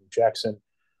 no Kareem Jackson.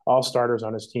 All starters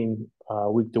on his team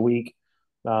week to week.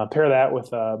 Pair that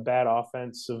with bad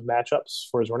offensive matchups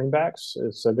for his running backs.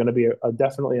 It's going to be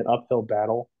definitely an uphill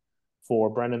battle for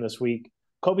Brendan this week.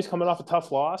 Kobe's coming off a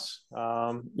tough loss.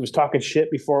 He was talking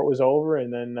shit before it was over,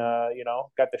 and then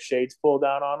got the shades pulled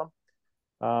down on him.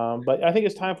 But I think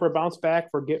it's time for a bounce back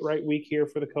for get right week here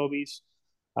for the Kobe's.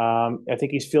 I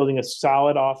think he's fielding a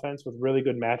solid offense with really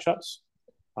good matchups.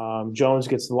 Jones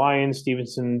gets the Lions.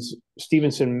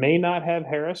 Stevenson may not have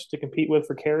Harris to compete with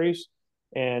for carries,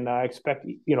 and I expect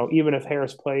even if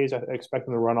Harris plays, I expect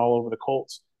him to run all over the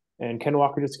Colts. And Ken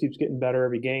Walker just keeps getting better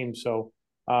every game. So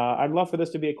I'd love for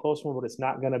this to be a close one, but it's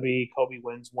not going to be. Kobe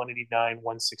wins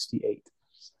 189-168. Okay,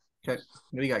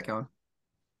 what do you got, Kellen?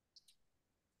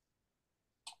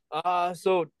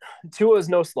 So Tua's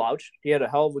no slouch. He had a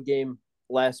hell of a game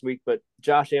last week, but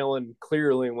Josh Allen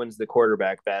clearly wins the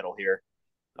quarterback battle here.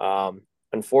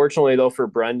 Unfortunately, though, for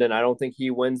Brendan, I don't think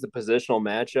he wins the positional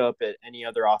matchup at any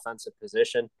other offensive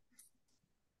position.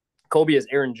 Kobe is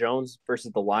Aaron Jones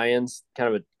versus the Lions.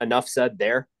 Kind of enough said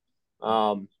there.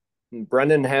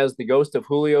 Brendan has the ghost of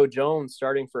Julio Jones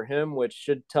starting for him, which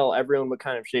should tell everyone what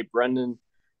kind of shape Brendan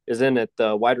is in at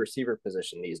the wide receiver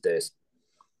position these days.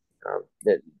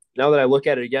 Now that I look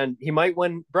at it again, he might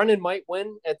win. Brendan might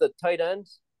win at the tight end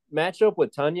matchup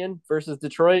with Tunyon versus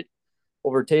Detroit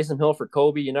over Taysom Hill for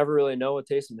Kobe. You never really know with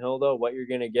Taysom Hill, though, what you're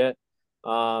going to get.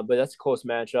 But that's a close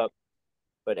matchup.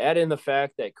 But add in the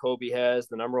fact that Kobe has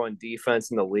the number 1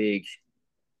 defense in the league.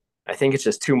 I think it's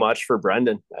just too much for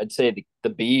Brendan. I'd say the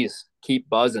Bees keep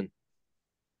buzzing.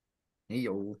 Hey,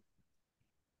 yo.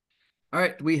 All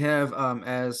right, we have,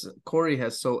 as Corey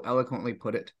has so eloquently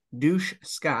put it, Douche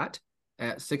Scott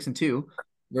at 6-2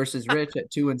 versus Rich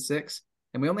at 2-6,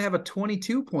 and we only have a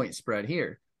 22-point spread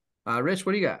here. Rich,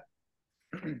 what do you got?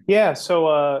 Yeah,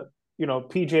 so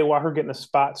PJ Walker getting a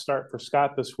spot start for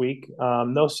Scott this week.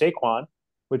 No Saquon,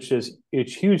 which is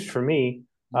it's huge for me.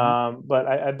 But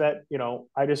I bet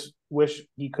I just wish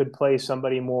he could play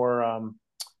somebody more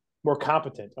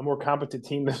competent, a more competent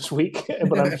team this week.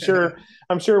 But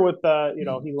I'm sure with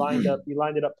he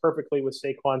lined it up perfectly with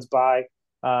Saquon's bye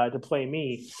to play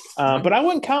me. But I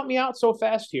wouldn't count me out so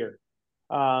fast here.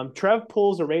 Trev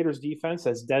pulls the Raiders defense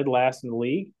that's dead last in the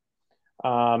league.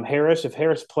 If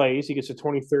Harris plays, he gets a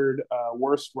 23rd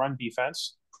worst run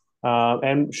defense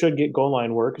and should get goal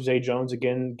line work. Zay Jones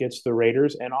again gets the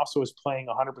Raiders and also is playing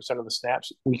 100% of the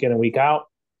snaps week in and week out.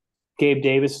 Gabe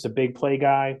Davis is a big play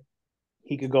guy.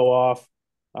 He could go off.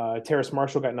 Terrace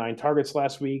Marshall got 9 targets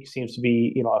last week. Seems to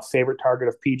be a favorite target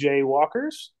of PJ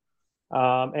Walker's.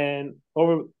 And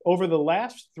over the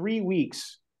last 3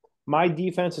 weeks, my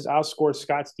defense has outscored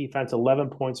Scott's defense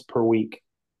 11 points per week.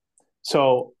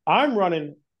 So I'm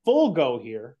running full go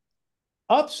here.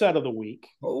 Upset of the week.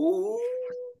 Oh,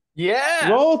 yeah.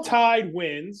 Roll Tide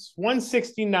wins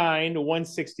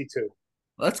 169-162.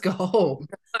 Let's go.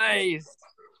 Nice.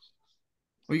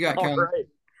 What you got, All Kellen? right.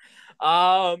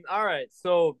 All right.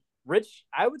 So Rich,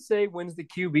 I would say, wins the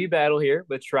QB battle here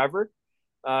with Trevor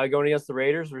going against the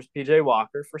Raiders versus PJ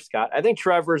Walker for Scott. I think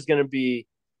Trevor is going to be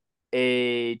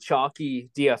a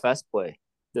chalky DFS play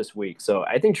this week. So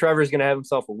I think Trevor's going to have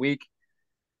himself a week.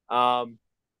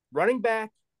 Running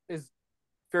back is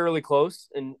fairly close.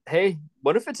 And hey,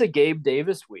 what if it's a Gabe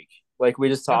Davis week? Like we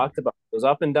just talked about, those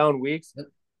up and down weeks.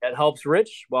 That helps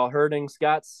Rich while hurting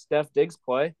Scott's Steph Diggs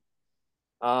play.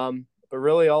 But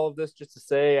really all of this just to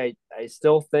say, I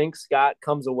still think Scott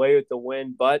comes away with the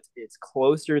win, but it's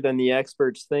closer than the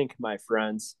experts think, my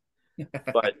friends.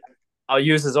 But I'll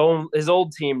use his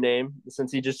old team name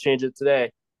since he just changed it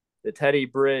today. The Teddy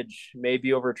Bridge may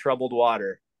be over troubled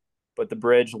water, but the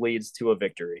bridge leads to a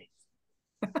victory.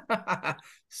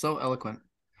 So eloquent.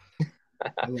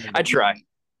 I try.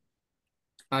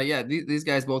 Yeah, these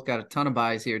guys both got a ton of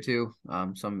buys here too.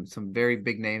 Some very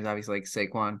big names, obviously like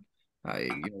Saquon.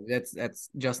 That's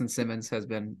Justin Simmons has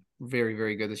been very,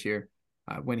 very good this year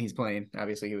when he's playing.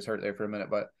 Obviously, he was hurt there for a minute,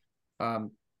 but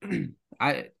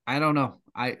I don't know.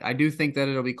 I do think that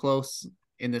it'll be close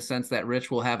in the sense that Rich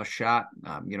will have a shot.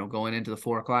 Going into the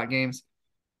 4 o'clock games.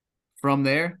 From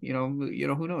there,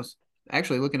 who knows?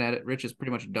 Actually, looking at it, Rich is pretty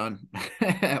much done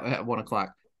at 1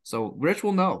 o'clock. So Rich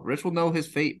will know. Rich will know his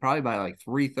fate probably by like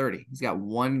 3:30. He's got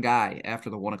one guy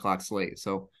after the 1 o'clock slate.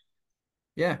 So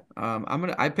yeah,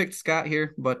 I picked Scott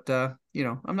here, but I'm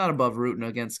not above rooting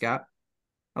against Scott.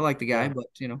 I like the guy, Yeah. but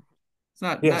it's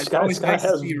not. Yeah, It's always Scott nice to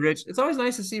has. see Rich. It's always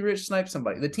nice to see Rich snipe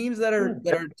somebody. The teams that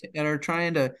are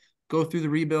trying to go through the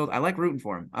rebuild, I like rooting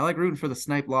for him. I like rooting for the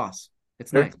snipe loss.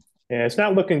 It's nice. Yeah, it's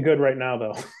not looking good right now,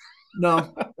 though.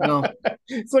 No.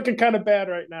 It's looking kind of bad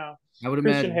right now. I would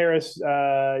Christian imagine. Harris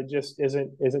just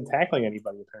isn't tackling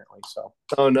anybody apparently. So.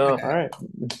 Oh no. All right.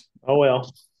 Oh well.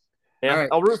 Yeah, All right.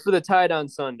 I'll root for the Tide on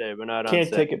Sunday, but not on Can't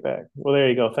Saturday. take it back. Well, there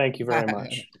you go. Thank you very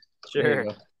much. Sure.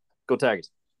 Go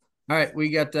Tigers. All right, we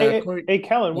got hey,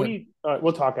 Kellen, what do you?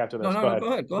 We'll talk after this. No,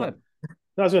 go ahead.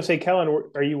 No, I was going to say, Kellen,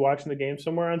 are you watching the game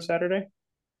somewhere on Saturday?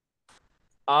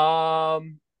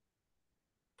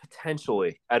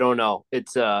 Potentially. I don't know.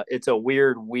 It's a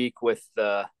weird week with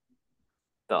the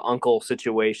uncle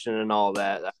situation and all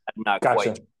that. I'm not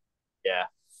quite. Yeah.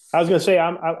 I was going to say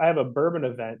I have a bourbon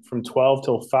event from 12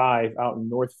 till 5 out in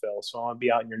Northville, so I'll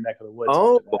be out in your neck of the woods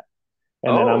after that.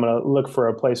 And then I'm going to look for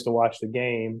a place to watch the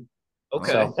game.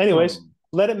 Okay. So, anyways,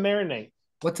 let it marinate.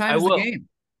 What time is the game?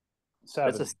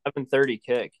 7. That's a 7:30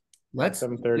 kick. Let's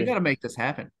 7:30. We got to make this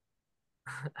happen.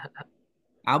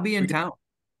 I'll be in town.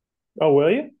 Oh, will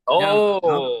you?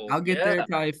 Oh, I'll get there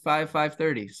probably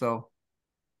 5:30. So,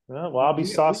 well, I'll be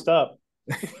sauced up.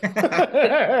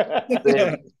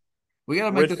 We got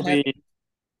to make this happen.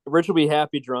 Rich will be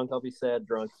happy drunk. I'll be sad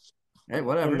drunk. Hey,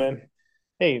 whatever. And then,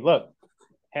 hey, look,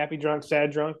 happy drunk,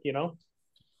 sad drunk.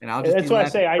 And I'll just. That's what I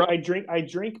say. I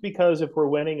drink because if we're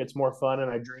winning, it's more fun, and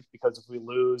I drink because if we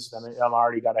lose, then I'm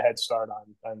already got a head start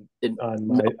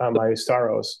on my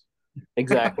sorrows.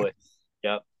 Exactly.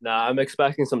 Yep. Nah, I'm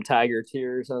expecting some Tiger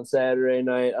tears on Saturday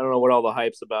night. I don't know what all the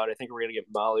hype's about. I think we're gonna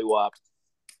get mollywopped.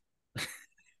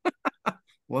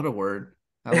 What a word!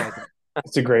 I like it.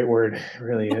 It's a great word. It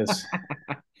really is.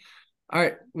 All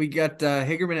right, we got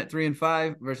Higerman at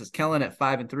 3-5 versus Kellen at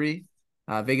 5-3.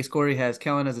 Vegas Corey has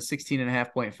Kellen as a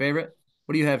 16.5-point favorite.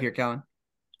 What do you have here, Kellen?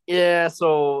 Yeah,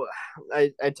 so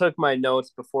I took my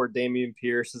notes before. Damian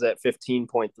Pierce is at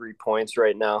 15.3 points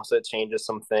right now, so it changes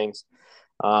some things.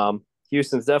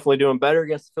 Houston's definitely doing better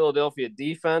against the Philadelphia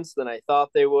defense than I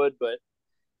thought they would, but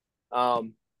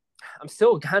I'm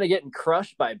still kind of getting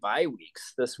crushed by bye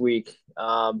weeks this week.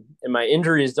 And my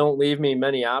injuries don't leave me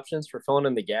many options for filling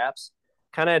in the gaps.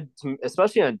 Kind of,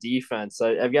 especially on defense,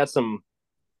 I've got some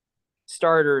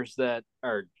starters that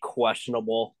are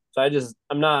questionable. So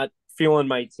I'm not feeling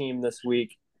my team this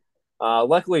week.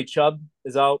 Luckily, Chubb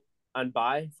is out on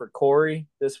bye for Corey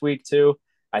this week too.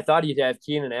 I thought he'd have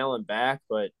Keenan Allen back,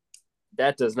 but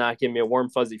that does not give me a warm,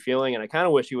 fuzzy feeling. And I kind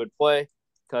of wish he would play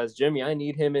because, Jimmy, I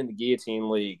need him in the guillotine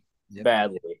league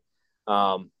badly.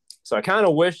 So I kind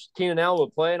of wish Keenan Allen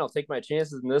would play, and I'll take my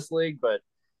chances in this league. But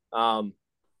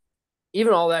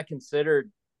even all that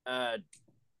considered,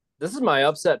 this is my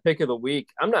upset pick of the week.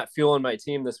 I'm not feeling my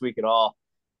team this week at all.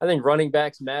 I think running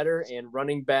backs matter, and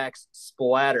running backs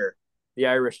splatter the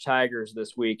Irish Tigers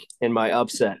this week in my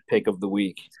upset pick of the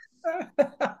week.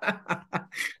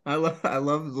 I love the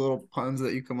little puns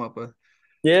that you come up with.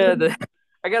 Yeah,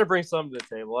 I got to bring something to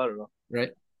the table. I don't know.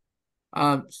 Right.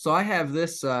 So I have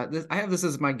this. I have this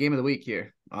as my game of the week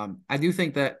here. I do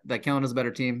think that Kellen is a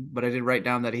better team, but I did write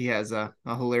down that he has a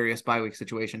hilarious bye week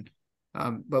situation.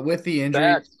 But with the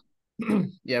injury,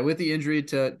 with the injury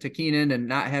to Keenan and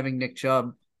not having Nick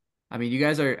Chubb, I mean, you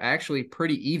guys are actually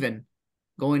pretty even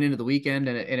going into the weekend,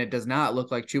 and it does not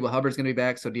look like Chuba Hubbard's going to be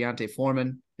back. So Deontay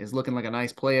Foreman is looking like a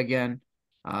nice play again.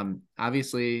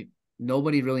 Obviously,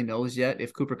 nobody really knows yet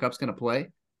if Cooper Kupp's going to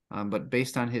play. But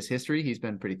based on his history, he's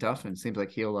been pretty tough, and it seems like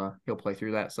he'll play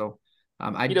through that. So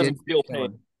he doesn't feel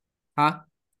pain. Huh?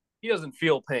 He doesn't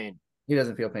feel pain. He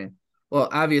doesn't feel pain. Well,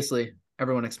 obviously,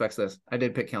 everyone expects this. I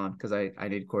did pick Kellen because I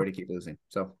need Corey to keep losing.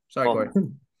 So sorry, Corey.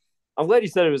 I'm glad you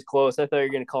said it was close. I thought you were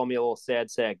going to call me a little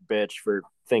sad sack bitch for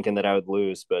thinking that I would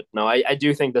lose. But no, I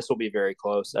do think this will be very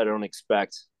close. I don't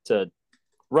expect to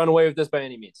run away with this by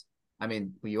any means. I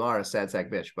mean, you are a sad sack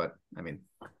bitch, but I mean,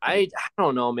 I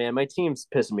don't know, man. My team's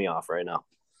pissing me off right now.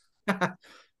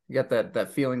 You got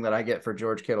that feeling that I get for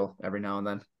George Kittle every now and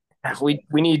then. We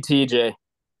need TJ.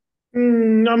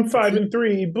 I'm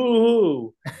 5-3. Boo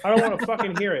hoo! I don't want to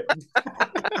fucking hear it.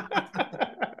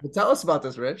 Well, tell us about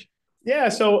this, Rich. Yeah,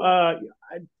 so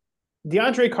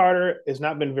DeAndre Carter has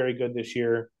not been very good this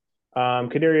year.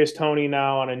 Kadarius Toney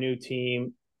now on a new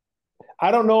team.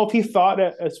 I don't know if he thought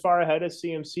as far ahead as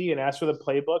CMC and asked for the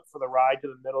playbook for the ride to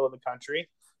the middle of the country.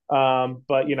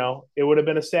 But it would have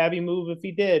been a savvy move if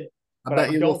he did. I But I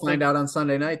bet you we'll don't find think. out on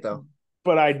Sunday night, though.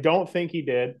 But I don't think he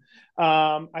did.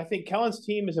 I think Kellen's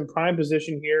team is in prime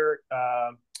position here.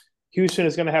 Houston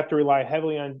is going to have to rely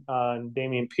heavily on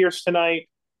Damian Pierce tonight.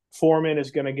 Foreman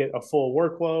is going to get a full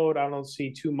workload. I don't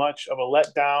see too much of a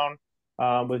letdown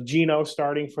with Geno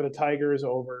starting for the Tigers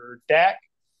over Dak.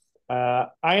 I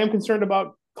am concerned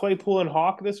about Claypool and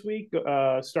Hawk this week.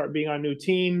 Start being on new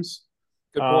teams.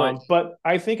 Good point. But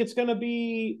I think it's going to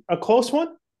be a close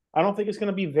one. I don't think it's going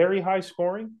to be very high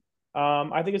scoring.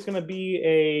 I think it's going to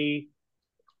be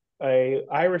a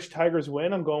Irish Tigers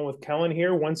win. I'm going with Kellen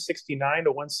here, 169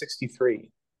 to 163.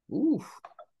 Ooh,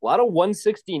 A lot of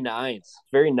 169s.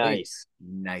 Very nice.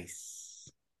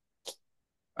 nice.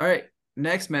 All right,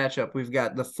 next matchup, we've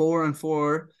got the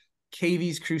 4-4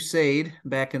 KV's Crusade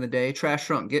back in the day. Trash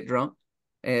drunk, get drunk,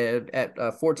 and at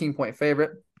a 14-point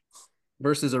favorite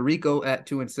versus a Rico at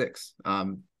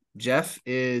 2-6. Jeff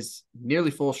is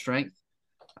nearly full strength.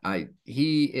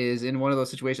 He is in one of those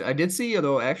situations. I did see,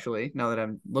 though, actually, now that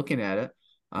I'm looking at it,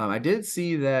 I did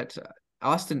see that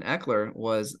Austin Eckler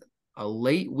was a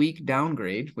late week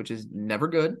downgrade, which is never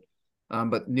good.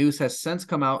 But news has since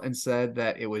come out and said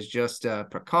that it was just a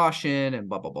precaution and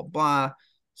blah, blah, blah, blah.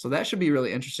 So that should be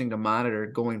really interesting to monitor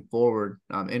going forward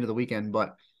into the weekend.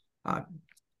 But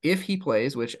if he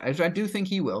plays, which I do think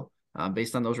he will,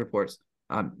 based on those reports,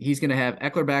 he's going to have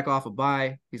Eckler back off a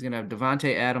bye. He's going to have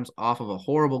Devontae Adams off of a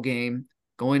horrible game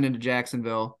going into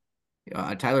Jacksonville.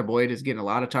 Tyler Boyd is getting a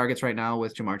lot of targets right now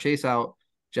with Jamar Chase out.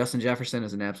 Justin Jefferson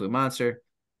is an absolute monster.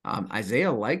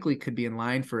 Isaiah likely could be in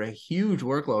line for a huge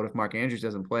workload if Mark Andrews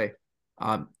doesn't play.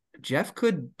 Jeff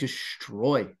could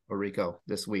destroy Orico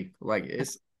this week.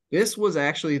 This was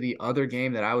actually the other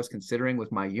game that I was considering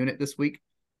with my unit this week.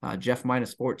 Jeff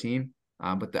minus 14.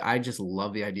 But I just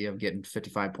love the idea of getting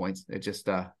 55 points. It just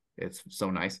it's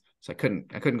so nice. So I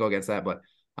couldn't go against that. But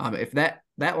if that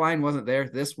line wasn't there,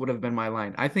 this would have been my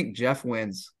line. I think Jeff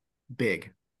wins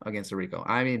big against Rico.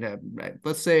 I mean,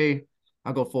 let's say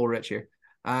I'll go full rich here.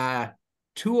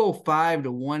 205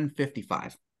 to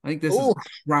 155. I think this is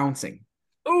trouncing.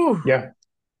 Ooh. Yeah.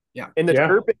 Yeah. And the Yeah.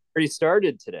 chirping already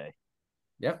started today.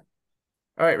 Yep.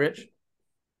 All right, Rich.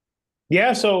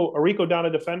 Yeah, so Arico down a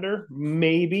defender,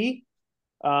 maybe.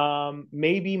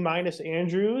 Maybe minus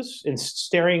Andrews and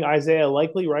staring Isaiah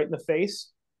likely right in the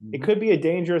face. Mm-hmm. It could be a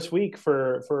dangerous week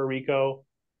for Arico.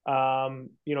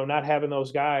 Not having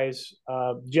those guys.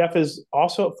 Jeff is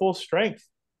also at full strength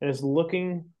and is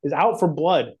out for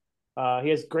blood. He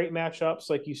has great matchups,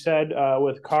 like you said,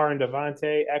 with Carr and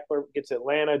Devontae. Eckler gets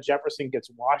Atlanta. Jefferson gets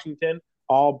Washington,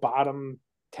 all bottom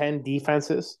 10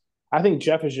 defenses. I think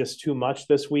Jeff is just too much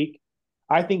this week.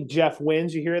 I think Jeff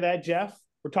wins. You hear that, Jeff?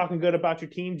 We're talking good about your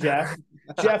team, Jeff.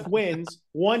 Jeff wins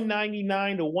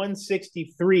 199 to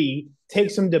 163,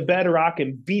 takes him to Bedrock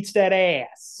and beats that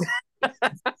ass.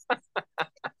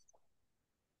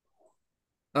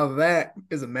 Oh, that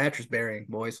is a mattress burying,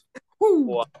 boys.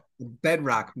 Woo!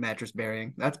 Bedrock mattress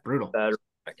burying. That's brutal. Bedrock.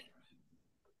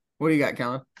 What do you got,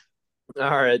 Kellen? All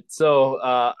right. So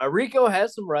Arico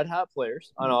has some red hot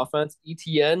players on offense.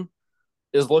 ETN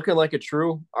is looking like a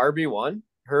true RB1.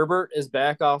 Herbert is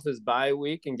back off his bye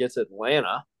week and gets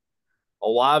Atlanta.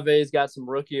 Olave's got some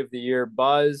rookie of the year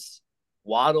buzz.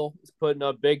 Waddle is putting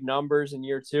up big numbers in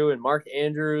year 2, and Mark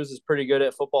Andrews is pretty good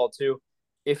at football too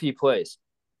if he plays.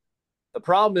 The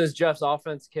problem is Jeff's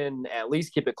offense can at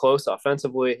least keep it close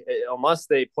offensively, unless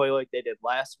they play like they did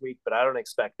last week, but I don't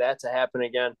expect that to happen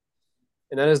again.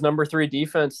 And then his number 3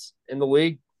 defense in the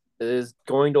league is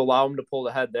going to allow him to pull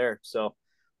the head there. So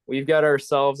we've got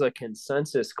ourselves a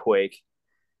consensus quake.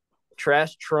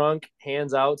 Trash Trunk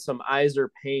hands out some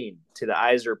Iser pain to the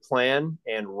Iser plan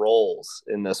and rolls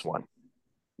in this one.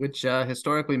 Which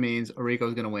historically means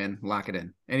Arico's going to win. Lock it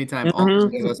in. Anytime all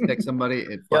three of us pick somebody,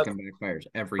 it fucking backfires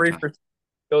every time.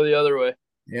 Go the other way.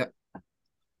 Yep.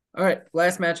 All right,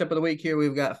 last matchup of the week here.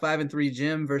 We've got 5-3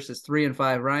 Jim versus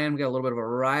 3-5 Ryan. We got a little bit of a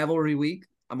rivalry week.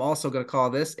 I'm also going to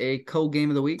call this a co-game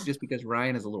of the week just because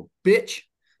Ryan is a little bitch,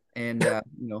 and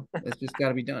it's just got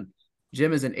to be done.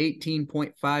 Jim is an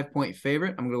 18.5 point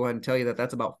favorite. I'm going to go ahead and tell you that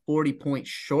that's about 40 points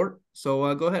short.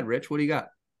 So go ahead, Rich. What do you got?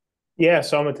 Yeah,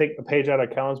 so I'm going to take a page out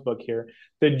of Kellen's book here.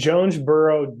 The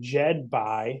Jonesboro Jed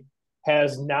bye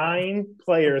has 9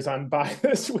 players on bye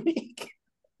this week.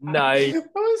 Nice. That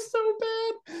was so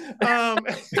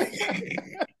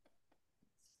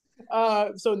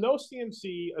bad. So no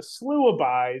CMC, a slew of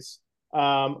buys.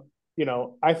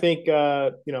 I think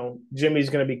Jimmy's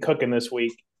going to be cooking this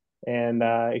week, and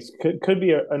it could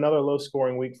be another low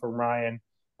scoring week for Ryan.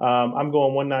 I'm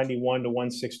going 191 to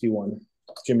 161.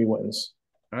 Jimmy wins.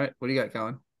 All right, what do you got,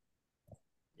 Colin?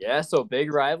 Yeah, so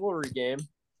big rivalry game.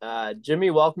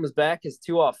 Jimmy welcomes back his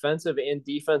two offensive and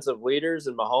defensive leaders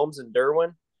in Mahomes and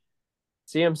Derwin.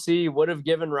 CMC would have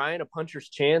given Ryan a puncher's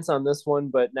chance on this one,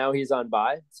 but now he's on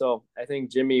bye. So I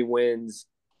think Jimmy wins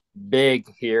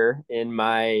big here in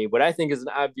my what I think is an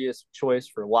obvious choice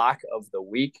for lock of the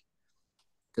week.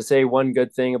 To say one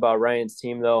good thing about Ryan's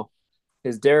team, though,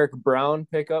 his Derek Brown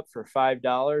pickup for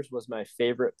 $5 was my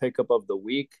favorite pickup of the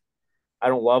week. I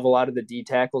don't love a lot of the D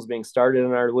tackles being started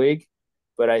in our league,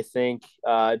 but I think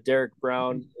Derek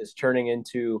Brown is turning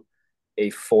into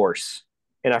a force.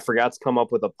 And I forgot to come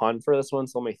up with a pun for this one,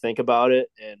 so let me think about it,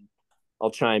 and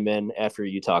I'll chime in after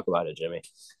you talk about it, Jimmy.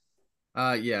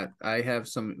 Yeah, I have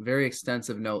some very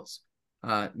extensive notes.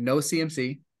 No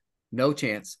CMC, no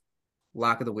chance.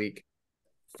 Lock of the week.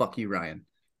 Fuck you, Ryan.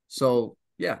 So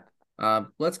yeah,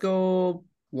 let's go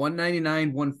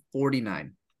 199,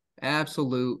 149.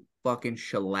 Absolute fucking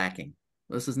shellacking.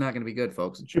 This is not going to be good,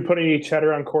 folks. Did you put any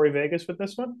cheddar on Corey Vegas with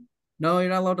this one? No, you're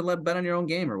not allowed to bet on your own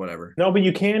game or whatever. No, but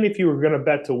you can if you were going to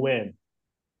bet to win.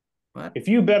 What? If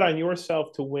you bet on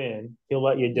yourself to win, he'll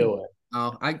let you do it.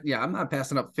 Oh, I'm not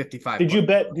passing up 55. Did you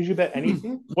bet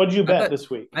anything? What did you bet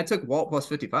this week? I took Walt plus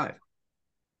 55.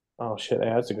 Oh shit,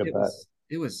 yeah, that's a good bet.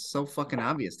 It was so fucking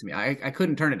obvious to me. I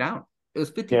couldn't turn it down. It was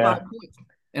 55 points.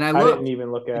 And I didn't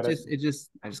even look at it.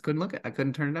 I just couldn't look at it. I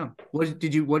couldn't turn it down. What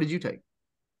did you take?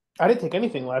 I didn't take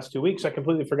anything last 2 weeks. I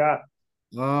completely forgot.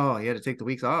 Oh, you had to take the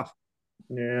weeks off.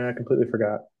 Yeah, I completely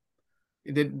forgot.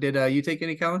 Did you take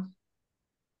any, Colin?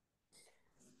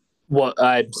 Well,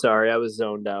 I'm sorry, I was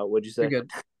zoned out. What'd you say? You're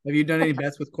good. Have you done any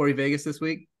bets with Corey Vegas this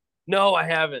week? No, I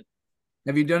haven't.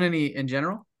 Have you done any in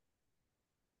general?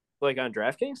 Like on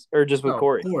DraftKings or just with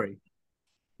Corey? Corey.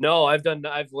 No, I've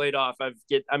laid off. I'm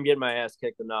getting my ass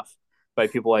kicked enough by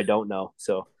people I don't know.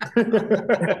 So I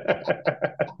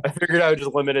figured I would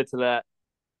just limit it to that.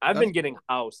 I've been getting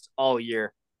housed all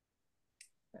year.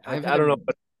 I don't know.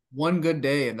 One good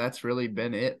day, and that's really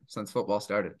been it since football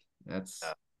started.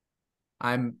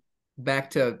 I'm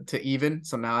back to even.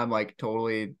 So now I'm like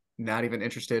totally not even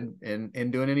interested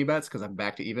in doing any bets because I'm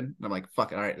back to even. And I'm like,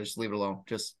 fuck it. All right, just leave it alone.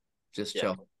 Just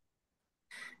chill.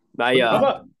 My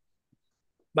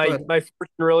fortune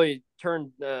really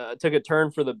took a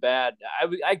turn for the bad.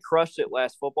 I crushed it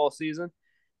last football season,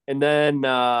 and then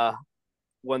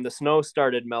when the snow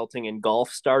started melting and golf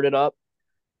started up,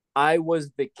 I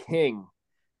was the king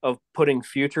of putting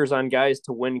futures on guys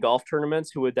to win golf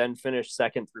tournaments who would then finish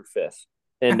second through fifth,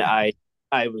 and I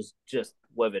was just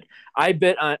livid. I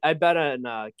bet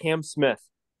on Cam Smith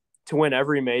to win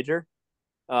every major,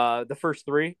 the first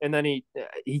three, and then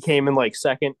he came in like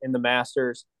second in the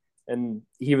Masters. And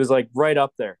he was like right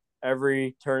up there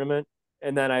every tournament.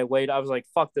 And then I was like,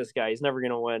 fuck this guy. He's never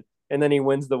going to win. And then he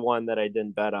wins the one that I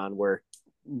didn't bet on where,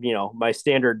 my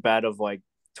standard bet of like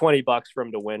 $20 for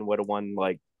him to win would have won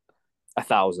like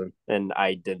 1,000 and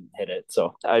I didn't hit it.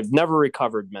 So I've never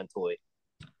recovered mentally.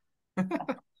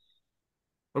 What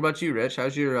about you, Rich?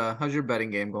 How's your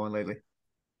betting game going lately?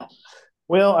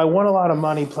 Well, I won a lot of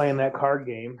money playing that card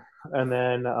game, and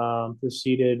then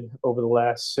proceeded over the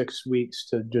last 6 weeks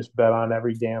to just bet on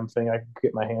every damn thing I could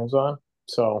get my hands on.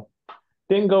 So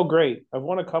didn't go great. I've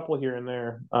won a couple here and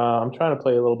there. I'm trying to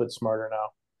play a little bit smarter now.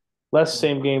 Less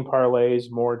same game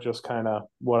parlays, more just kind of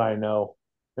what I know,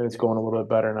 and it's going a little bit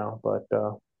better now. But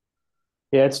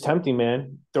yeah, it's tempting,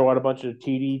 man. Throw out a bunch of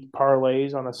TD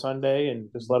parlays on a Sunday and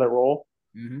just let it roll.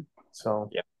 Mm-hmm. So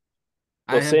yeah.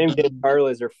 Well, same game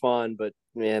parlays are fun, but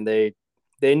man, they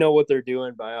know what they're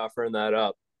doing by offering that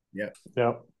up. Yep.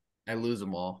 I lose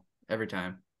them all every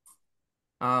time.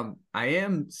 I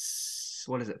am,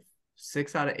 what is it,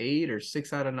 6 out of 8 or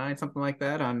 6 out of 9, something like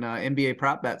that on NBA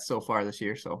prop bets so far this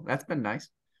year. So that's been nice.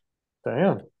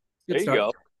 Damn. There you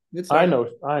go. Good I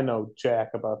know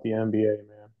jack about the NBA,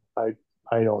 man.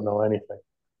 I don't know anything.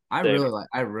 I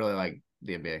really like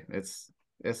the NBA. It's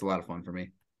a lot of fun for me.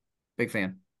 Big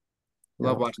fan.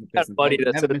 Love watching the Pistons. Buddy,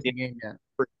 that's haven't missed a game yet.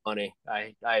 Pretty funny.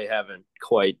 I haven't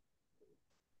quite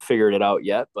figured it out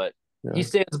yet, but he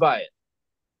stands by it.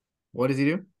 What does he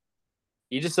do?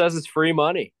 He just says it's free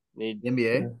money.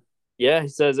 NBA? Yeah, he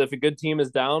says if a good team is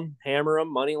down, hammer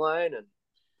them, money line, and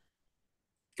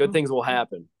good things will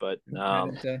happen. But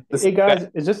hey guys,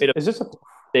 is this a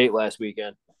date last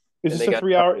weekend? Is this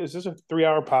a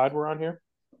 3-hour pod we're on here?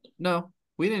 No.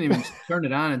 We didn't even turn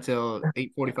it on until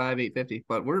 8:45, 8:50.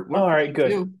 But we're all right.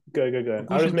 Good.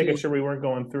 I was just making sure we weren't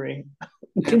going 3.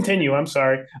 Continue. I'm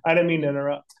sorry. I didn't mean to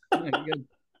interrupt. Yeah, you're good.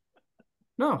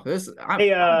 No, Hey,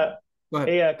 go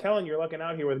ahead. Kellen, you're looking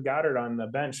out here with Goddard on the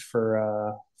bench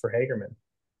for Hagerman.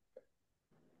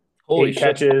 Holy Eight shit!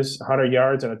 catches, 100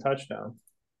 yards, and a touchdown.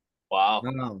 Wow.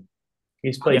 Um,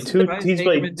 He's I'm played two. surprised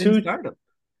Hagerman didn't start him.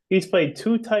 He's played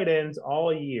two tight ends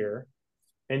all year,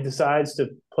 and decides to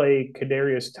play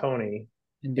Kadarius Toney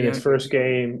And in his DeAndre, first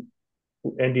game,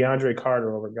 and DeAndre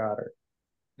Carter over Goddard.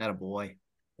 that a boy.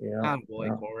 Yeah, That a boy,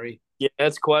 yeah. Corey. Yeah,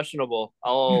 that's questionable.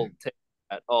 I'll take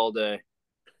that all day.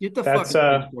 Get the That's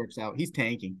fucking pitchforks out. He's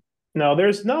tanking. no.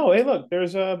 There's no. Hey, look.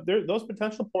 Those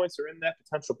potential points are in that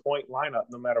potential point lineup,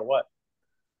 no matter what.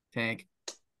 Tank.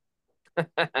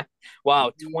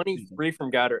 Wow, 23 from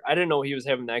Goddard. I didn't know he was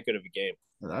having that good of a game.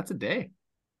 Well, that's a day.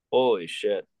 Holy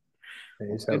shit.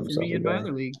 He's Good having for me in my day.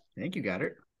 other league. Thank you,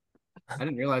 Goddard. I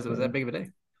didn't realize it was that big of a day.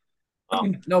 Wow.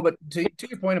 No, but to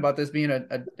your point about this being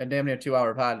a damn near 2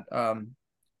 hour pod,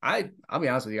 I'll be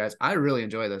honest with you guys. I really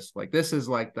enjoy this. Like, this is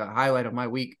like the highlight of my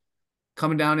week.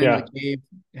 Coming down into Yeah. the cave,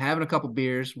 having a couple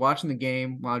beers, watching the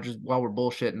game while we're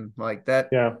bullshitting like that.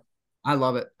 Yeah. I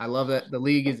love it. I love that the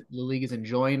league is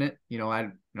enjoying it. I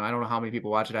don't know how many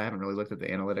people watch it. I haven't really looked at the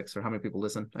analytics or how many people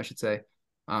listen, I should say.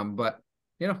 But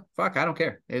fuck, I don't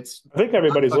care. It's I think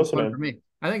everybody's fun listening for me.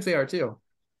 I think they are too.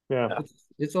 Yeah.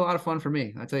 It's a lot of fun for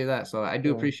me. I tell you that. So I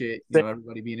do appreciate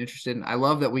everybody being interested. And I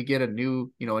love that we get a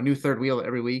new third wheel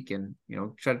every week, and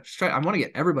try. I want to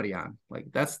get everybody on. Like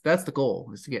that's the goal,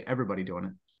 is to get everybody doing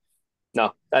it.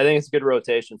 No, I think it's a good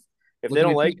rotation. If they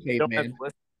don't like it, they don't have Caveman. to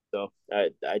listen. So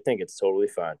I think it's totally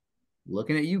fine.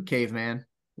 Looking at you, Caveman.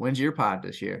 When's your pod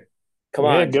this year? Come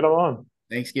on. Get them on.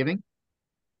 Thanksgiving?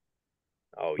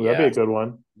 Oh, That'd be a good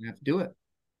one. You have to do it.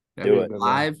 Do it.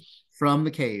 Live from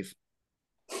the cave.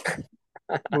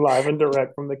 Live and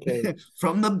direct from the cave.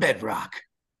 From the bedrock.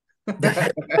 Is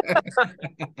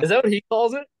that what he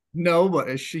calls it? No,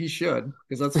 but she should,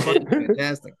 because that's fucking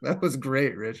fantastic. That was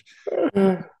great, Rich.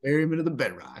 Bury him into the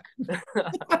bedrock.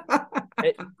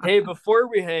 Hey, before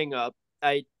we hang up,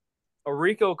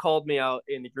 Rico called me out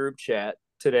in the group chat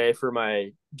today for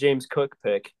my James Cook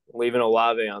pick, leaving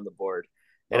Olave on the board.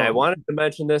 And I wanted to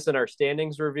mention this in our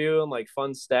standings review and like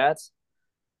fun stats.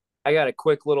 I got a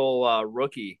quick little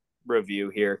rookie review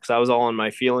here because I was all in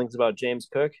my feelings about James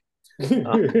Cook.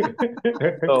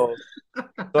 So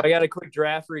I got a quick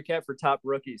draft recap for top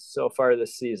rookies so far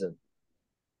this season.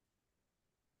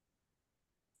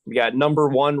 We got number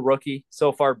 1 rookie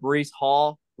so far, Breece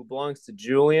Hall, who belongs to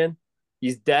Julian.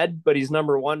 He's dead, but he's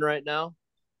number 1 right now.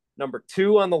 Number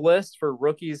 2 on the list for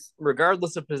rookies,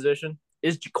 regardless of position,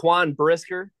 is Jaquan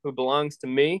Brisker, who belongs to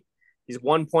me. He's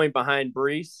 1 point behind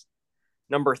Breece.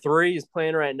 Number 3 is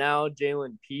playing right now,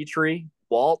 Jalen Petrie.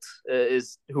 Walt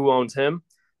is who owns him.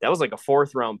 That was like a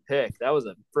 4th round pick. That was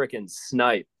a freaking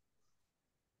snipe.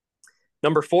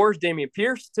 Number 4 is Damian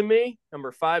Pierce to me.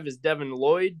 Number 5 is Devin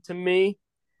Lloyd to me.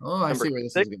 Oh, I see where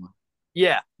this is going.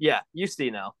 Yeah, you see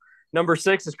now. Number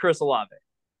 6 is Chris Olave.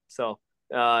 So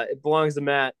it belongs to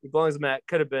Matt. It belongs to Matt.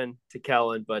 Could have been to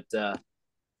Kellen, but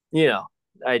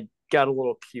I got a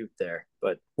little cute there.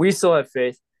 But we still have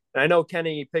faith. And I know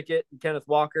Kenny Pickett and Kenneth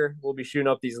Walker will be shooting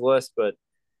up these lists, but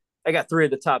I got 3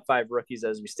 of the top 5 rookies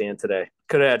as we stand today.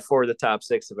 Could have had 4 of the top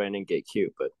 6 if I didn't get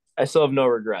cute, but I still have no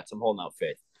regrets. I'm holding out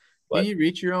faith. But can you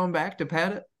reach your own back to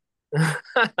pat it?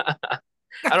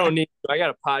 I don't need to. I got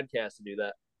a podcast to do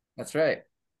that. That's right.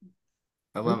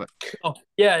 I love it. Oh,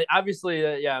 yeah,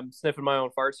 obviously, I'm sniffing my own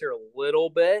farts here a little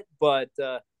bit, but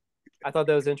I thought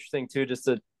that was interesting too, just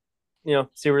to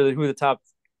see really who the top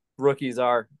rookies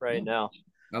are right now.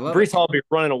 I love Breece Hall would be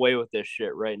running away with this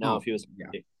shit right now if he was.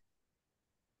 Yeah.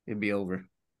 It'd be over.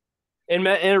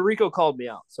 And Rico called me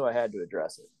out, so I had to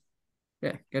address it.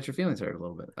 Yeah, got your feelings hurt a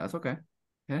little bit. That's okay.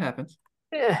 It happens.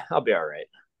 Yeah, I'll be all right.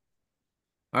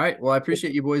 All right. Well, I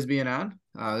appreciate you boys being on.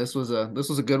 This was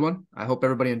a good one. I hope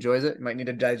everybody enjoys it. You might need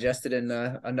to digest it in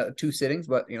another 2 sittings,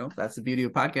 but that's the beauty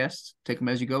of podcasts. Take them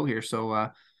as you go here. So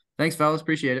thanks, fellas.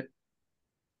 Appreciate it.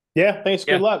 Yeah, thanks.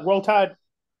 Good luck. Roll Tide.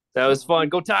 That was fun.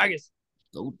 Go Tigers.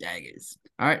 Go Tigers.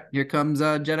 All right, here comes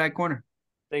Jedi Corner.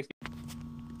 Thanks.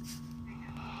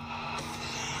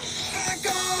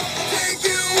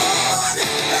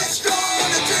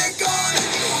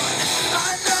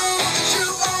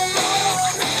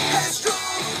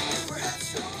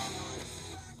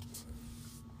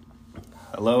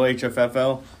 Hello,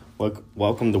 HFFL.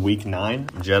 Welcome to Week 9,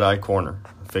 Jedi Corner.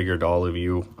 I figured all of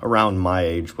you around my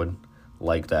age would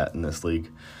like that in this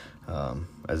league,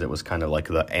 as it was kind of like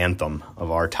the anthem of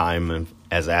our time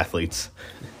as athletes.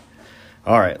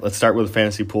 All right, let's start with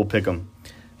Fantasy Pool Pick'em.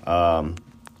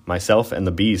 Myself and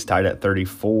the Bees tied at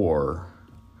 34.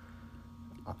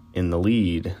 in the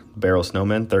lead, Barrel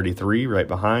Snowmen 33 right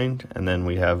behind, and then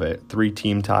we have a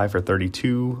 3-team tie for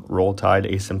 32, Roll Tide,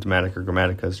 Asymptomatic or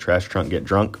Grammatica's Trash Trunk Get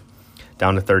Drunk,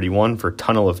 down to 31 for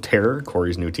Tunnel of Terror,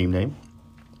 Corey's new team name.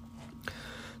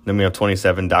 Then we have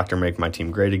 27, Dr. Make My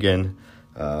Team Great Again.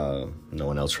 No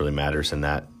one else really matters in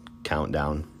that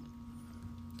countdown.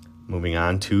 Moving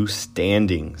on to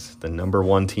standings, the number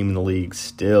 1 team in the league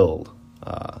still,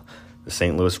 the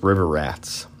St. Louis River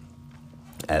Rats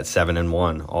at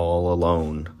 7-1, all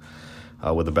alone,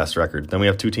 with the best record. Then we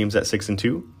have 2 teams at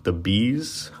 6-2. The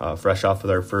Bees, fresh off of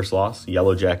their first loss,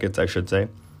 Yellow Jackets, I should say.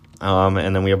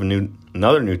 And then we have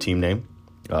another new team name.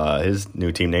 His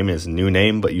new team name is New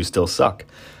Name, But You Still Suck.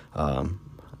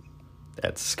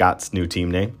 That's Scott's new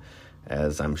team name,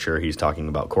 as I'm sure he's talking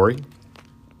about Corey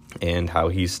and how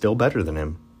he's still better than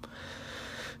him.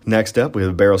 Next up, we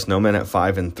have Barrel Snowmen at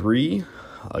 5-3.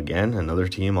 Again, another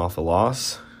team off a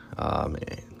loss.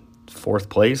 4th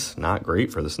place, not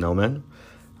great for the Snowmen.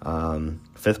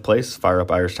 5th place, Fire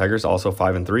Up Irish Tigers, also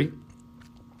 5-3.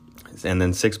 And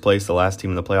then 6th place, the last team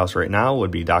in the playoffs right now,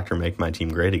 would be Dr. Make My Team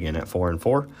Great Again at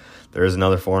 4-4. There is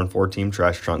another 4-4 team,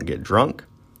 Trash Trunk Get Drunk,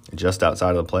 just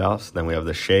outside of the playoffs. Then we have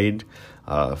the Shade,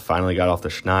 finally got off the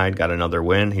schneid, got another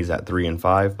win. He's at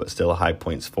 3-5, but still a high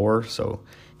points for, so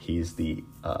he's the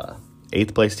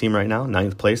 8th place team right now.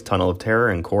 9th place, Tunnel of Terror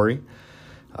and Corey.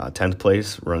 10th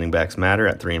place, Running Backs Matter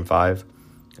at 3-5.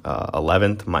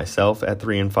 11th, myself at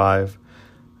 3-5.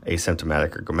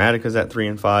 Asymptomatic or Grammatica's at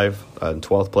 3-5.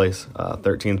 12th place.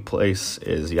 13th place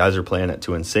is Yizer Plan at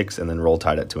 2-6, and then Roll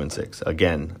Tide at 2-6.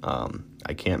 Again,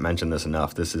 I can't mention this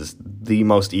enough. This is the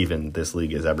most even this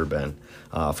league has ever been,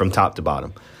 from top to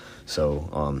bottom.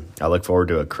 So I look forward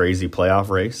to a crazy playoff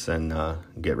race, and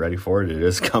get ready for it. It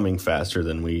is coming faster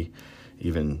than we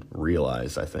even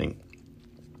realize, I think.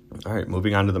 All right,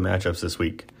 moving on to the matchups this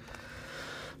week.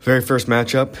 Very first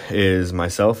matchup is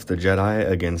myself, the Jedi,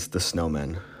 against the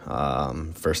Snowmen.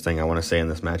 First thing I want to say in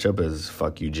this matchup is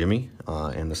fuck you, Jimmy,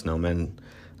 and the Snowmen.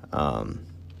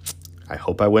 I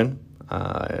hope I win.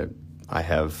 I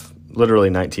have literally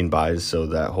 19 buys, so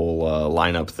that whole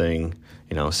lineup thing,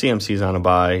 CMC's on a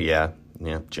buy. Yeah,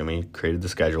 Jimmy created the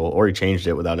schedule, or he changed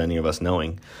it without any of us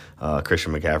knowing.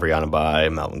 Christian McCaffrey on a buy,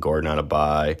 Melvin Gordon on a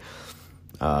buy.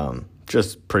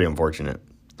 Just pretty unfortunate.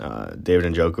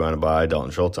 David Njoku on a buy,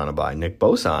 Dalton Schultz on a buy, Nick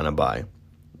Bosa on a buy.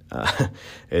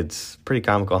 It's pretty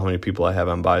comical how many people I have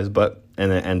on buys,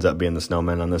 and it ends up being the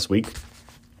Snowmen on this week.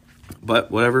 But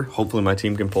whatever, hopefully my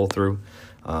team can pull through,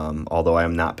 although I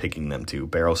am not picking them to.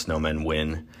 Barrel Snowmen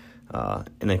win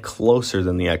in a closer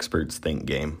than the experts think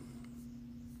game.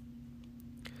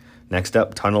 Next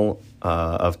up, Tunnel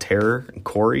of Terror,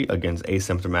 Corey against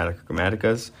Asymptomatic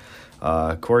Grammaticas.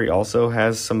 Corey also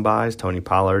has some buys. Tony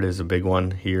Pollard is a big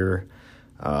one here.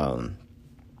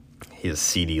 He has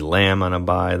CeeDee Lamb on a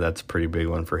buy. That's a pretty big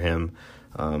one for him.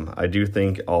 I do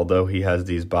think, although he has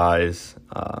these buys,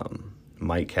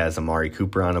 Mike has Amari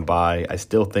Cooper on a buy. I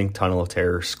still think Tunnel of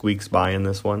Terror squeaks by in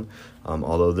this one,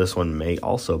 although this one may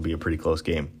also be a pretty close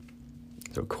game.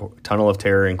 So Tunnel of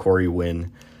Terror and Corey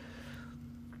win.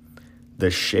 The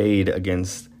Shade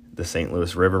against the St.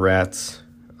 Louis River Rats.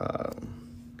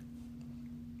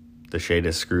 The Shade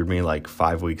has screwed me like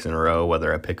 5 weeks in a row,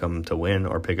 whether I pick them to win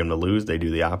or pick them to lose. They do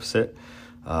the opposite.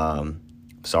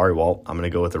 Sorry, Walt. I'm going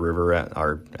to go with the River Rat.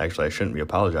 Or actually, I shouldn't be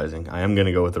apologizing. I am going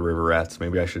to go with the River Rats.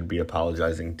 Maybe I should be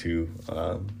apologizing to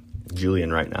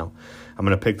Julian right now. I'm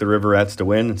going to pick the River Rats to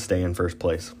win and stay in first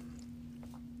place.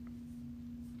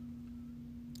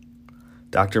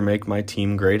 Dr. Make My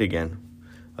Team Great Again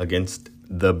against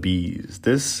the Bees.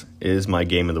 This is my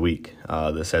game of the week.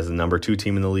 This has the number 2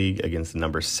 team in the league against the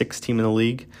number 6 team in the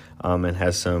league, and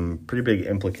has some pretty big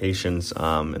implications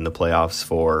in the playoffs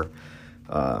for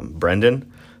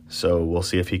Brendan. So we'll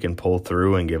see if he can pull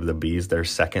through and give the Bees their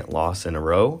second loss in a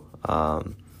row.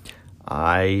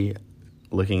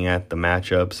 Looking at the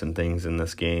matchups and things in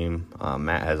this game,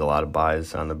 Matt has a lot of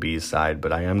buys on the Bees side,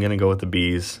 but I am going to go with the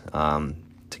Bees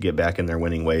to get back in their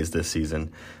winning ways this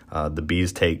season. The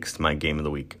Bees takes my game of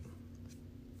the week.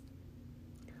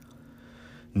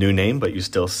 New Name, But You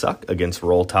Still Suck against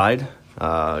Roll Tide.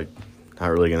 Not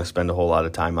really going to spend a whole lot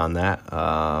of time on that.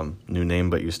 New Name,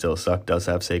 But You Still Suck does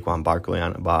have Saquon Barkley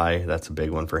on a bye. That's a big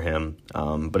one for him.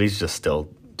 But he's just still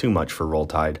too much for Roll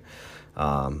Tide.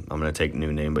 I'm going to take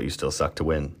New Name, But You Still Suck to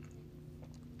win.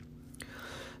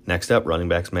 Next up, Running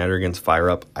Backs Matter against Fire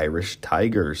Up Irish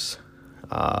Tigers.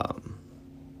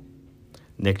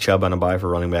 Nick Chubb on a bye for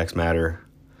Running Backs Matter.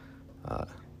 I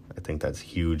think that's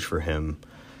huge for him.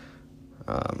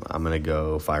 I'm going to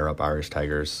go Fire Up Irish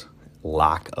Tigers.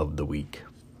 Lock of the week.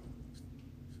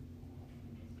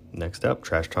 Next up,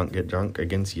 Trash Trunk Get Drunk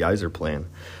against Yizer Plan.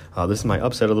 This is my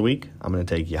upset of the week. I'm going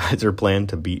to take Yizer Plan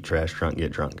to beat Trash Trunk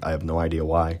Get Drunk. I have no idea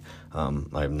why.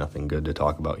 I have nothing good to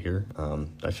talk about here.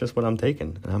 That's just what I'm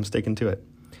taking, and I'm sticking to it.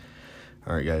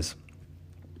 All right, guys.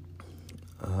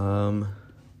 I'm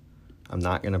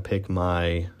not going to pick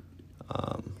my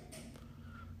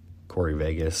Corey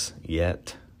Vegas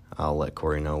yet. I'll let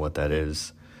Corey know what that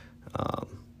is. I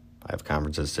have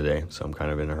conferences today, so I'm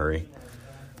kind of in a hurry.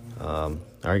 All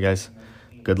right, guys.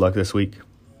 Good luck this week.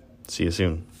 See you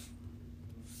soon.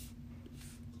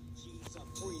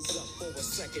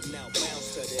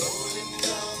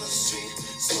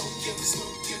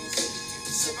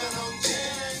 Sipping on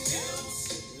gin.